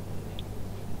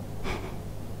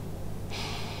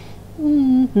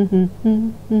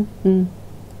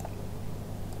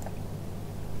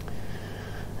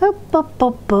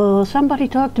 Somebody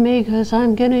talk to me because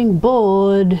I'm getting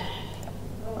bored.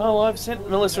 Oh, I've sent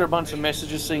Melissa a bunch of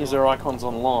messages seeing as her icon's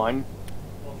online.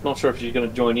 Not sure if she's going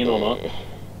to join in or not.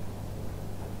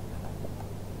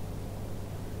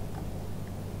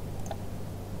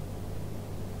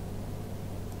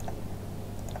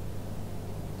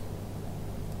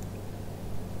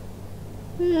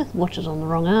 Watch is on the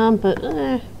wrong arm, but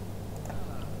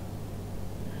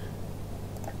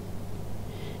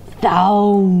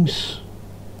thongs.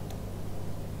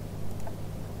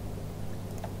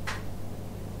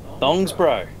 Thongs,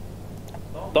 bro.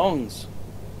 Thongs.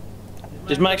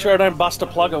 Just make sure I don't bust a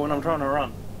plugger when I'm trying to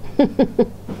run.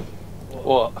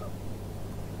 What?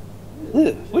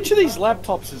 Ugh, which of these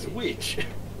laptops is which?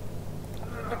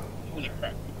 Holy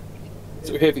crap.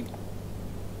 So heavy.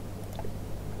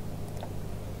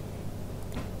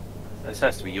 This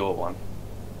has to be your one.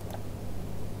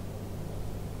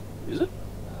 Is it?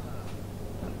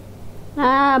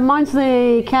 Mine's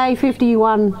the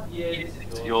K51. Yes,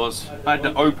 it's yours. I had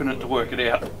to open it to work it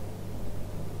out.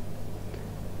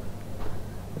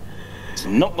 It's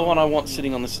not the one I want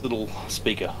sitting on this little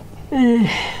speaker.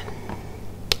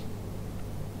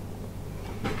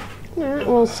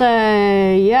 We'll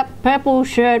say, yep, purple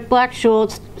shirt, black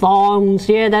shorts, thongs.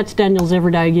 Yeah, that's Daniel's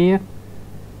everyday gear.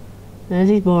 As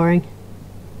he's boring.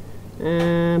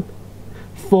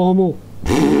 Formal.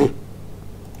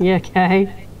 Yeah,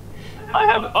 okay.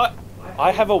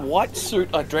 I have a white suit.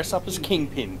 I dress up as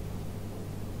Kingpin,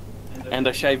 and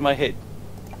I shave my head,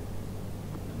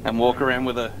 and walk around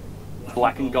with a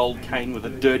black and gold cane with a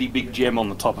dirty big gem on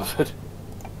the top of it.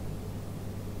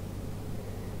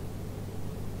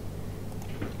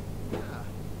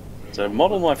 So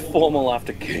model my formal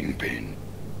after Kingpin,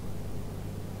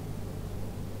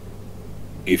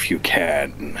 if you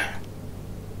can.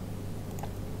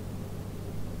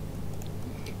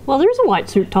 Well, there is a white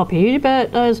suit top here,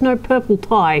 but there's no purple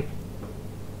tie.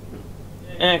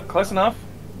 Close enough.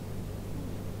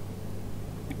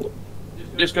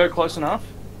 Just go close enough.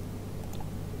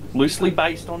 Loosely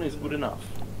based on is good enough.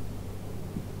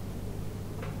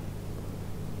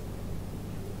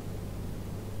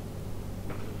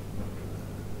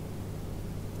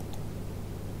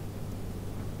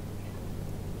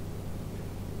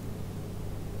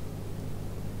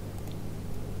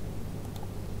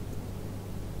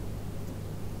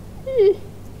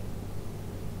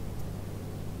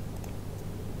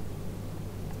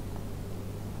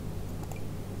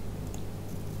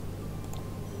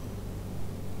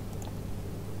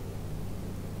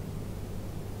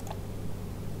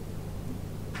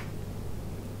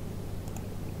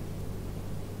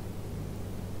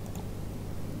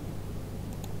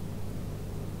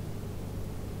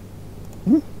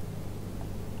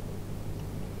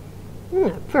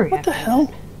 Very What the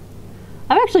hell?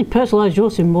 I've actually personalised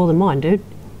your sim more than mine, dude.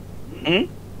 Hmm?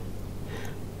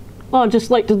 Oh,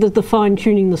 just like the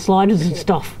fine-tuning the sliders and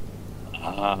stuff.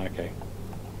 Ah, okay.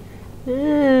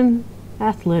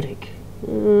 Athletic.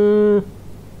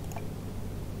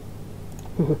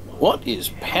 What is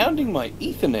pounding my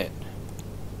Ethernet?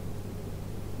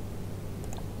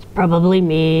 Probably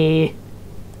me.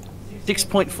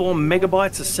 6.4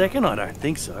 megabytes a second? I don't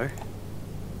think so.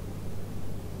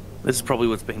 This is probably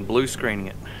what's been blue screening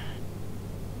it.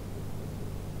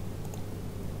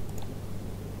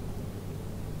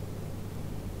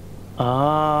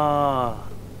 Ah,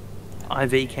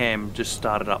 IV cam just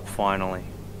started up finally.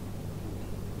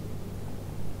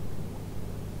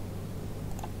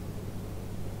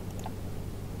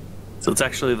 So it's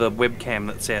actually the webcam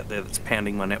that's out there that's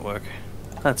pounding my network.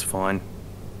 That's fine.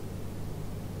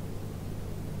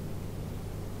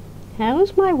 How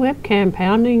is my webcam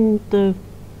pounding the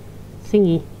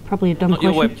thingy? Probably a dumb Not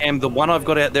question. your webcam, the one I've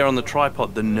got out there on the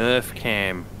tripod, the Nerf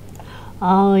cam.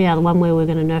 Oh yeah, the one where we're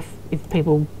going to know if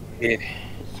people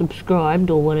subscribed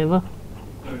or whatever.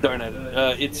 Donated.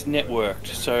 It's networked,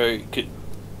 so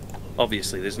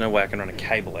obviously there's no way I can run a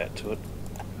cable out to it.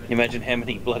 Imagine how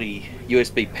many bloody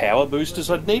USB power boosters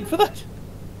I'd need for that.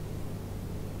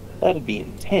 That'd be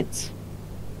intense.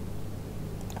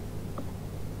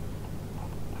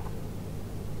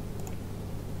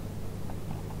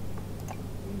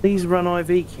 These run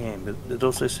IV cam, but it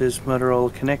also says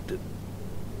Motorola connected.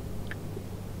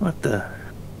 What the?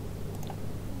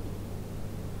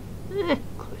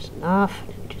 Close enough.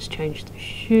 Just change the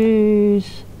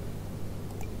shoes.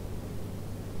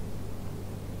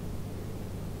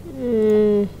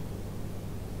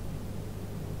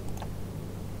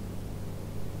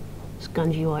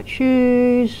 Scungy white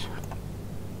shoes.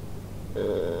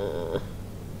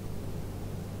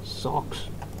 Socks.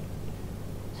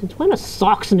 Since when are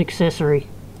socks an accessory?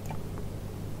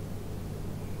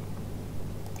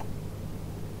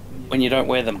 When you don't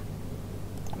wear them.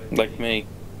 Like me.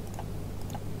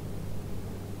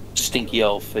 Stinky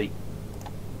old feet.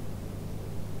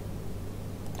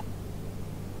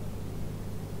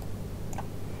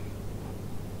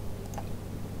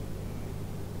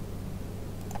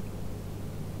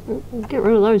 Get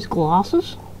rid of those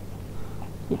glasses.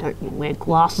 You don't wear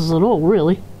glasses at all,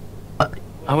 really.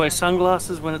 I wear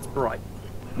sunglasses when it's bright.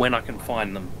 When I can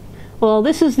find them. Well,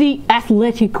 this is the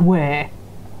athletic wear.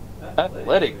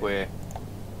 Athletic wear.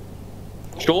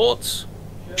 Shorts,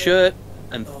 shirt,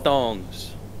 and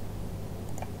thongs.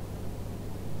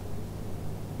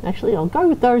 Actually, I'll go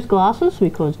with those glasses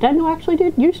because Daniel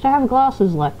actually used to have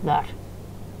glasses like that.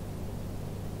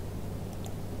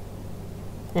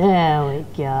 There we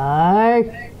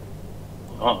go.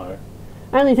 Uh-oh.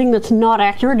 Only thing that's not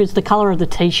accurate is the colour of the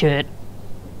t-shirt.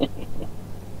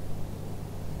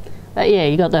 But yeah,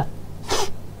 you got the...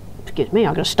 Excuse me,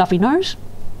 I got a stuffy nose.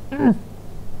 So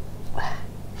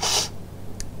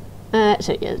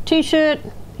yeah, the t-shirt.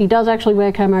 He does actually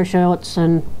wear camo shorts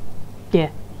and, yeah,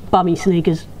 bummy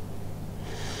sneakers.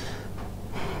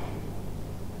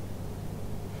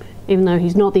 Even though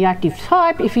he's not the active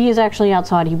type, if he is actually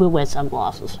outside, he will wear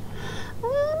sunglasses.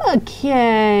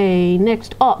 Okay,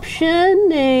 next option,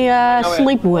 the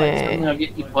sleepwear. I'll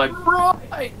get you by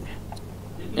bright.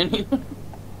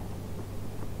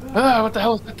 Ah, what the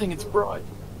hell is that thing? It's bright.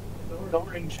 It's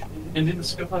orange and in the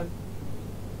sky.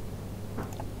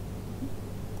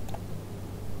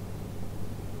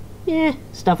 Yeah,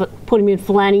 stuff it. Put him in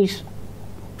flannies.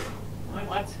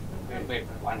 What?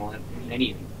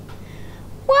 Anything.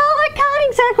 Well, I can't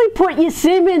exactly put your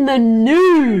sim in the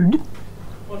nude.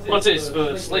 What's this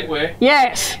for sleepwear?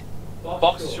 Yes.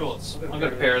 Boxer shorts. I've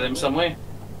got a pair of them somewhere.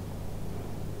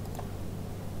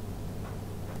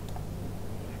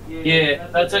 Yeah,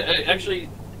 that's actually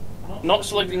not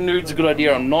selecting nude's a good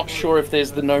idea. I'm not sure if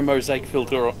there's the no mosaic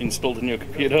filter installed in your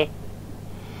computer.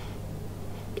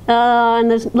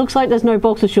 And looks like there's no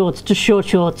boxer shorts, just short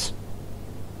shorts.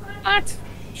 What?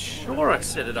 Sure, I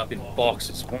set it up in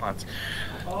boxes once.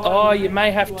 Oh, you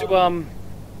may have to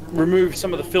remove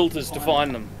some of the filters to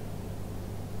find them.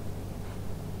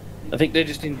 I think they're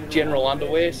just in general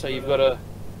underwear, so you've got to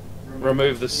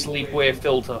remove the sleepwear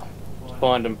filter to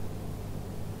find them.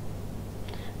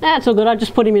 That's all good. I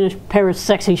just put him in a pair of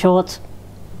sexy shorts.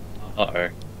 Uh-oh.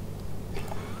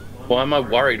 Why am I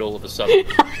worried all of a sudden?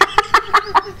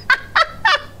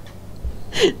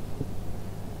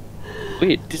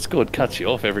 Weird, Discord cuts you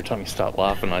off every time you start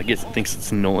laughing. I guess it thinks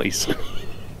it's noise.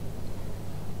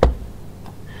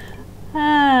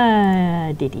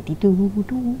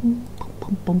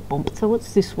 So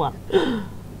what's this one?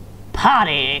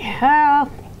 Party.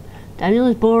 Daniel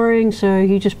is boring, so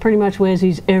he just pretty much wears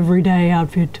his everyday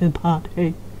outfit to the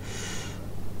party.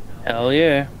 Hell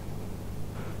yeah.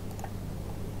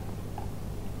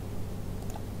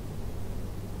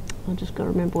 I just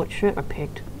gotta remember what shirt I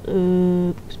picked.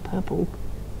 It's purple.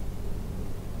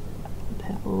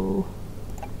 Purple.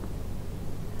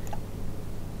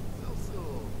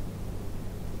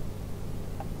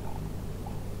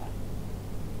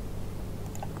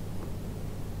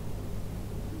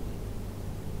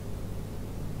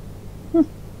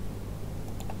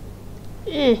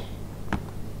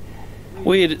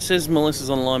 Weird, it says Melissa's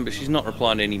online, but she's not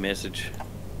replying to any message.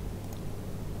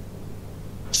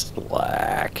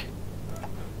 Slack.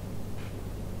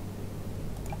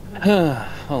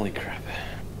 Holy crap.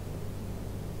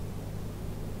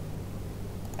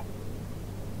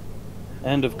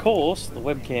 And of course, the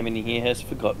webcam in here has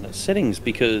forgotten its settings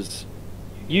because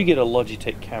you get a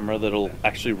Logitech camera that'll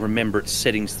actually remember its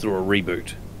settings through a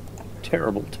reboot.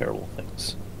 Terrible, terrible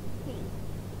things.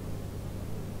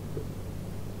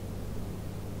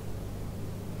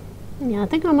 Yeah, I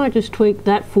think I might just tweak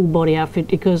that full body outfit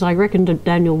because I reckon that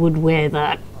Daniel would wear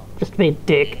that. Just to be a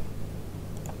dick.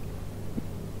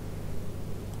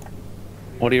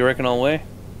 What do you reckon I'll wear?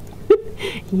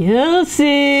 You'll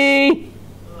see.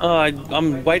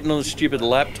 I'm waiting on the stupid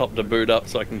laptop to boot up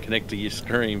so I can connect to your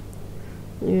stream.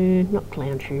 Not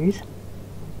clown shoes.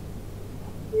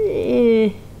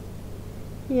 Yeah,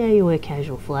 you wear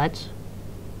casual flats.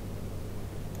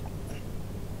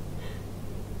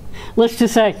 Let's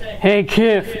just say, hey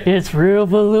Kiff, it's real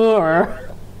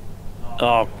velour.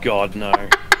 Oh God, no.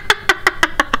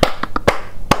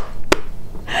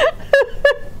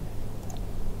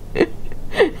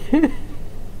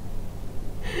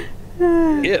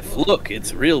 If, look,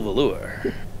 it's real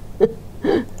velour.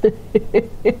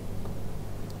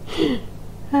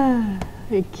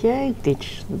 Okay,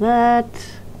 ditch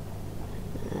that.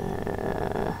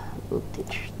 We'll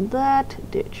ditch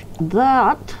that, ditch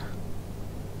that.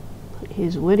 Put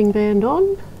his wedding band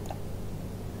on.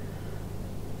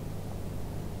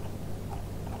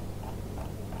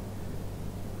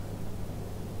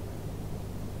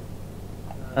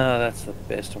 Oh, that's the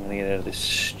best I'm gonna get out of this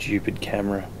stupid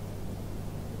camera.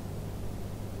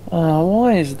 Oh,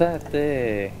 why is that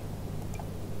there?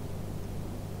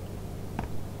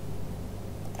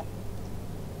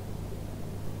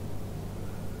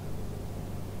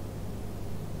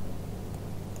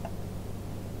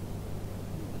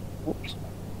 Whoops.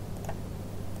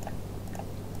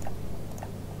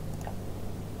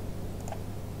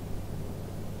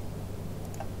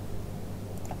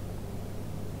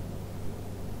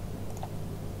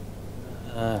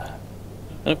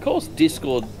 And of course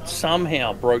Discord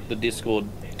somehow broke the Discord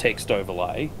text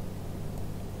overlay.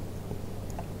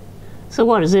 So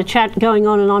what, is there chat going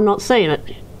on and I'm not seeing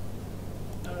it?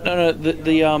 No,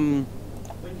 the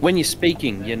when you're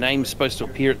speaking, your name's supposed to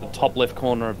appear at the top left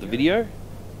corner of the video.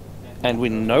 And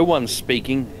when no one's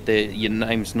speaking, your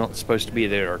name's not supposed to be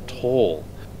there at all.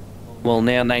 Well,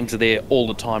 now names are there all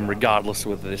the time, regardless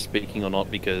of whether they're speaking or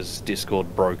not, because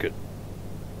Discord broke it.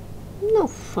 No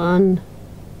fun.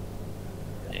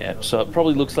 Yeah, so it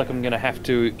probably looks like I'm going to have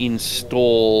to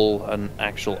install an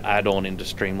actual add-on into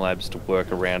Streamlabs to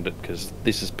work around it, because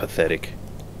this is pathetic.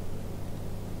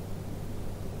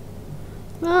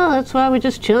 Well, that's why we're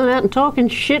just chilling out and talking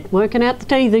shit, working out the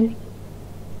teething.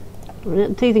 Working out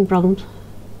the teething problems.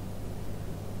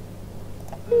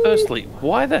 Firstly,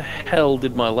 why the hell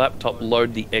did my laptop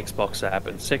load the Xbox app?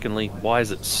 And secondly, why is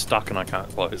it stuck and I can't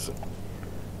close it?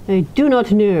 I do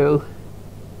not know.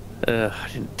 I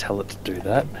didn't tell it to do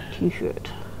that. T-shirt.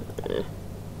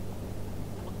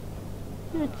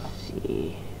 Let's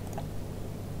see.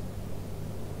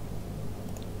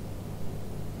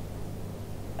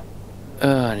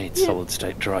 I need solid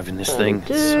state drive in this thing.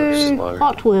 It's so slow.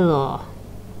 Hot weather.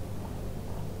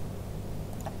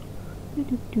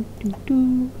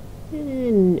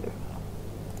 And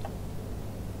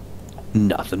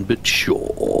Nothing but shorts.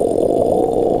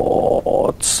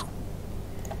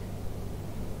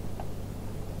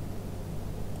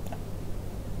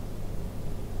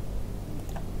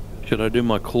 Should I do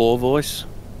my claw voice?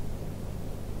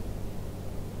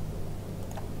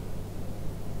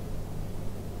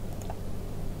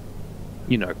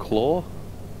 You know Claw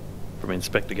from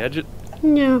Inspector Gadget?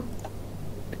 no.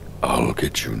 I'll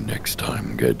get you next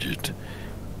time, Gadget.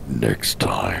 Next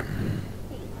time.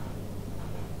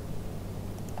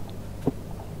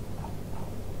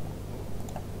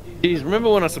 Geez, remember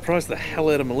when I surprised the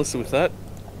hell out of Melissa with that?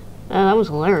 That was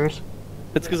hilarious.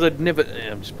 It's because I'd never...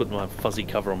 I'm just putting my fuzzy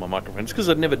cover on my microphone. It's because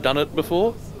I'd never done it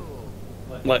before.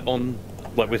 Like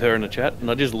with her in the chat.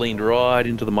 And I just leaned right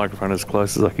into the microphone as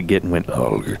close as I could get and went,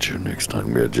 I'll get you next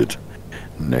time, Gadget.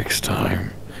 Next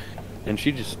time. and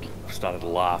she just started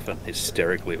laughing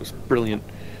hysterically. It was brilliant.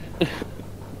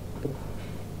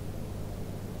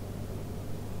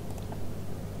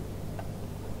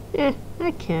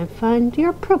 I can't find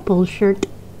your purple shirt.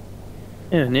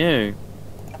 Yeah, no.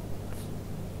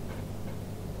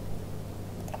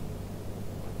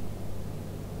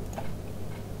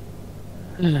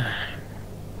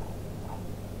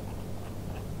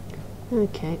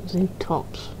 Okay, it was in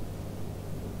tops.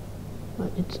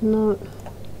 But it's not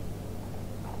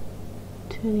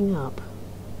turning up.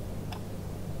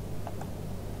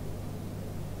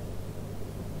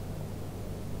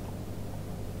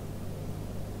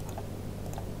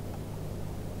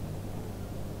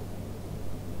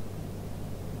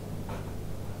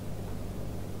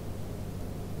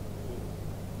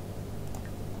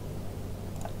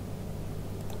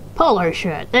 Polo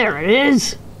shirt, there it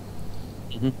is.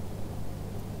 Mm-hmm.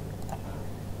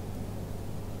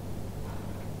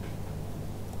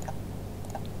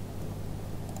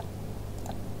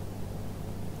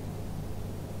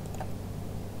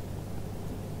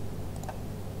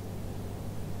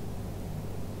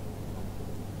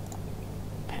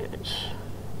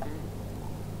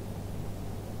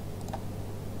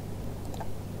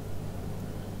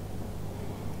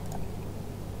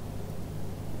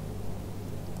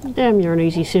 Damn, you're an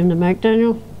easy sim to make,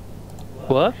 Daniel.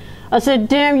 What? I said,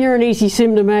 damn, you're an easy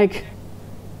sim to make.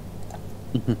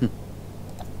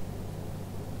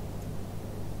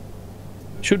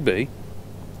 Should be.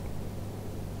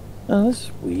 Oh,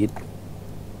 that's weird.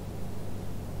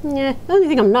 Yeah, the only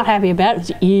thing I'm not happy about is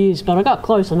the ears, but I got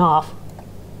close enough.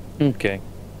 Okay.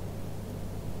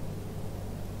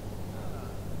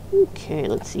 Okay,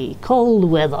 let's see. Cold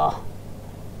weather.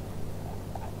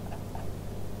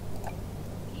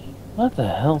 What the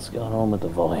hell's going on with the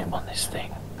volume on this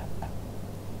thing?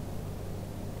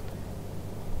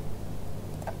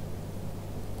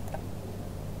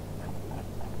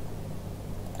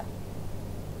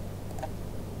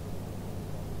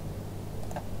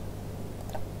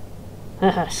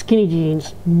 Skinny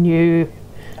jeans. No.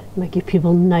 Make your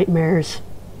people nightmares.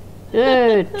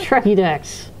 Trucky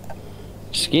ducks.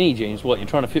 Skinny jeans? What, you're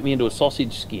trying to fit me into a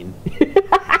sausage skin?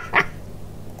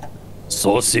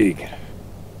 Sausage.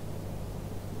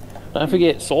 Don't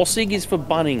forget, sausage is for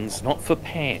Bunnings, not for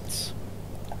pants.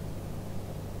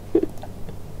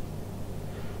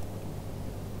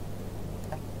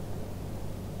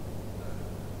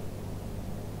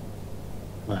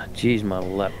 Ah, jeez, my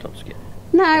laptop's getting...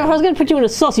 No, if I was going to put you in a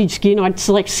sausage skin, I'd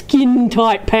select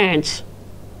skin-tight pants.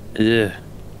 Ugh.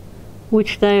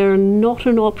 Which they are not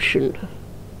an option.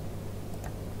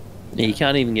 Yeah, you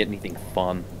can't even get anything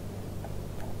fun.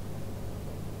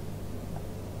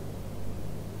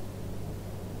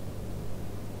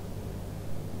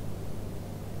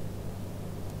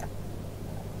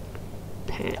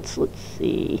 Pants, let's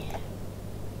see.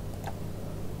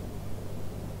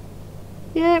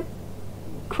 Yep.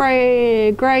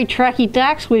 Grey tracky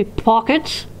ducks with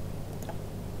pockets.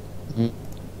 Mhm.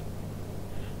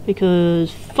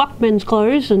 Because fuck men's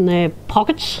clothes and their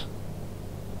pockets.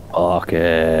 Pockets.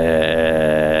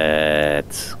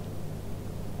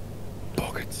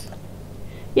 Pockets.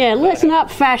 Yeah, listen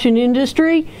up, fashion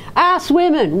industry. Us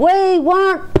women, we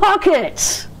want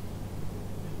pockets.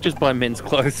 Just buy men's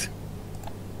clothes.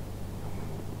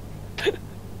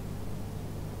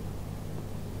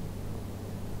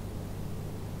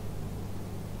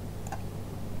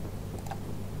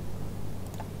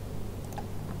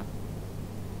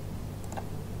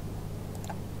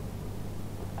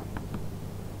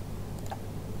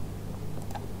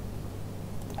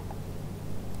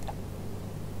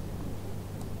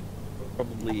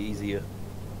 Probably easier.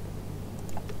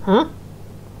 Huh?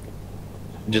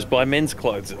 Just buy men's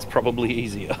clothes, it's probably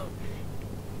easier.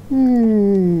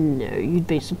 No, you'd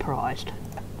be surprised.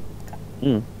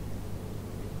 Mm.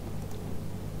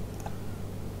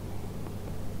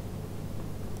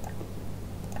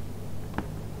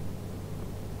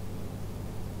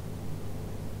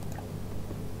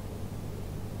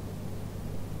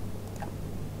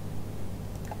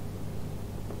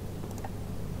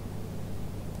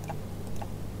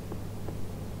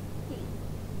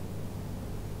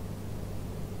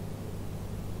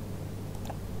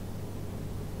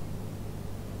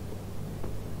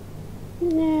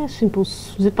 Yeah, simple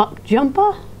zip-up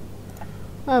jumper.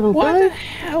 That'll Why do. the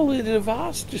hell did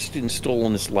Avast just install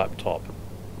on this laptop?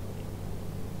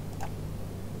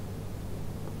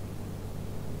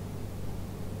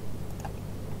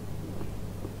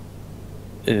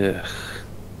 Ugh.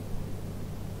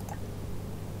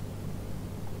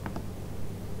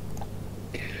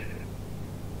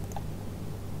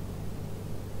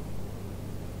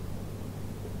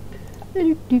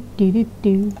 Do, do, do,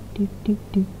 do, do, do,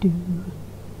 do, do.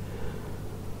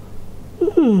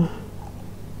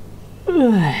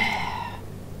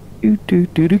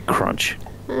 Do crunch.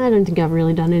 I don't think I've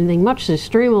really done anything much this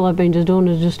stream. All I've been just doing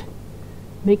is just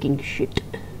making shit.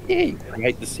 Yeah, you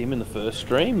create the sim in the first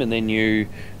stream and then you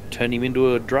turn him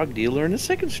into a drug dealer in the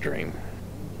second stream.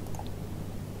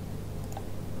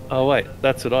 Oh wait,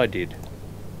 that's what I did.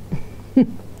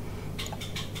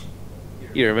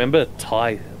 You remember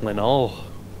Ty Lenol,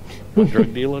 my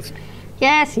drug dealers?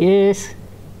 Yes, yes.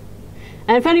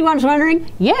 And if anyone's wondering,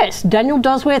 yes, Daniel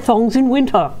does wear thongs in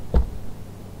winter.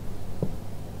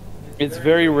 It's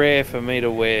very rare for me to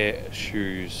wear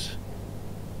shoes.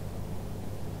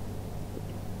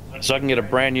 So I can get a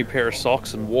brand new pair of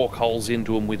socks and walk holes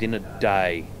into them within a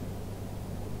day.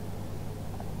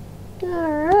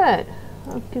 Alright.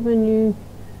 I've given you...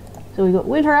 So we got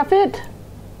winter outfit.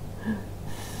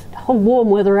 A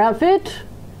warm weather outfit.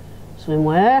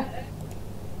 Swimwear.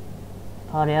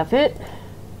 Party outfit.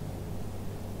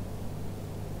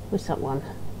 What's that one?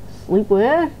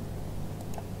 Sleepwear.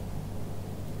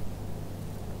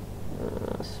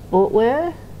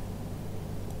 Sportwear.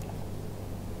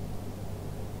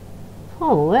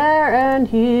 Formal wear, and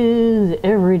here's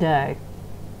everyday.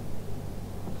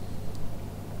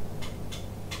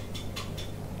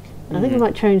 think I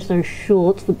might change those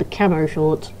shorts with the camo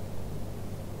shorts.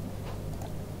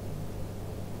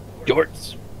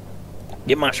 Shorts.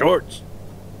 Get my shorts.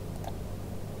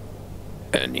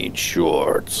 I need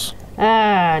shorts.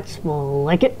 That's more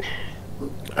like it.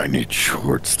 I need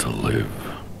shorts to live.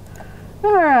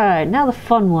 Alright, now the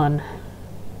fun one.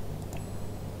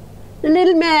 The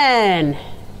little man.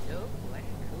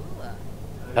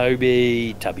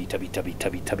 Toby. Tubby.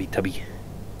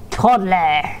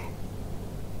 Toddler.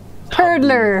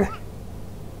 Toddler.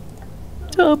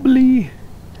 Tubbly.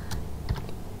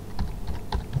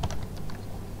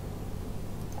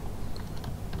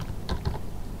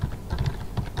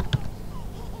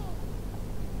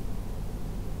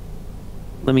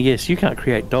 Let me guess, you can't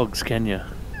create dogs, can you?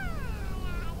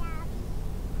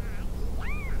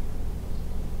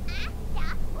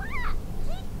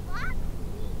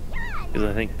 Because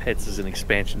I think Pets is an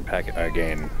expansion pack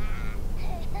again.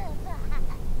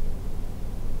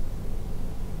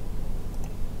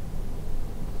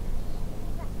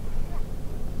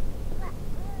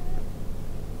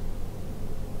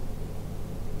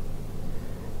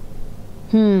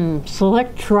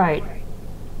 Select trait.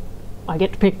 I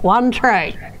get to pick one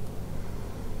trait.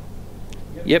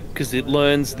 Yep, because it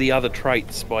learns the other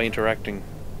traits by interacting.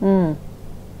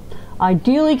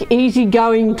 Idyllic,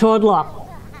 easygoing toddler.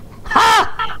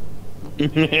 Ha!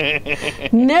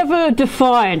 Never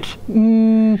defiant.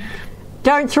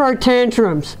 Don't throw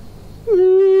tantrums.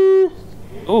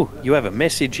 Oh, you have a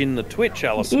message in the Twitch,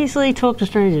 Allison. Easily talk to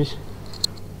strangers.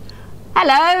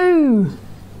 Hello!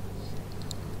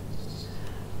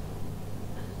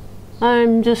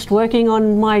 I'm just working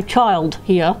on my child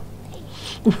here.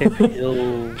 Pep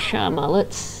Hill. Charmer,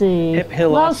 let's see. Pep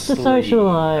Hill Loves to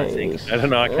socialise. I think. I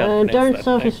don't know, I can't pronounce Don't that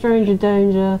suffer name. stranger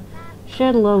danger.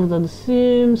 Shed love with the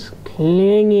Sims.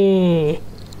 Clingy.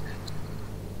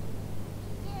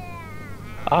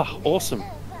 Ah, awesome.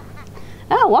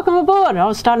 Oh, welcome aboard. I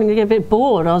was starting to get a bit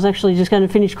bored. I was actually just going to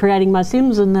finish creating my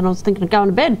Sims and then I was thinking of going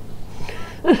to bed.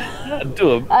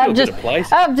 Do a bit of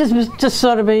place. I've just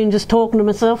sort of been just talking to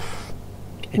myself.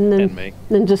 And me.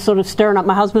 then just sort of stirring up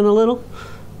my husband a little.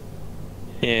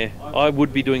 Yeah, I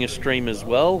would be doing a stream as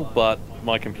well, but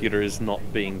my computer is not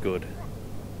being good.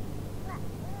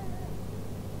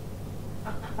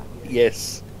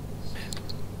 Yes.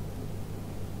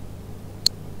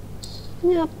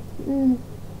 Yep.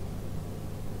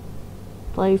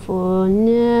 Playful,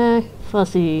 nah.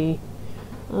 Fussy.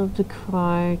 Love to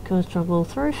cry, cause trouble,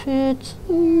 throw fits.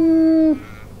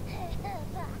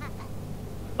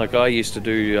 Like I used to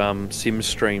do Sim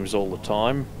streams all the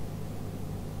time,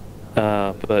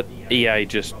 but EA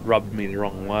just rubbed me the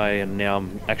wrong way, and now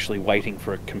I'm actually waiting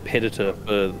for a competitor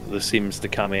for the Sims to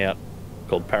come out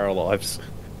called Paralives.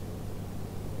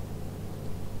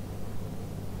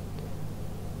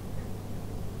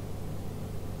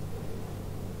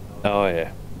 Oh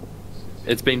yeah,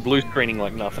 it's been blue screening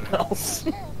like nothing else.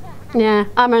 Yeah,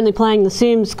 I'm only playing The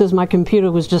Sims because my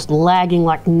computer was just lagging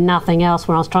like nothing else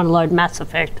when I was trying to load Mass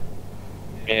Effect.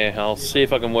 Yeah, I'll see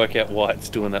if I can work out why it's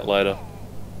doing that later.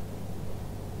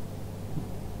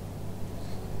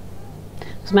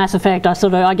 Because Mass Effect,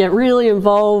 I get really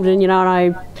involved, and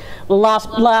the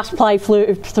last play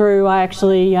through, I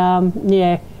actually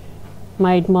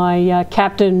made my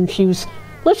captain.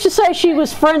 Let's just say she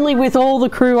was friendly with all the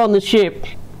crew on the ship.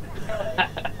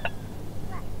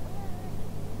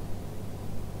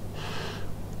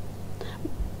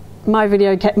 My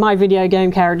video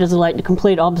game characters are like the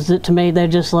complete opposite to me. They're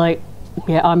just like,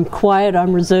 yeah, I'm quiet,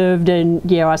 I'm reserved, and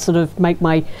yeah, I sort of make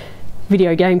my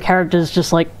video game characters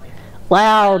just like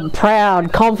loud,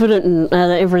 proud, confident, and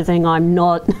everything I'm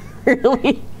not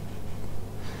really.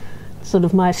 Sort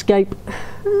of my escape.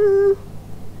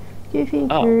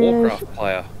 Warcraft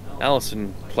player.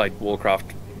 Allison played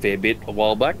Warcraft a fair bit a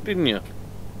while back, didn't you?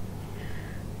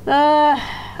 I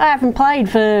haven't played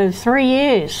for 3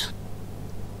 years.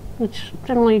 Which is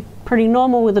generally pretty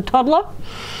normal with a toddler.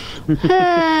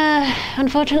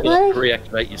 Unfortunately. You'll have to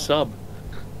reactivate your sub.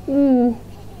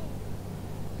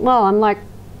 Well, I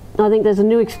think there's a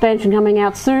new expansion coming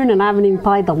out soon, and I haven't even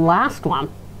played the last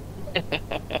one.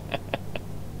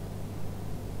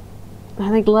 I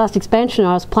think the last expansion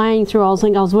I was playing through, I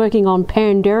was working on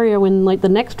Pandaria when the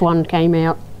next one came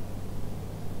out.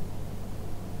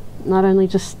 And I'd only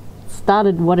just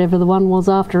started whatever the one was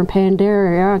after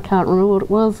Pandaria. I can't remember what it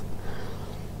was.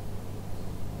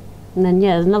 And then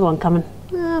there's another one coming.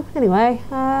 Anyway,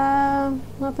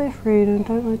 love their freedom.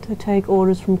 Don't like to take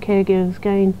orders from caregivers.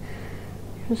 Gain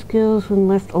your skills when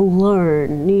left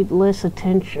alone. Need less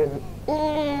attention.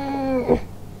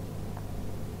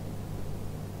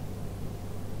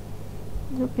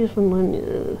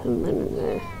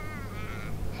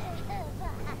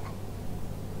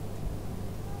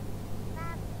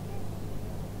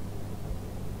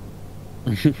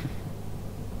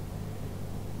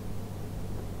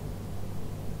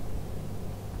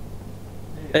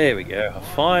 There we go. I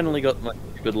finally got my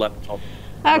good laptop.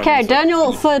 Okay, running.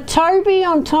 Daniel, for Toby,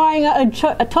 I'm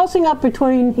tossing up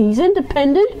between he's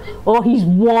independent or he's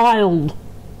wild.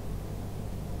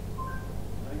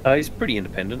 He's pretty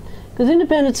independent. Because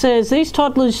independent says these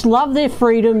toddlers love their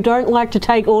freedom, don't like to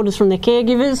take orders from their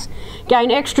caregivers,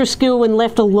 gain extra skill when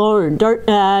left alone, don't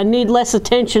need less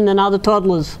attention than other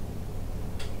toddlers.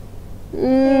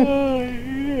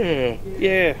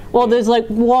 Yeah. Well, there's like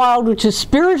wild, which is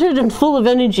spirited and full of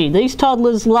energy. These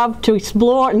toddlers love to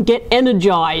explore and get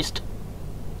energized.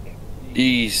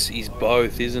 He's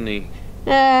both, isn't he?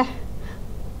 He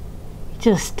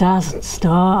just doesn't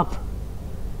stop.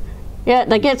 Yeah,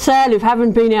 they get sad if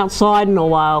haven't been outside in a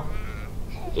while.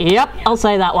 Yep, I'll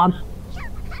say that one.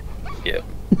 Yep.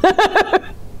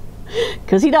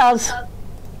 Because he does.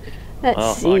 Let's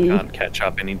Well, see. I can't catch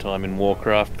up anytime in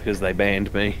Warcraft because they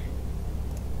banned me.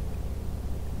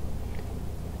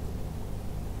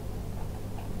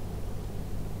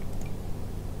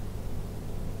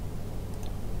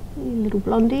 Hey, little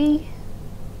blondie.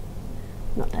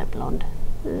 Not that blonde.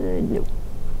 No.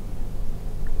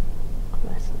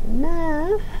 Close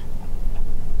enough.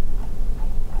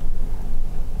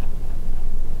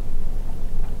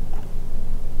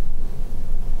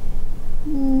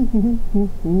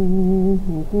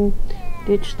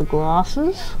 Ditch the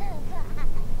glasses.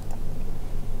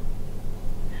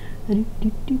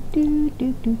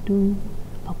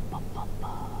 Pop, pop, pop,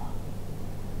 pop.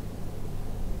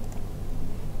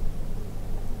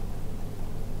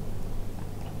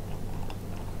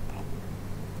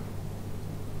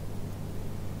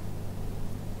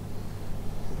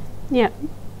 Yeah.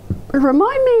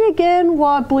 Remind me again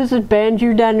why Blizzard banned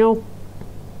you, Daniel.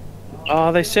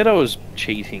 Oh, they said I was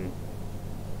cheating.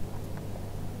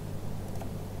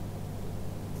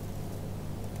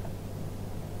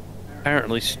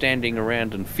 Apparently standing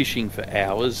around and fishing for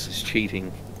hours is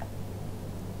cheating.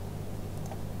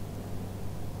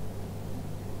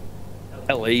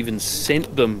 Hell, I even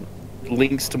sent them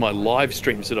links to my live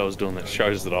streams that I was doing that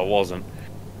shows that I wasn't.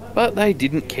 But they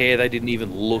didn't care, they didn't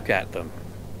even look at them.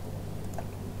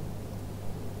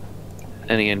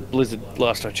 And again, Blizzard,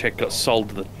 last I checked, got sold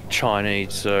to the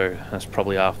Chinese, so that's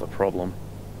probably half the problem.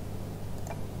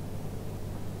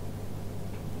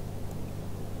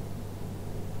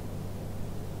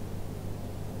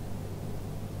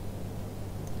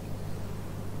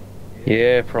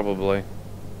 Yeah, probably.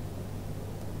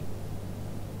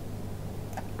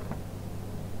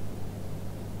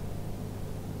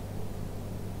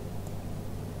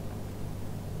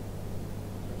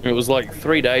 It was like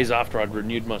 3 days after I'd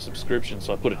renewed my subscription,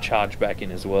 so I put a charge back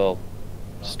in as well.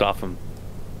 Stuff them.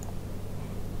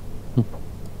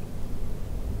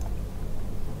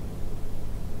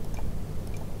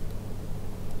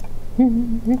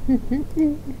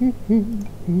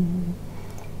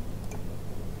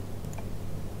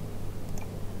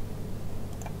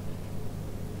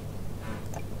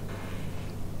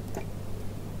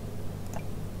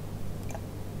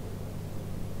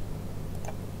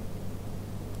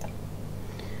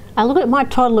 I look at my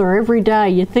toddler every day.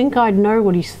 You'd think I'd know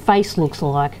what his face looks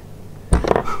like.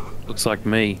 Looks like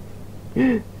me.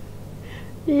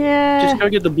 Yeah. Just go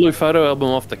get the blue photo album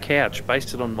off the couch,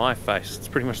 paste it on my face. It's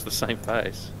pretty much the same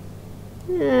face.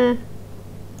 Yeah.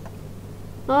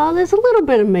 Oh, there's a little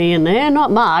bit of me in there,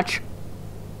 not much.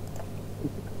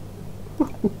 It's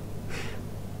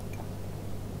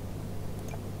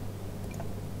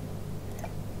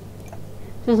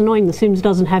just annoying The Sims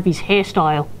doesn't have his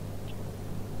hairstyle.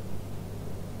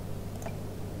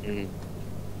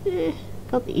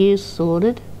 Got the ears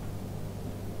sorted.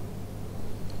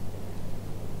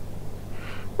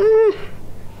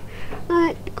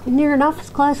 Right, near enough is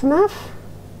close enough.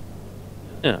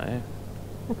 Yeah.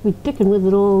 I could be dicking with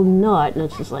it all night and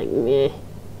it's just like, meh.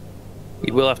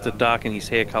 He will have to darken his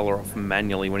hair colour off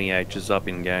manually when he ages up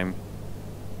in game.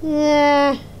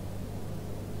 Yeah.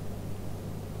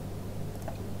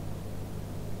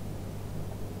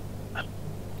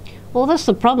 Well, that's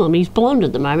the problem. He's blonde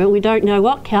at the moment. We don't know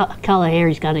what colour hair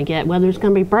he's going to get, whether it's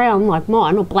going to be brown like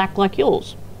mine or black like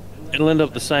yours. It'll end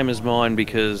up the same as mine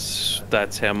because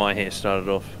that's how my hair started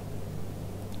off.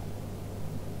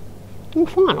 Well,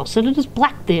 fine, I'll set it as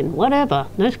black then. Whatever.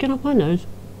 No skin off my nose.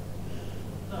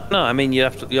 No, I mean you'll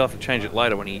have to change it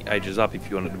later when he ages up if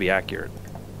you want it to be accurate.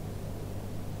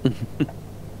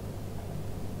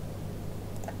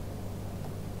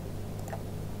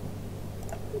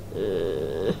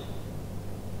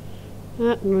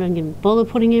 I'm not going to bother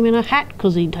putting him in a hat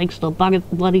because he takes the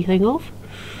bloody thing off.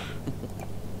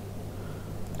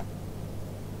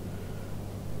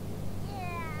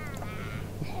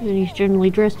 And he's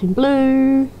generally dressed in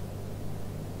blue.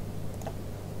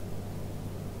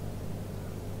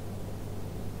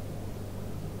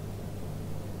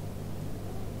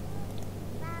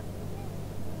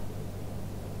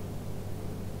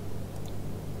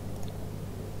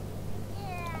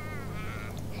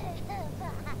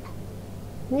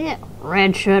 Yeah,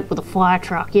 red shirt with a fire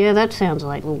truck. Yeah, that sounds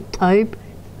like a little Tobe.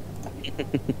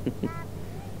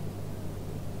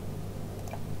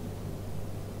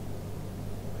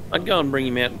 I'd go and bring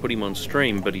him out and put him on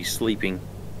stream, but he's sleeping.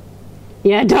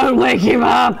 Yeah, don't wake him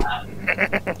up!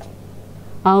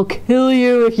 I'll kill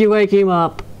you if you wake him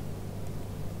up.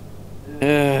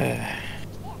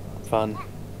 Fun.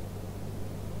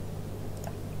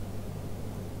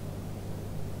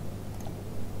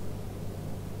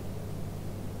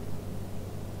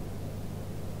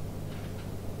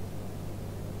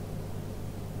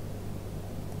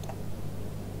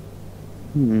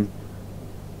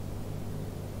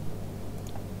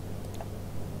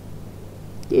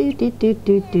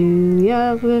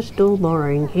 Yeah, we're still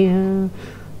boring here.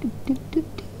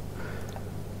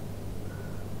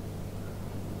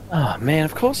 Oh man,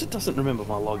 of course it doesn't remember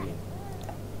my login.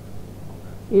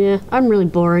 Yeah, I'm really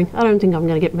boring. I don't think I'm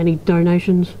going to get many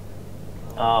donations.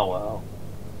 Oh well.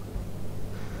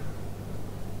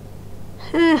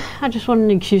 I just want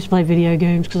an excuse to play video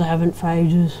games because I haven't for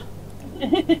ages.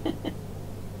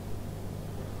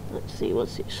 Let's see,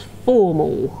 what's this?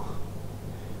 Formal.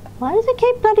 Why does it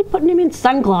keep bloody putting him in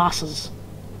sunglasses?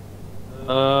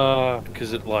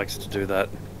 Because it likes to do that.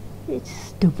 It's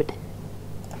stupid.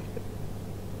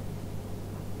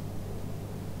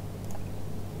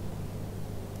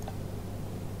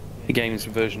 The game's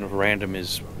version of random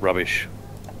is rubbish.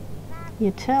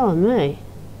 You're telling me.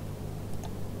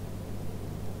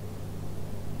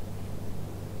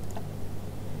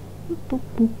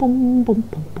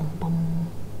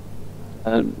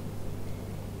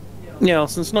 Yeah,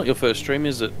 Alison, it's not your first stream,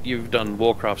 is it? You've done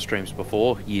Warcraft streams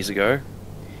before, years ago.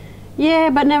 Yeah,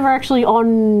 but never actually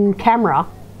on camera.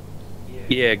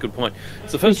 Yeah, good point.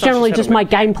 It's the first It's time generally she's had just a my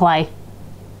web- gameplay.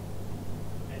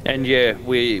 And yeah,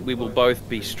 we will both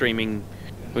be streaming.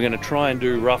 We're going to try and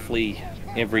do roughly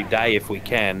every day if we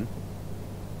can.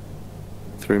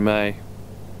 Through May.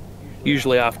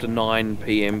 Usually after 9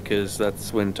 PM because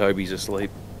that's when Toby's asleep.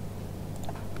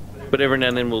 But every now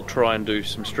and then we'll try and do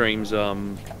some streams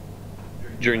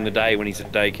during the day when he's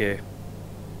at daycare.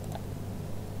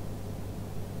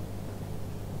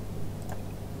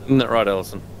 Isn't that right,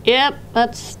 Alison? Yep,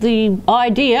 that's the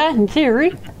idea in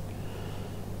theory.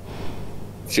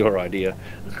 It's your idea.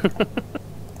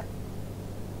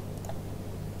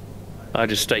 I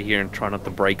just stay here and try not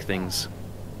to break things.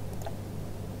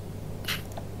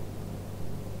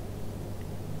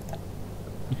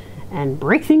 And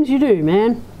break things you do,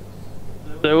 man.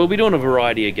 So we'll be doing a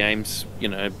variety of games, you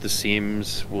know, The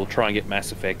Sims, we'll try and get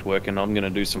Mass Effect working, I'm going to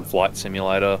do some Flight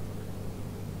Simulator,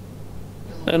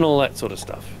 and all that sort of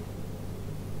stuff.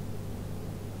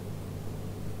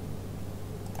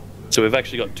 So we've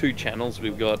actually got two channels,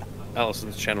 we've got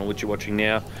Alison's channel, which you're watching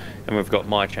now, and we've got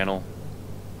my channel,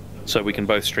 so we can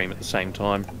both stream at the same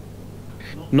time.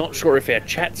 Not sure if our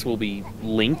chats will be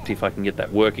linked, if I can get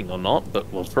that working or not,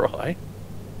 but we'll try.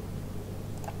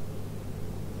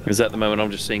 Because at the moment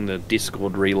I'm just seeing the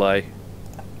Discord relay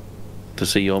to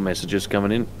see your messages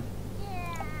coming in.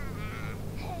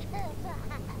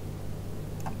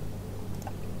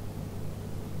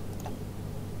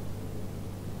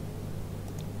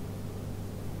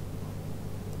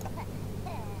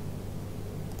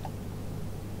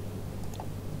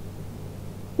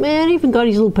 Man, even got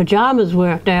his little pajamas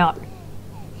worked out.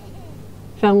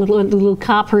 Found the little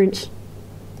car prints.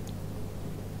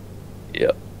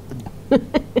 Yep.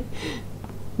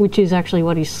 Which is actually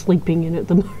what he's sleeping in at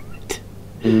the moment.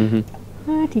 Mm-hmm.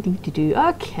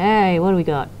 Okay, what do we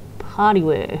got? Party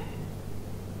wear.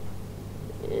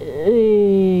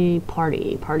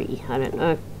 Party. I don't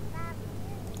know.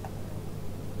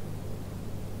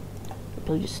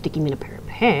 Probably just stick him in a pair of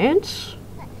pants.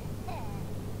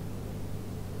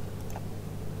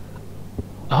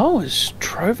 Oh, is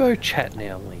Trovo chat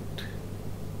now linked?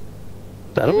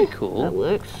 That'll be That cool.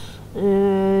 works.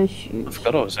 I Shoot.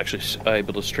 forgot I was actually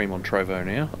able to stream on Trovo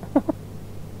now.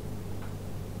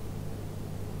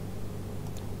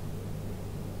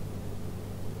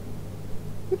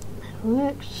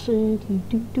 Works.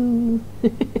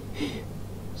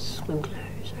 Swim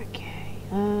clothes.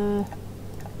 Okay.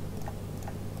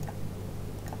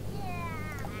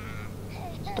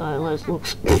 Stylized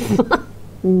looks.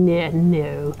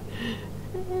 No.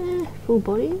 Full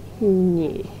body?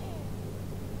 Yeah.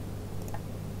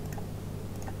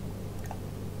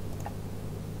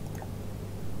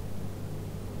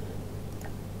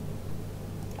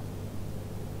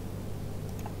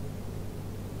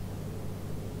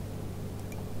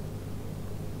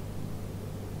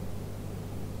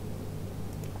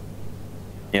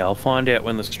 Yeah, I'll find out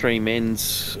when the stream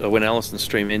ends, or when Allison's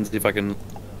stream ends, if I can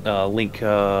link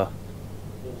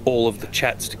all of the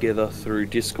chats together through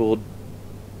Discord,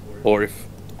 or if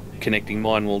connecting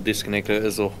mine will disconnect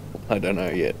hers, or I don't know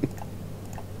yet.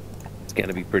 It's going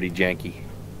to be pretty janky.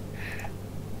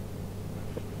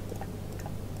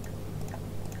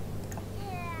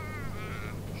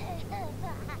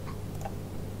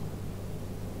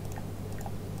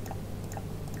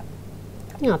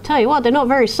 I'll tell you what, they're not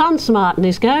very sun smart in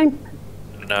this game.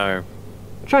 No.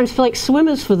 Trying to flex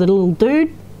swimmers for the little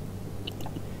dude.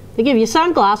 They give you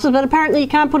sunglasses, but apparently you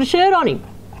can't put a shirt on him.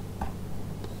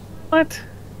 What?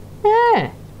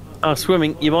 Yeah. Oh,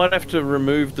 swimming. You might have to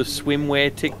remove the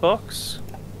swimwear tick box.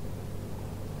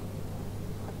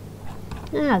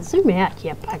 Zoom out,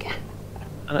 you bugger.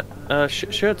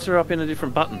 Shirts are up in a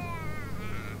different button.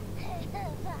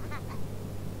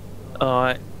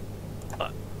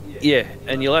 Yeah,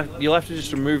 and you'll have to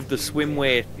just remove the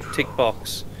swimwear tick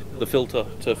box, the filter,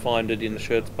 to find it in the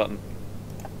shirts button.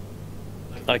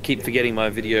 I keep forgetting my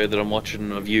video that I'm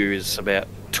watching of you is about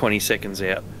 20 seconds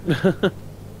out.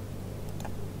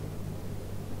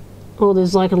 Oh,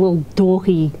 there's like a little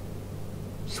dorky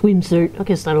swimsuit. I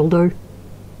guess that'll do.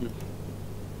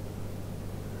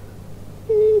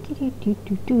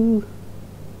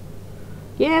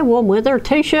 Yeah, warm weather, a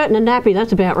t-shirt and a nappy,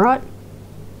 that's about right.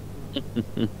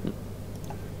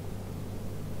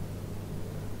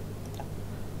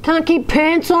 Can't keep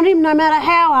pants on him no matter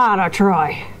how hard I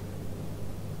try.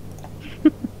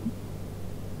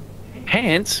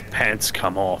 Pants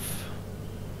come off.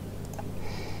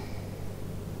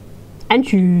 And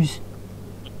shoes.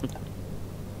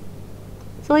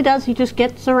 That's all he does, he just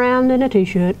gets around in a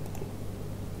t-shirt.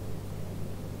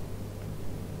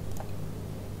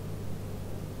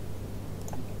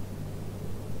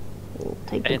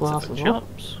 Take the glasses off.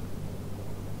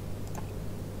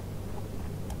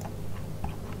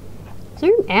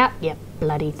 Zoom out, you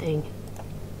bloody thing.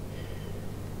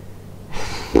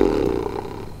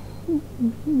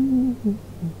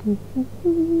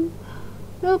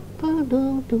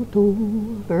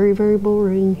 Very, very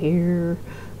boring here.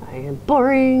 I am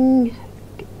boring.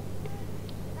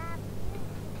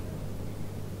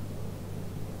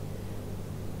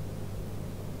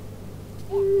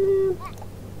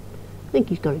 I think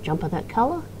he's got a jumper that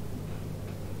colour.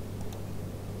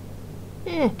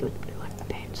 Yeah, give it the blue one,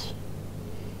 pants.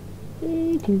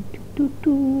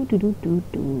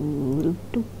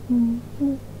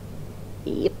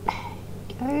 Yep,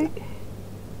 go.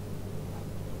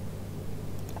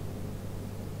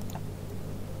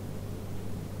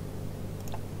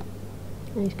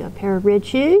 And he's got a pair of red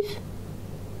shoes.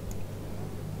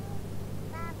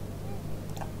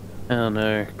 Oh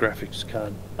no, graphics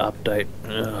card update.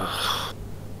 Ugh.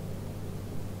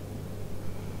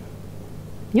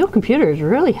 Your computer is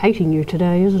really hating you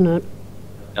today, isn't it?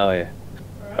 Oh yeah.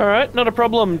 Alright, not a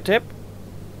problem, Tep.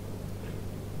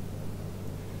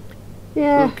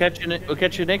 Yeah. We'll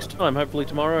catch you next time, hopefully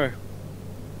tomorrow.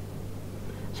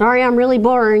 Sorry, I'm really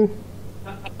boring.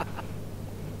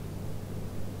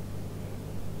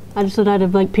 I just thought I'd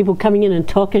have like people coming in and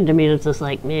talking to me, and it's just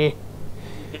like, meh.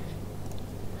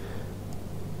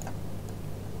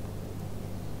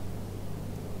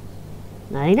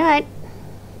 Nighty night.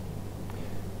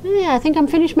 Yeah, I think I'm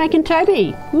finished making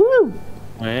Toby. Woo!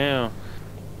 Wow.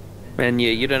 And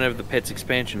yeah, you don't have the pets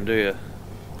expansion, do you?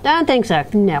 Don't think so.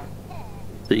 No.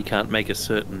 So you can't make a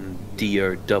certain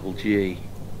D-O-double-G.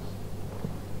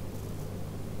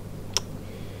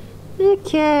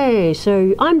 Okay,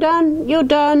 so I'm done, you're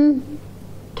done,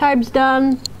 Tobe's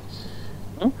done.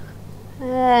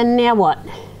 And now what?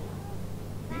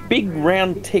 Big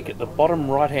round tick at the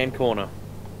bottom right-hand corner.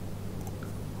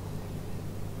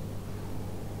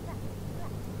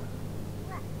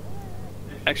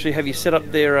 Actually, have you set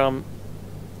up their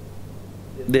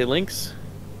links?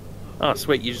 Oh,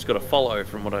 sweet, you just got a follow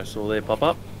from what I saw there pop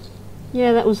up.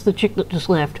 Yeah, that was the chick that just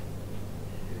left.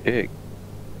 Yeah.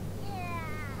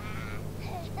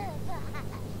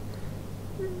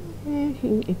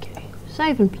 Okay,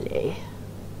 save and play.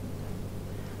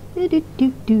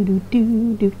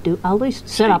 I'll at least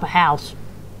set up a house.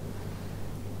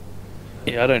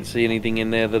 Yeah, I don't see anything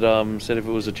in there that said if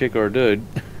it was a chick or a dude.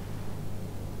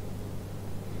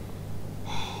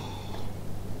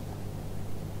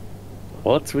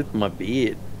 What's with my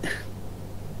beard?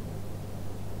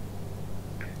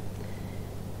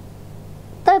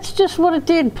 That's just what it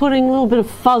did, putting a little bit of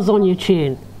fuzz on your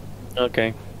chin.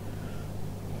 Okay.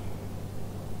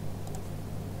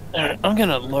 Alright, I'm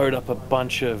gonna load up a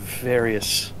bunch of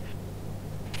various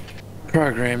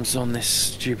programs on this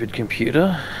stupid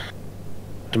computer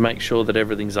to make sure that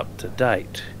everything's up to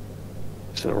date.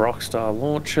 to the Rockstar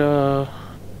launcher.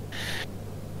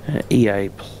 EA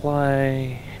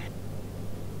Play.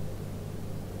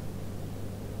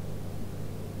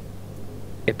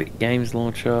 Epic Games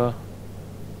launcher.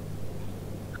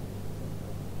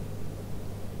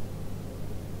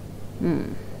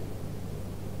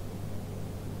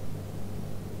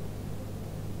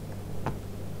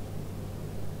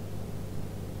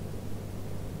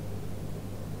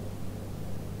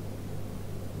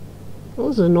 Well,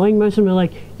 this is annoying. Most of them are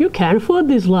like, you can't afford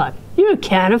this lot. You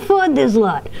can't afford this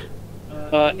lot.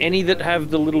 Any that have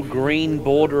the little green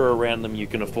border around them you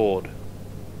can afford.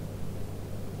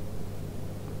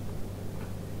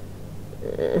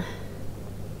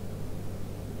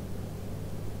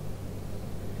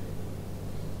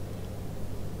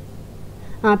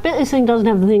 I bet this thing doesn't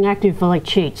have the thing active for like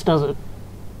cheats, does it?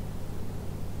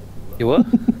 You what?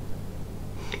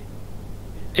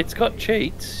 It's got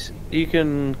cheats. You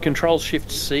can Control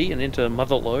Shift C and enter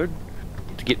Motherload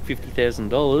to get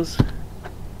 $50,000.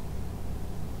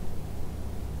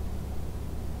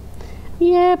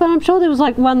 Yeah, but I'm sure there was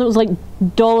like one that was like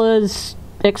dollars,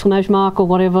 exclamation mark or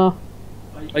whatever.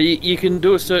 You can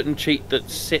do a certain cheat that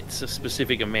sets a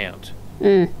specific amount.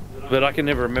 But I can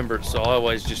never remember it, so I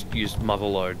always just use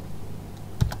Motherload.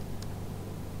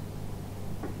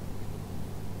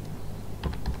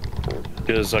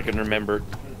 Because I can remember it,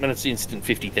 and it's instant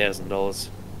 $50,000.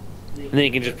 And then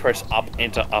you can just press up,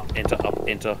 enter, up, enter, up,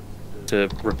 enter to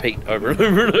repeat over and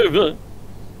over and over.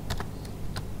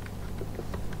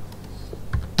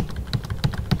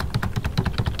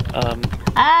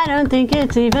 I don't think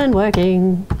it's even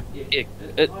working.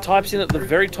 It types in at the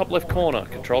very top left corner,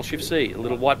 Control Shift C, a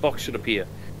little white box should appear.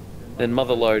 Then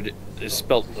Motherload is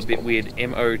spelt a bit weird,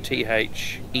 Motherlode.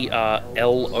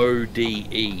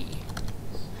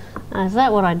 Is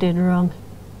that what I did wrong?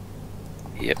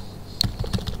 Yep.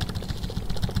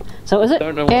 So is it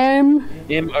Don't know what- M?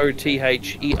 Motherlode.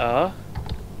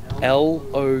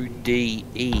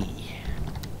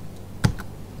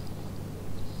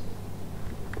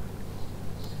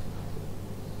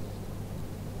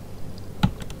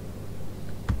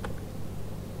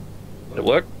 Did it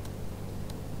work?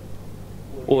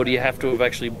 Or do you have to have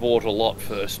actually bought a lot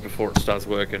first before it starts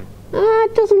working?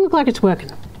 It doesn't look like it's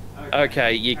working.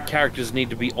 Okay, your characters need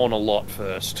to be on a lot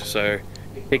first, so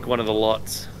pick one of the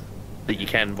lots that you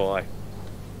can buy.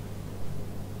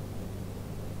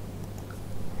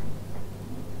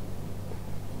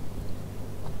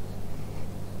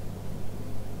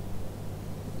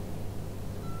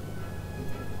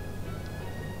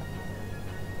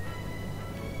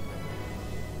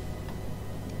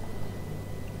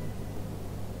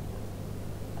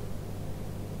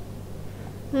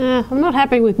 I'm not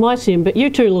happy with my sim, but you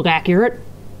two look accurate.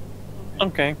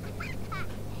 Okay.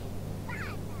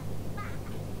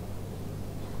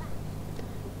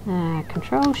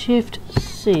 Control Shift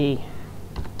C.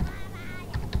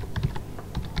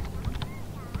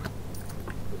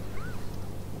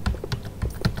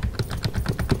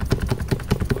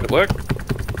 Did it work?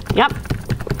 Yep.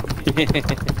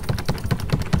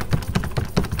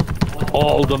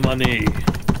 All the money.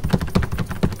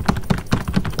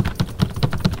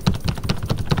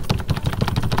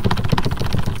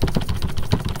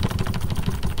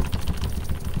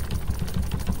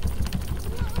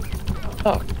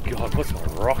 Oh god, what's my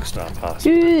Rockstar pass?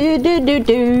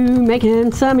 Do,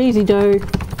 making some easy dough.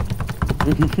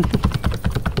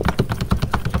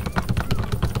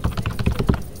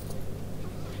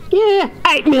 Yeah,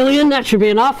 8 million, that should be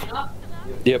enough.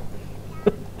 Yep.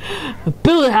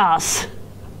 Build a house.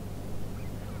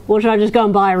 Or should I just go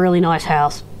and buy a really nice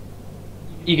house?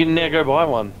 You can now go buy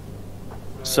one.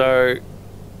 So,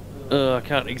 I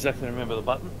can't exactly remember the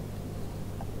button.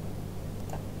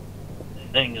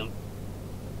 Hang on.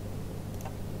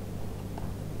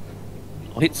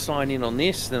 I'll hit sign in on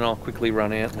this, then I'll quickly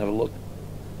run out and have a look.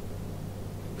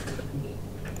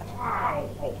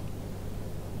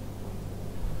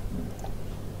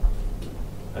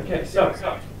 Okay, so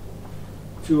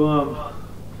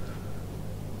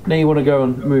now you want to go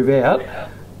and move out.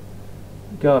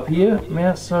 Go up here,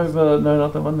 mouse over. No,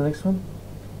 not that one. The next one.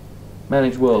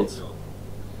 Manage worlds.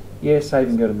 Yeah, save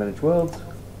and go to manage worlds.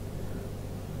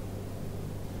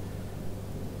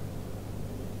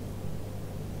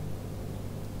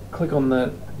 Click on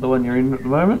the one you're in at the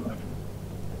moment.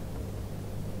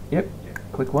 Yep.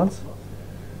 Click once,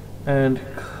 and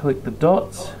click the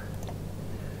dots.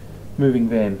 Moving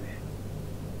van.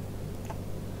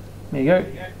 There you go.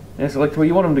 Now select where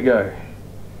you want them to go.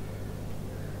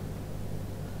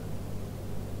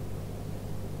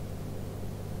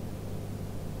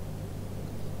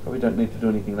 Probably don't need to do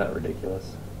anything that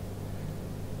ridiculous.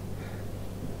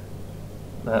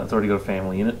 That's already got a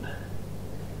family in it.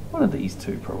 One of these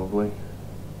two, probably.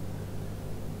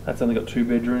 That's only got 2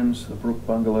 bedrooms. The Brook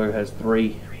Bungalow has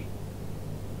 3.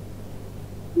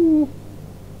 I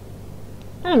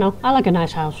don't know. I like a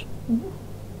nice house. And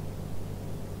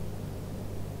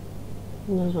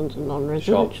those ones are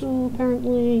non-residential,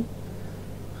 apparently.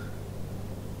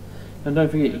 And don't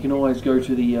forget, you can always go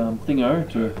to the thingo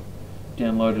to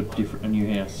download a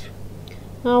new house.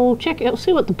 Oh, we'll check it.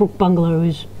 See what the Brook Bungalow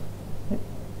is.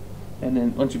 And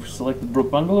then once you've selected Brook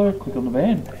Bungalow, click on the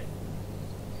van.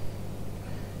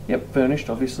 Yep, furnished,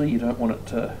 obviously. You don't want it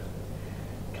to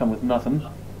come with nothing.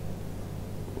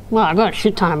 Well, I got a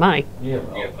shit ton of money. Yeah,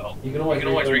 well, you can always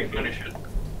refurnish it.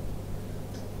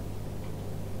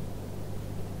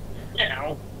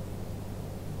 Ow.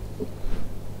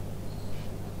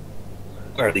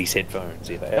 Where are these headphones?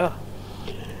 Here they are.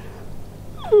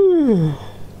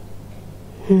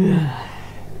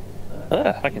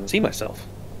 I can see myself.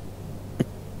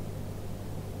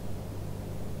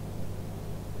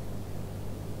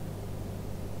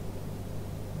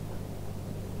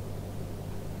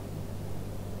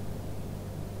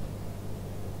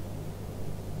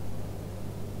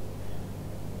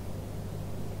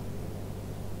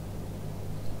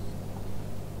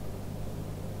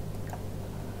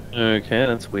 Okay,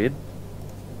 that's weird.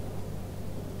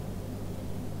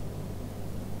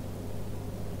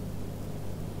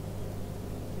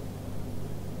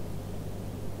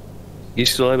 You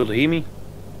still able to hear me?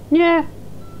 Yeah.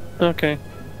 Okay.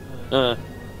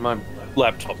 My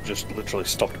laptop just literally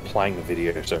stopped playing the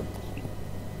video, so...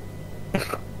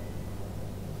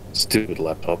 Stupid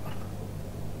laptop.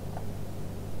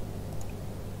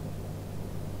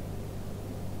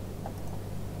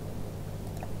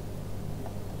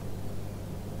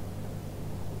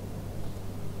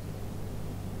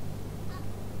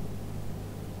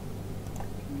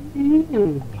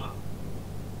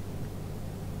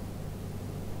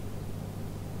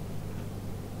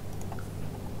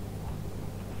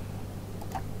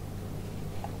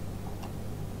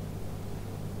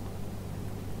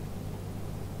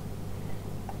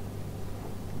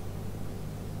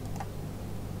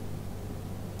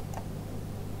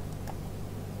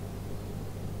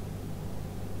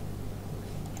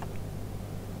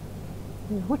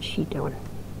 What's she doing?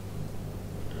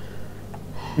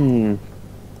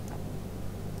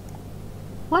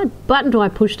 What button do I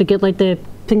push to get like their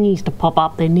thingies to pop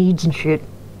up, their needs and shit?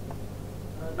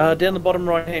 Down the bottom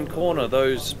right hand corner,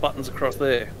 those buttons across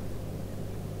there.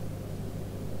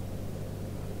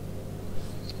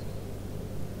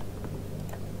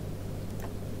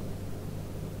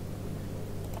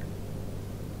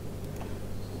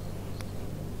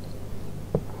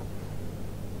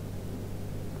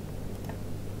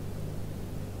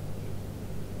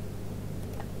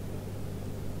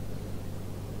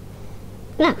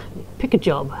 Nah, pick a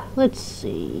job. Let's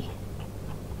see.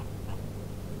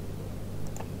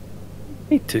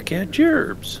 He took out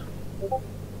gerbs.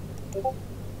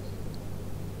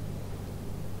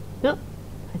 Yep.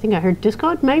 I think I heard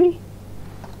Discord, maybe?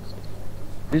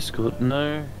 Discord?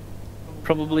 No.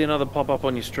 Probably another pop-up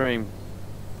on your stream.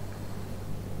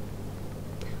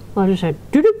 Well, I just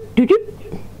heard doo-doop,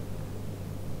 doo-doop.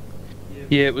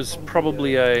 Yeah, it was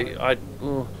probably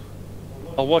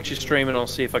I'll watch your stream and I'll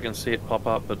see if I can see it pop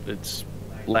up, but it's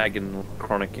lagging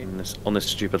chronic on this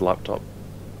stupid laptop.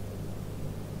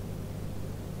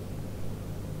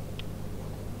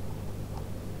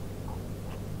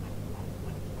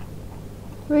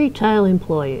 Retail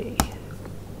employee.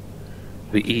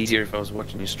 It'd be easier if I was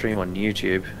watching your stream on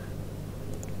YouTube.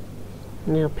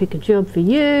 Now pick a job for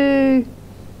you.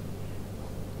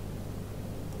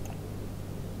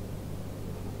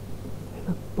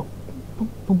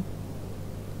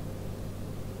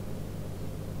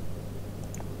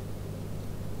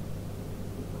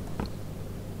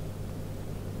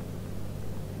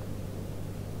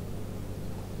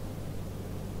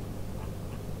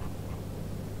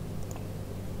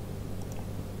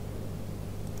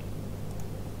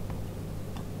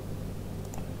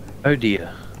 Oh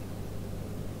dear.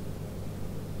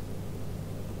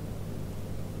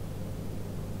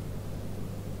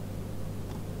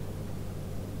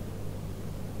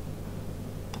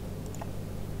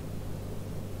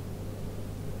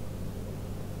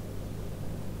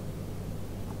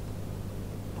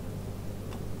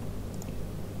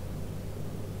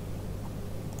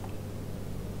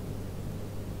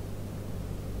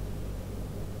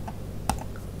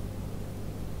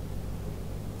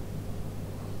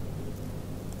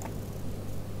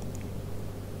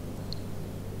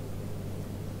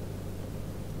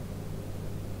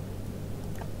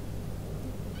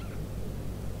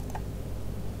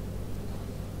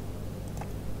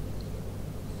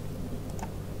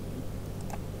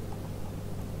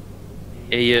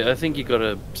 Yeah, I think you got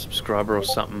a subscriber or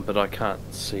something, but I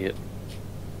can't see it.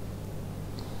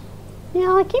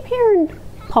 Yeah, I keep hearing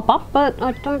pop up, but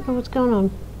I don't know what's going on.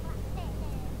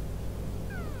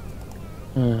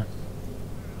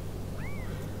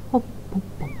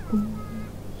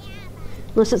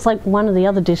 Unless it's like one of the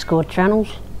other Discord channels.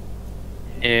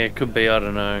 Yeah, it could be, I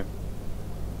don't know.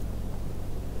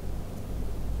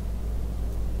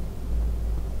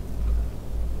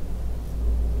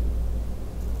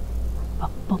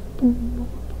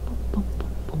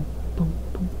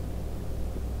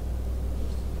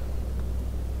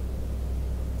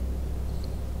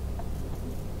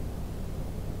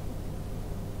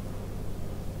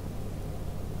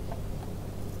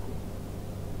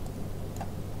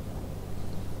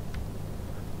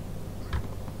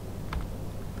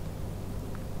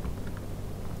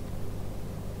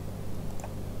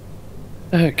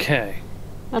 Okay.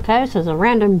 Okay, so there's a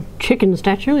random chicken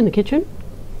statue in the kitchen.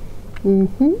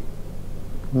 Mm-hmm.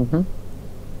 Mm-hmm.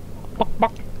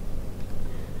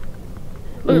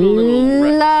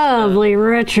 Lovely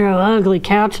retro ugly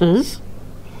couches.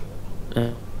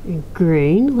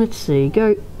 Green. Let's see.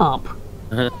 Go up.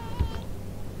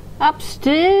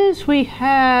 Upstairs we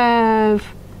have...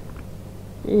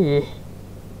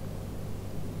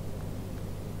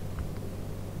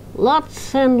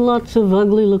 Lots and lots of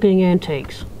ugly looking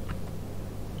antiques.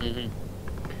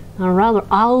 A rather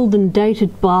old and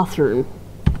dated bathroom.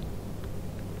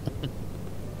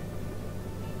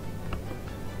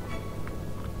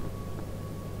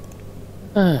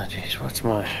 Oh, jeez, what's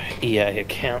my EA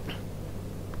account?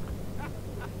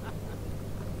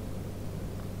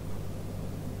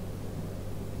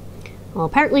 Well,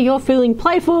 apparently you're feeling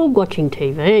playful watching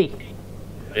TV.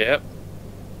 Yep.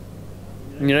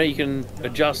 You know, you can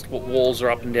adjust what walls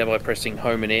are up and down by pressing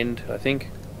home and end, I think.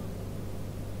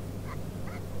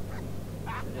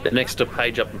 Next to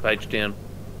page up and page down.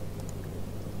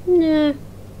 Nah.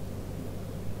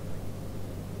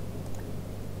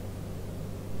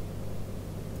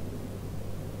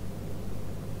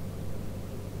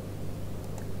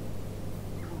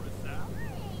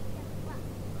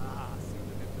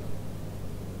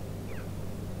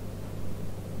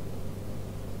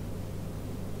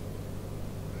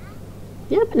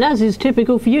 Yep, and as is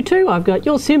typical for you two, I've got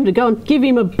your sim to go and give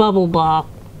him a bubble bar.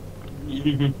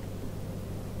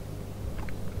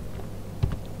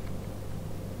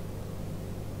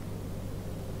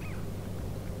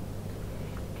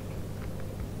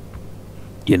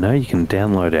 You know, you can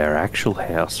download our actual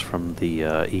house from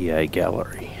the EA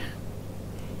gallery.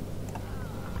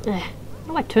 How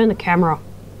do I turn the camera?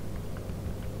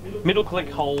 Middle click,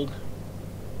 hold.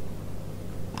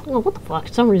 Oh, what the fuck?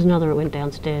 For some reason or other it went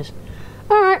downstairs.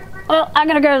 Alright, well, I'm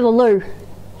gonna go to the loo.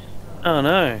 Oh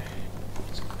no.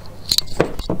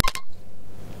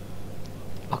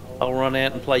 I'll run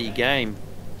out and play your game.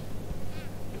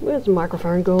 Where's the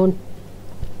microphone going?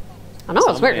 I know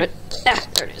I was wearing it. Ah,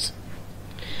 there it is.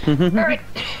 Alright,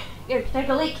 here, take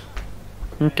a leak.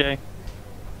 Okay.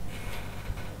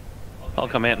 I'll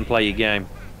come out and play your game.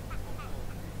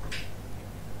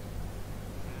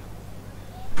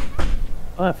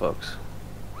 Firefox.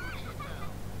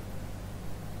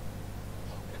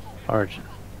 Origin.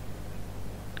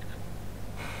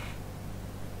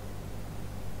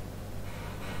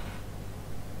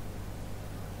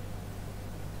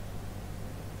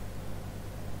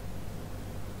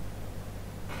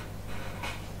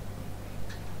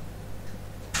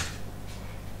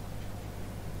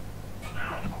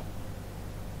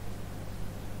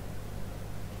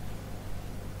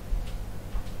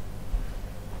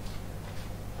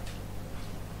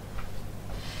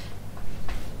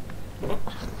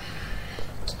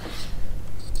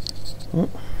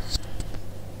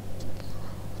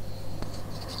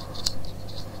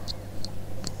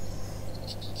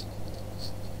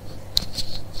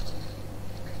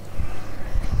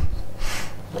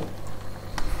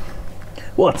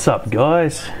 What's up,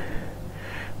 guys?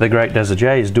 The Great Desert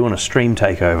J is doing a stream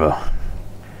takeover.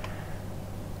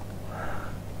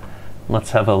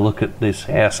 Let's have a look at this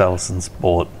house Allison's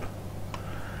bought.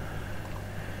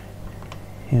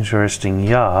 Interesting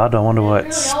yard. I wonder why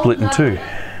it's split in two.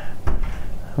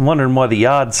 I'm wondering why the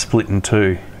yard's split in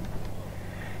two.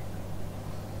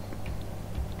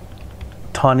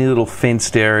 Tiny little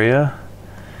fenced area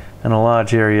and a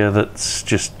large area that's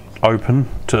just open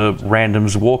to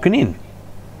randoms walking in.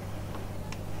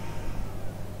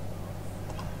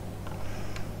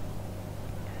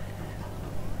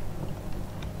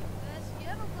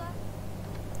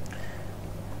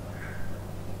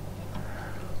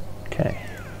 Okay.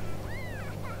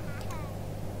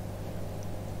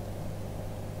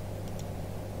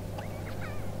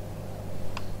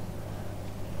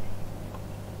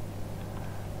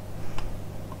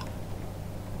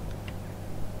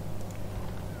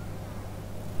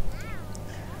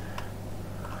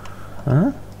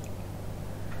 Huh?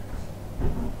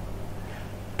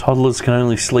 Toddlers can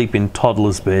only sleep in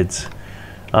toddlers' beds.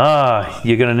 Ah,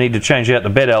 you're going to need to change out the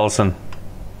bed, Allison.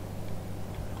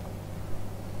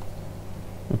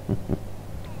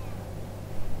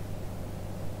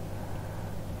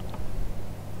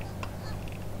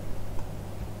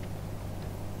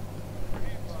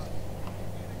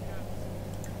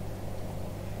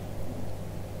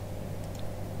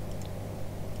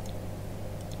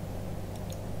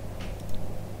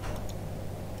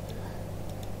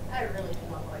 I really do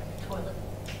not like the toilet.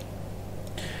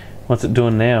 What's it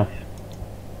doing now?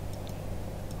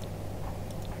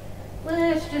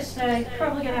 Let's just say,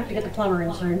 probably gonna have to get the plumber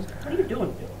in soon. What are you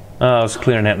doing? I was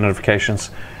clearing out notifications.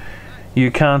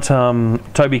 You can't,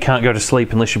 Toby can't go to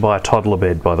sleep unless you buy a toddler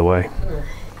bed, by the way.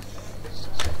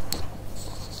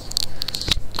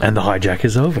 And the hijack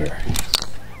is over.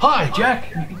 Hi,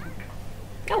 Jack!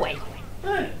 Go away.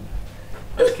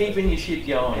 Just keeping your shit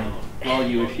going while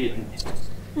you were shitting.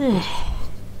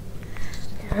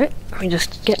 Alright, let me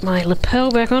just get my lapel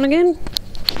back on again.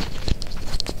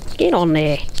 Get on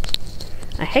there.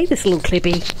 I hate this little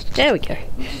clippy. There we go.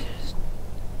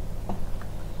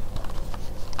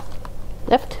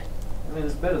 Left. I mean,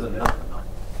 it's better than nothing.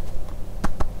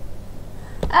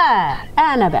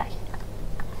 And now back.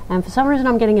 And for some reason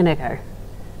I'm getting an echo.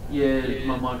 Yeah,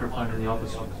 my microphone in the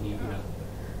office can you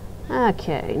go?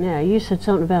 Okay, now you said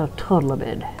something about a toddler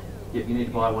bed. Yep, you need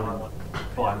to buy one and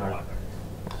buy mode.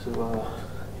 So,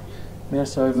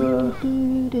 mouse over.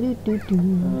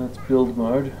 It's build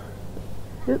mode.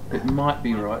 It might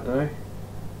be right though.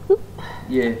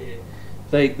 Yeah,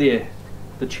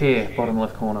 the chair, bottom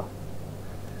left corner.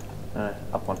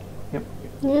 Up one. Yep.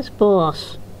 Yes,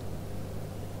 boss.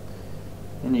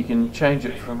 And you can change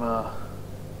it from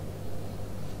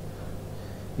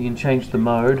you can change the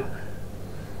mode.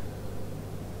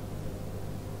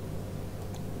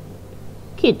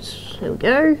 Kids, there we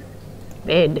go.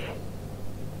 Bed.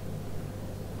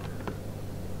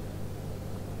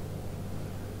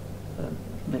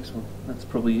 Next one. That's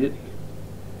probably it.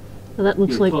 Well, that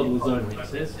looks like. Toddler's only, it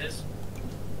says.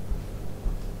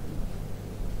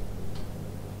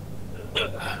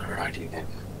 Righty then.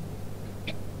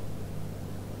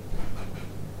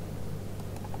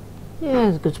 Yeah,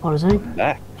 it's a good spot, isn't it?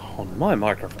 Back on my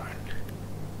microphone.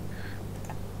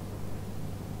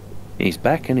 He's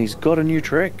back and he's got a new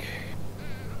trick.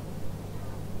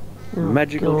 Oh,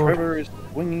 Magical God. Trevor is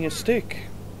winging a stick.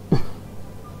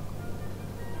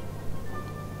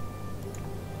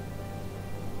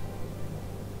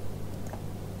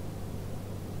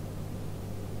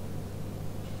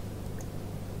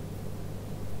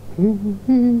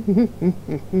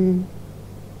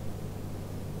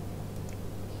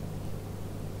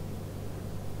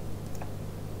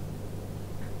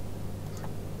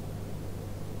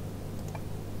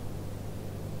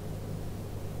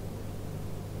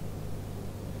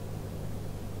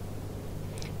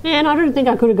 Man, I don't think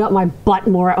I could have got my butt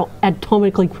more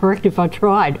anatomically correct if I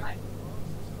tried.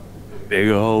 Big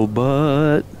old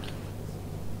butt.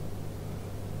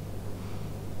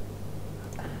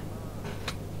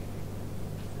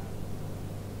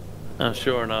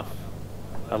 Sure enough,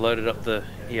 I loaded up the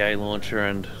EA launcher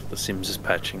and the Sims is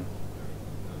patching.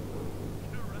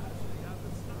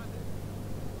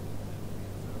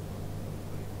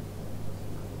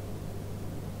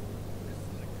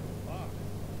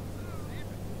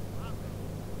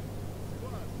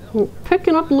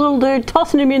 Picking up the little dude,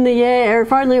 tossing him in the air.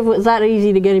 If only it was that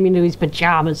easy to get him into his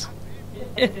pajamas.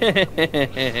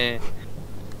 Yep.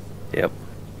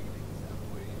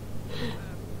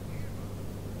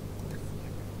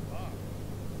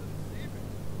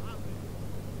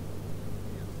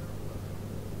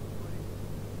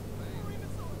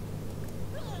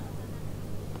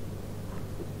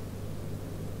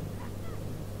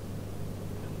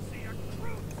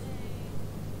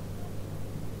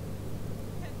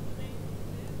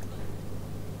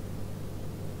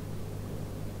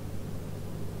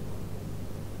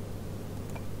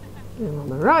 I'm on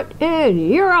the right,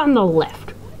 and you're on the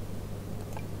left.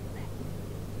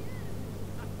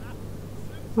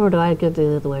 Or do I get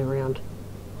the other way around?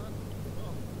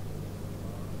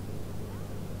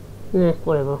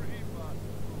 Whatever.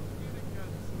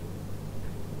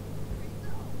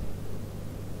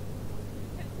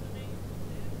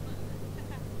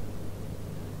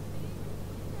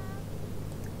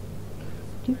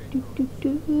 Do, do, do,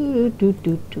 do, do,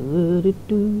 do, do, do,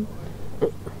 do.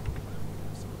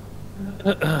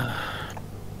 Of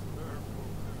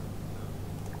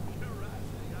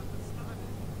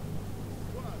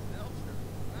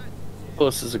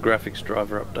course, there's a graphics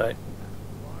driver update.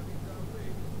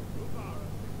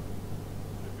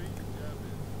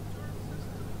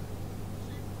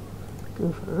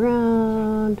 Move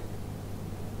around.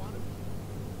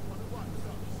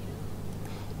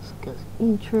 Discuss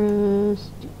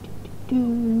interest.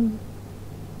 Do.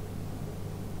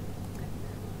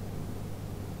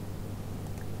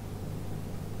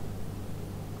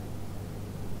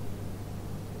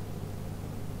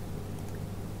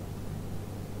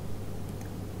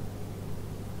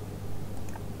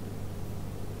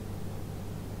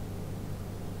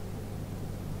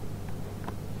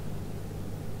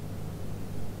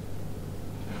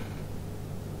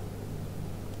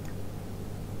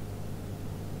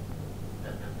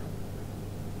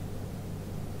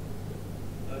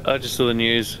 I just saw the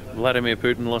news. Vladimir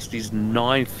Putin lost his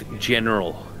 9th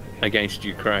general against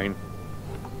Ukraine.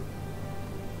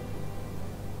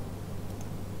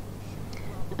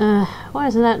 Why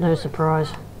isn't that no surprise?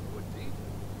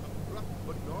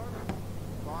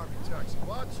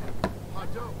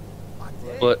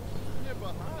 But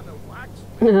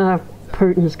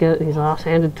Putin's got his ass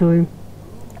handed to him.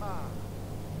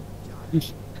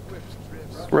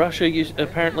 Russia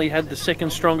apparently had the second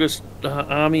strongest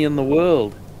army in the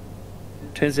world.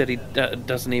 Turns out he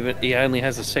doesn't even. He only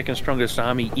has the second strongest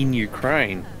army in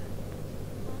Ukraine.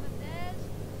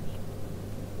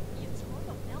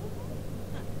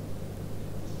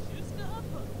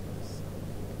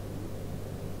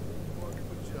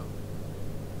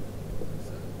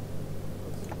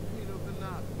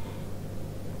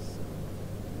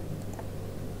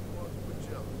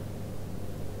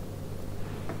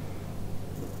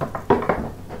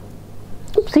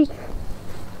 Oopsie.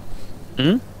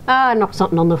 I knocked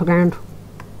something on the ground.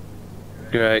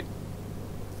 Great.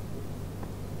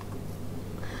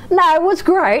 No, it was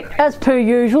great. As per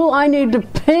usual, I need to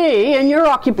pee and you're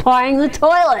occupying the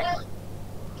toilet.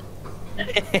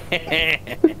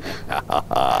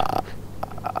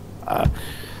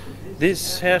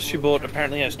 This house you bought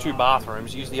apparently has 2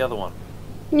 bathrooms. Use the other one.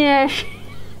 Yeah,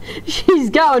 she's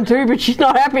going to, but she's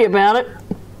not happy about it.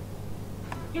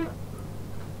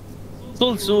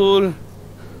 Sul.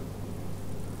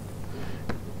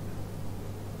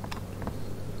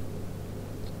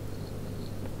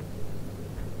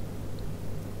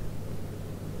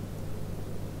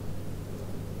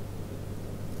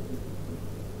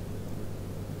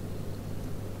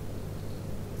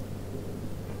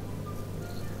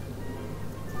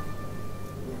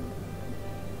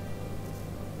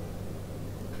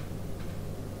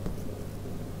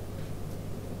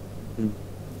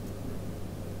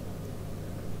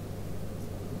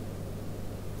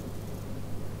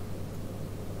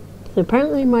 So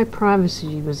apparently my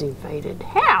privacy was invaded.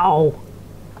 How?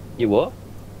 You what?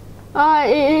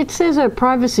 It says her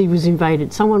privacy was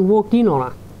invaded. Someone walked in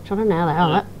on her. I don't know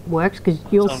how that works because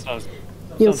Sometimes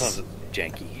it's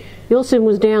janky. your sim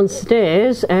was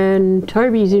downstairs and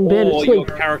Toby's in bed Or asleep.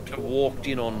 your character walked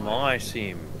in on my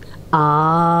sim.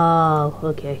 Ah,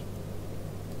 okay.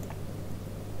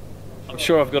 I'm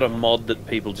sure I've got a mod that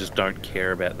people just don't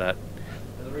care about that.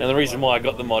 And the reason why I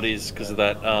got the mod is because of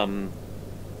that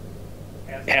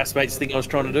housemates thing I was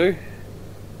trying to do.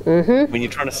 When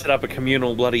you're trying to set up a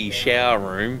communal bloody shower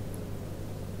room,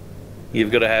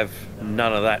 you've got to have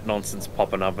none of that nonsense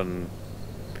popping up and,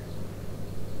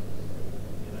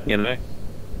 you know.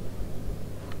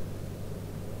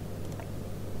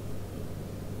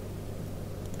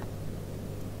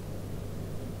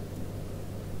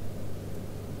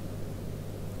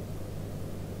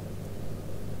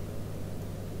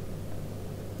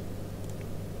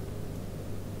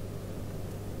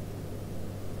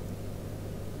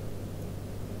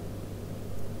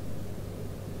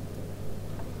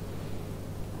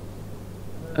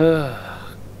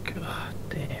 God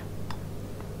damn.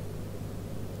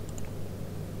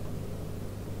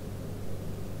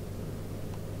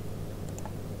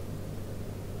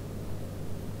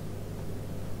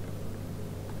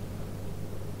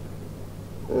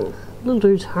 Little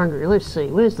dude's hungry. Let's see.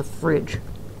 Where's the fridge?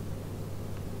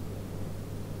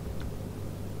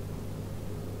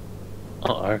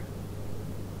 Uh-oh.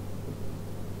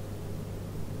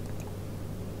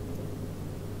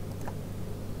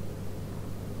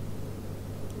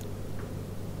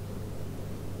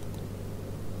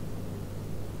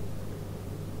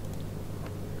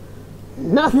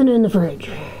 Nothing in the fridge.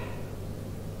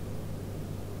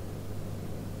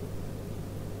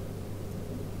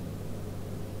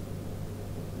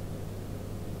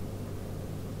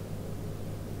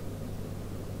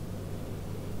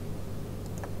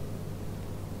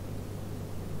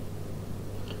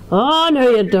 Oh, no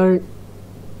you don't.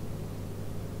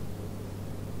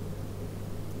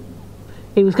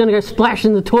 He was going to go splash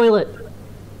in the toilet.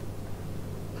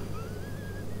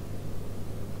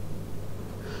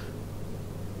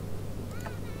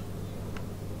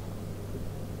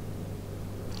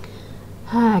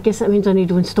 I guess that means I need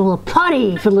to install a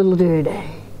potty for little dude.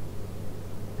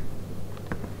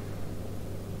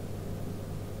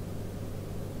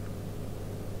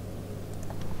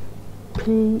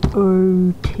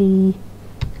 Potty.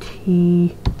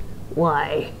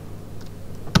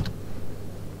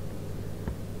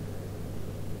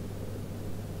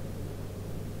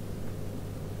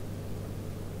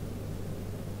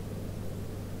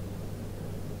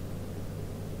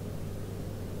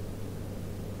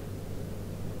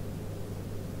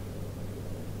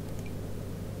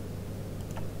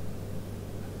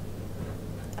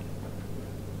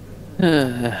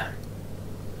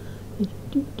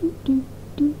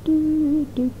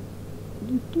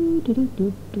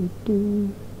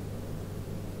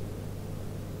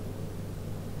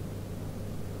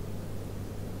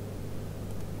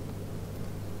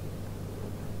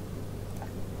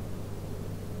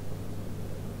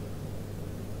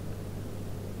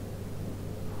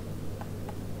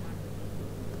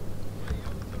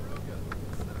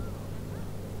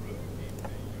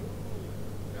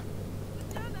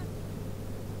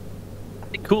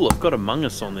 Cool, I've got Among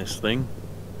Us on this thing.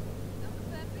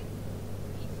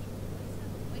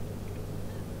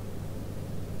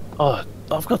 Oh,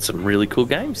 I've got some really cool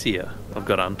games here. I've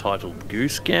got Untitled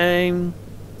Goose Game.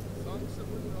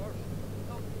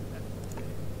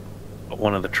 Got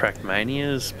one of the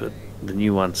Trackmanias, but the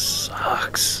new one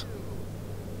sucks.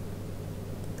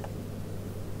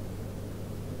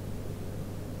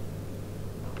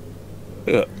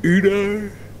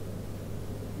 Uno.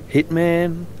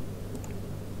 Hitman.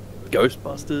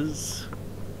 Ghostbusters.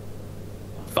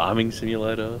 Farming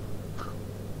Simulator.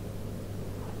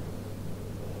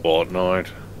 Fortnite,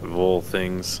 of all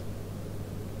things.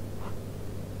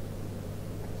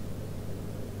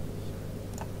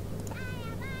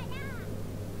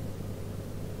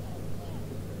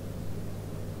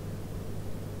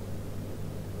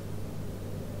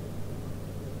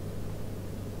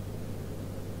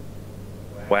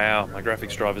 Wow, my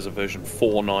graphics drivers are version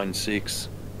 496.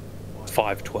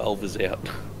 512 is out.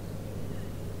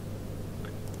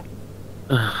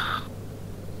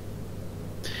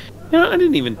 You know, I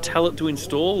didn't even tell it to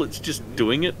install, it's just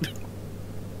doing it.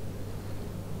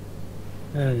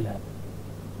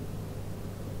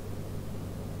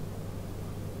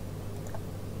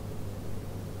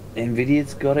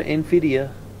 Nvidia's got an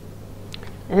Nvidia.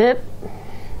 Yep.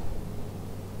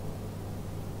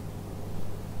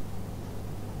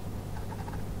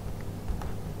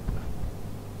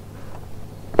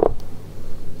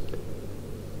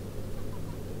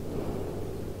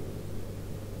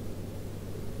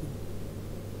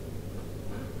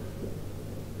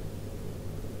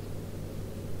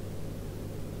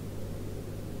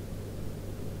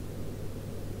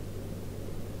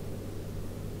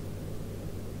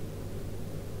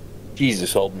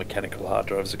 Jesus, old mechanical hard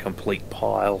drive's a complete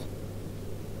pile.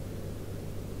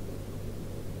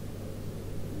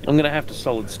 I'm gonna have to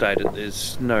solid state it.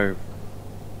 There's no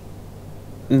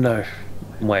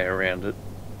way around it.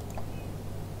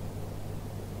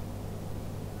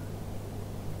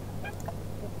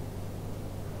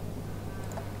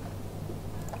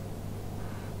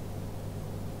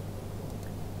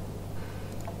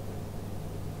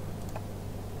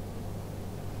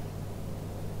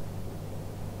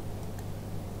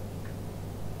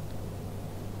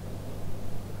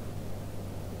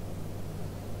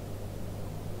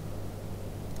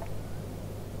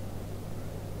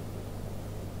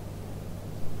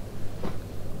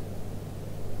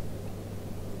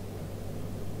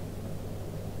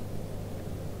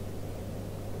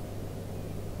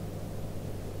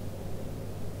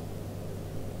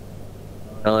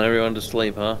 Telling everyone to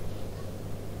sleep, huh?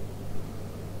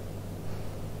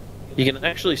 You can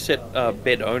actually set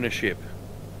bed ownership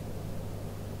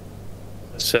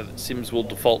so that Sims will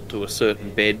default to a certain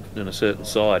bed and a certain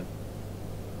side.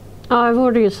 Oh, I've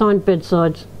already assigned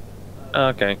bedsides.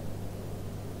 Okay.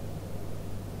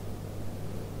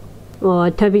 Oh,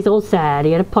 Toby's all sad.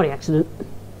 He had a potty accident.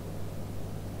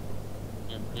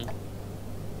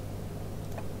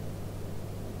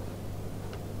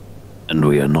 And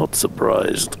we are not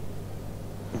surprised.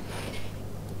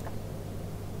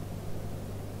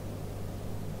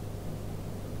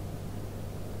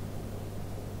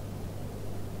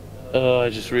 I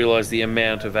just realised the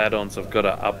amount of add-ons I've got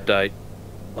to update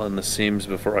on The Sims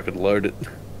before I could load it.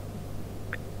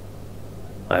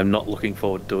 I am not looking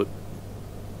forward to it.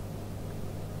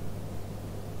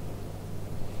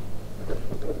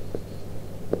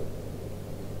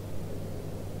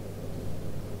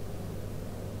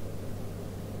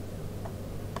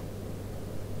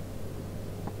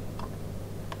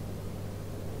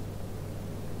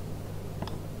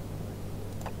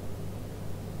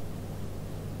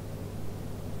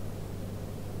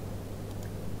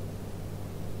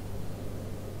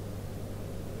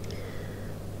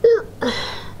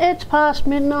 it's past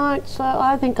midnight, so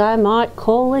I think I might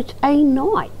call it a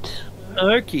night.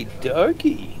 Okie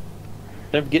dokie.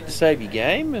 Don't forget to save your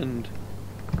game, and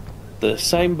the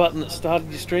same button that started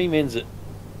your stream ends it.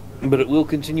 But it will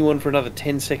continue on for another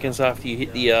 10 seconds after you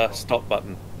hit the stop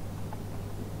button.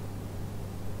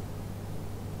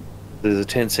 There's a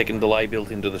 10-second delay built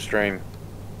into the stream.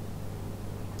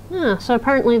 Ah, so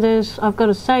apparently I've got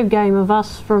a save game of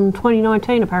us from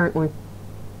 2019 apparently.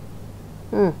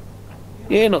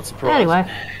 Yeah, not surprised.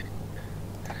 Anyway.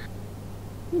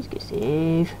 Let's go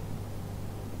save.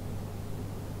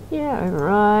 Yeah,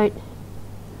 alright.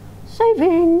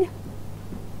 Saving.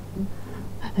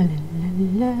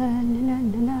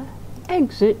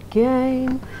 Exit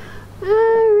game.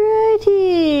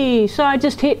 Alrighty. So I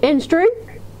just hit end stream?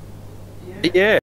 Yeah.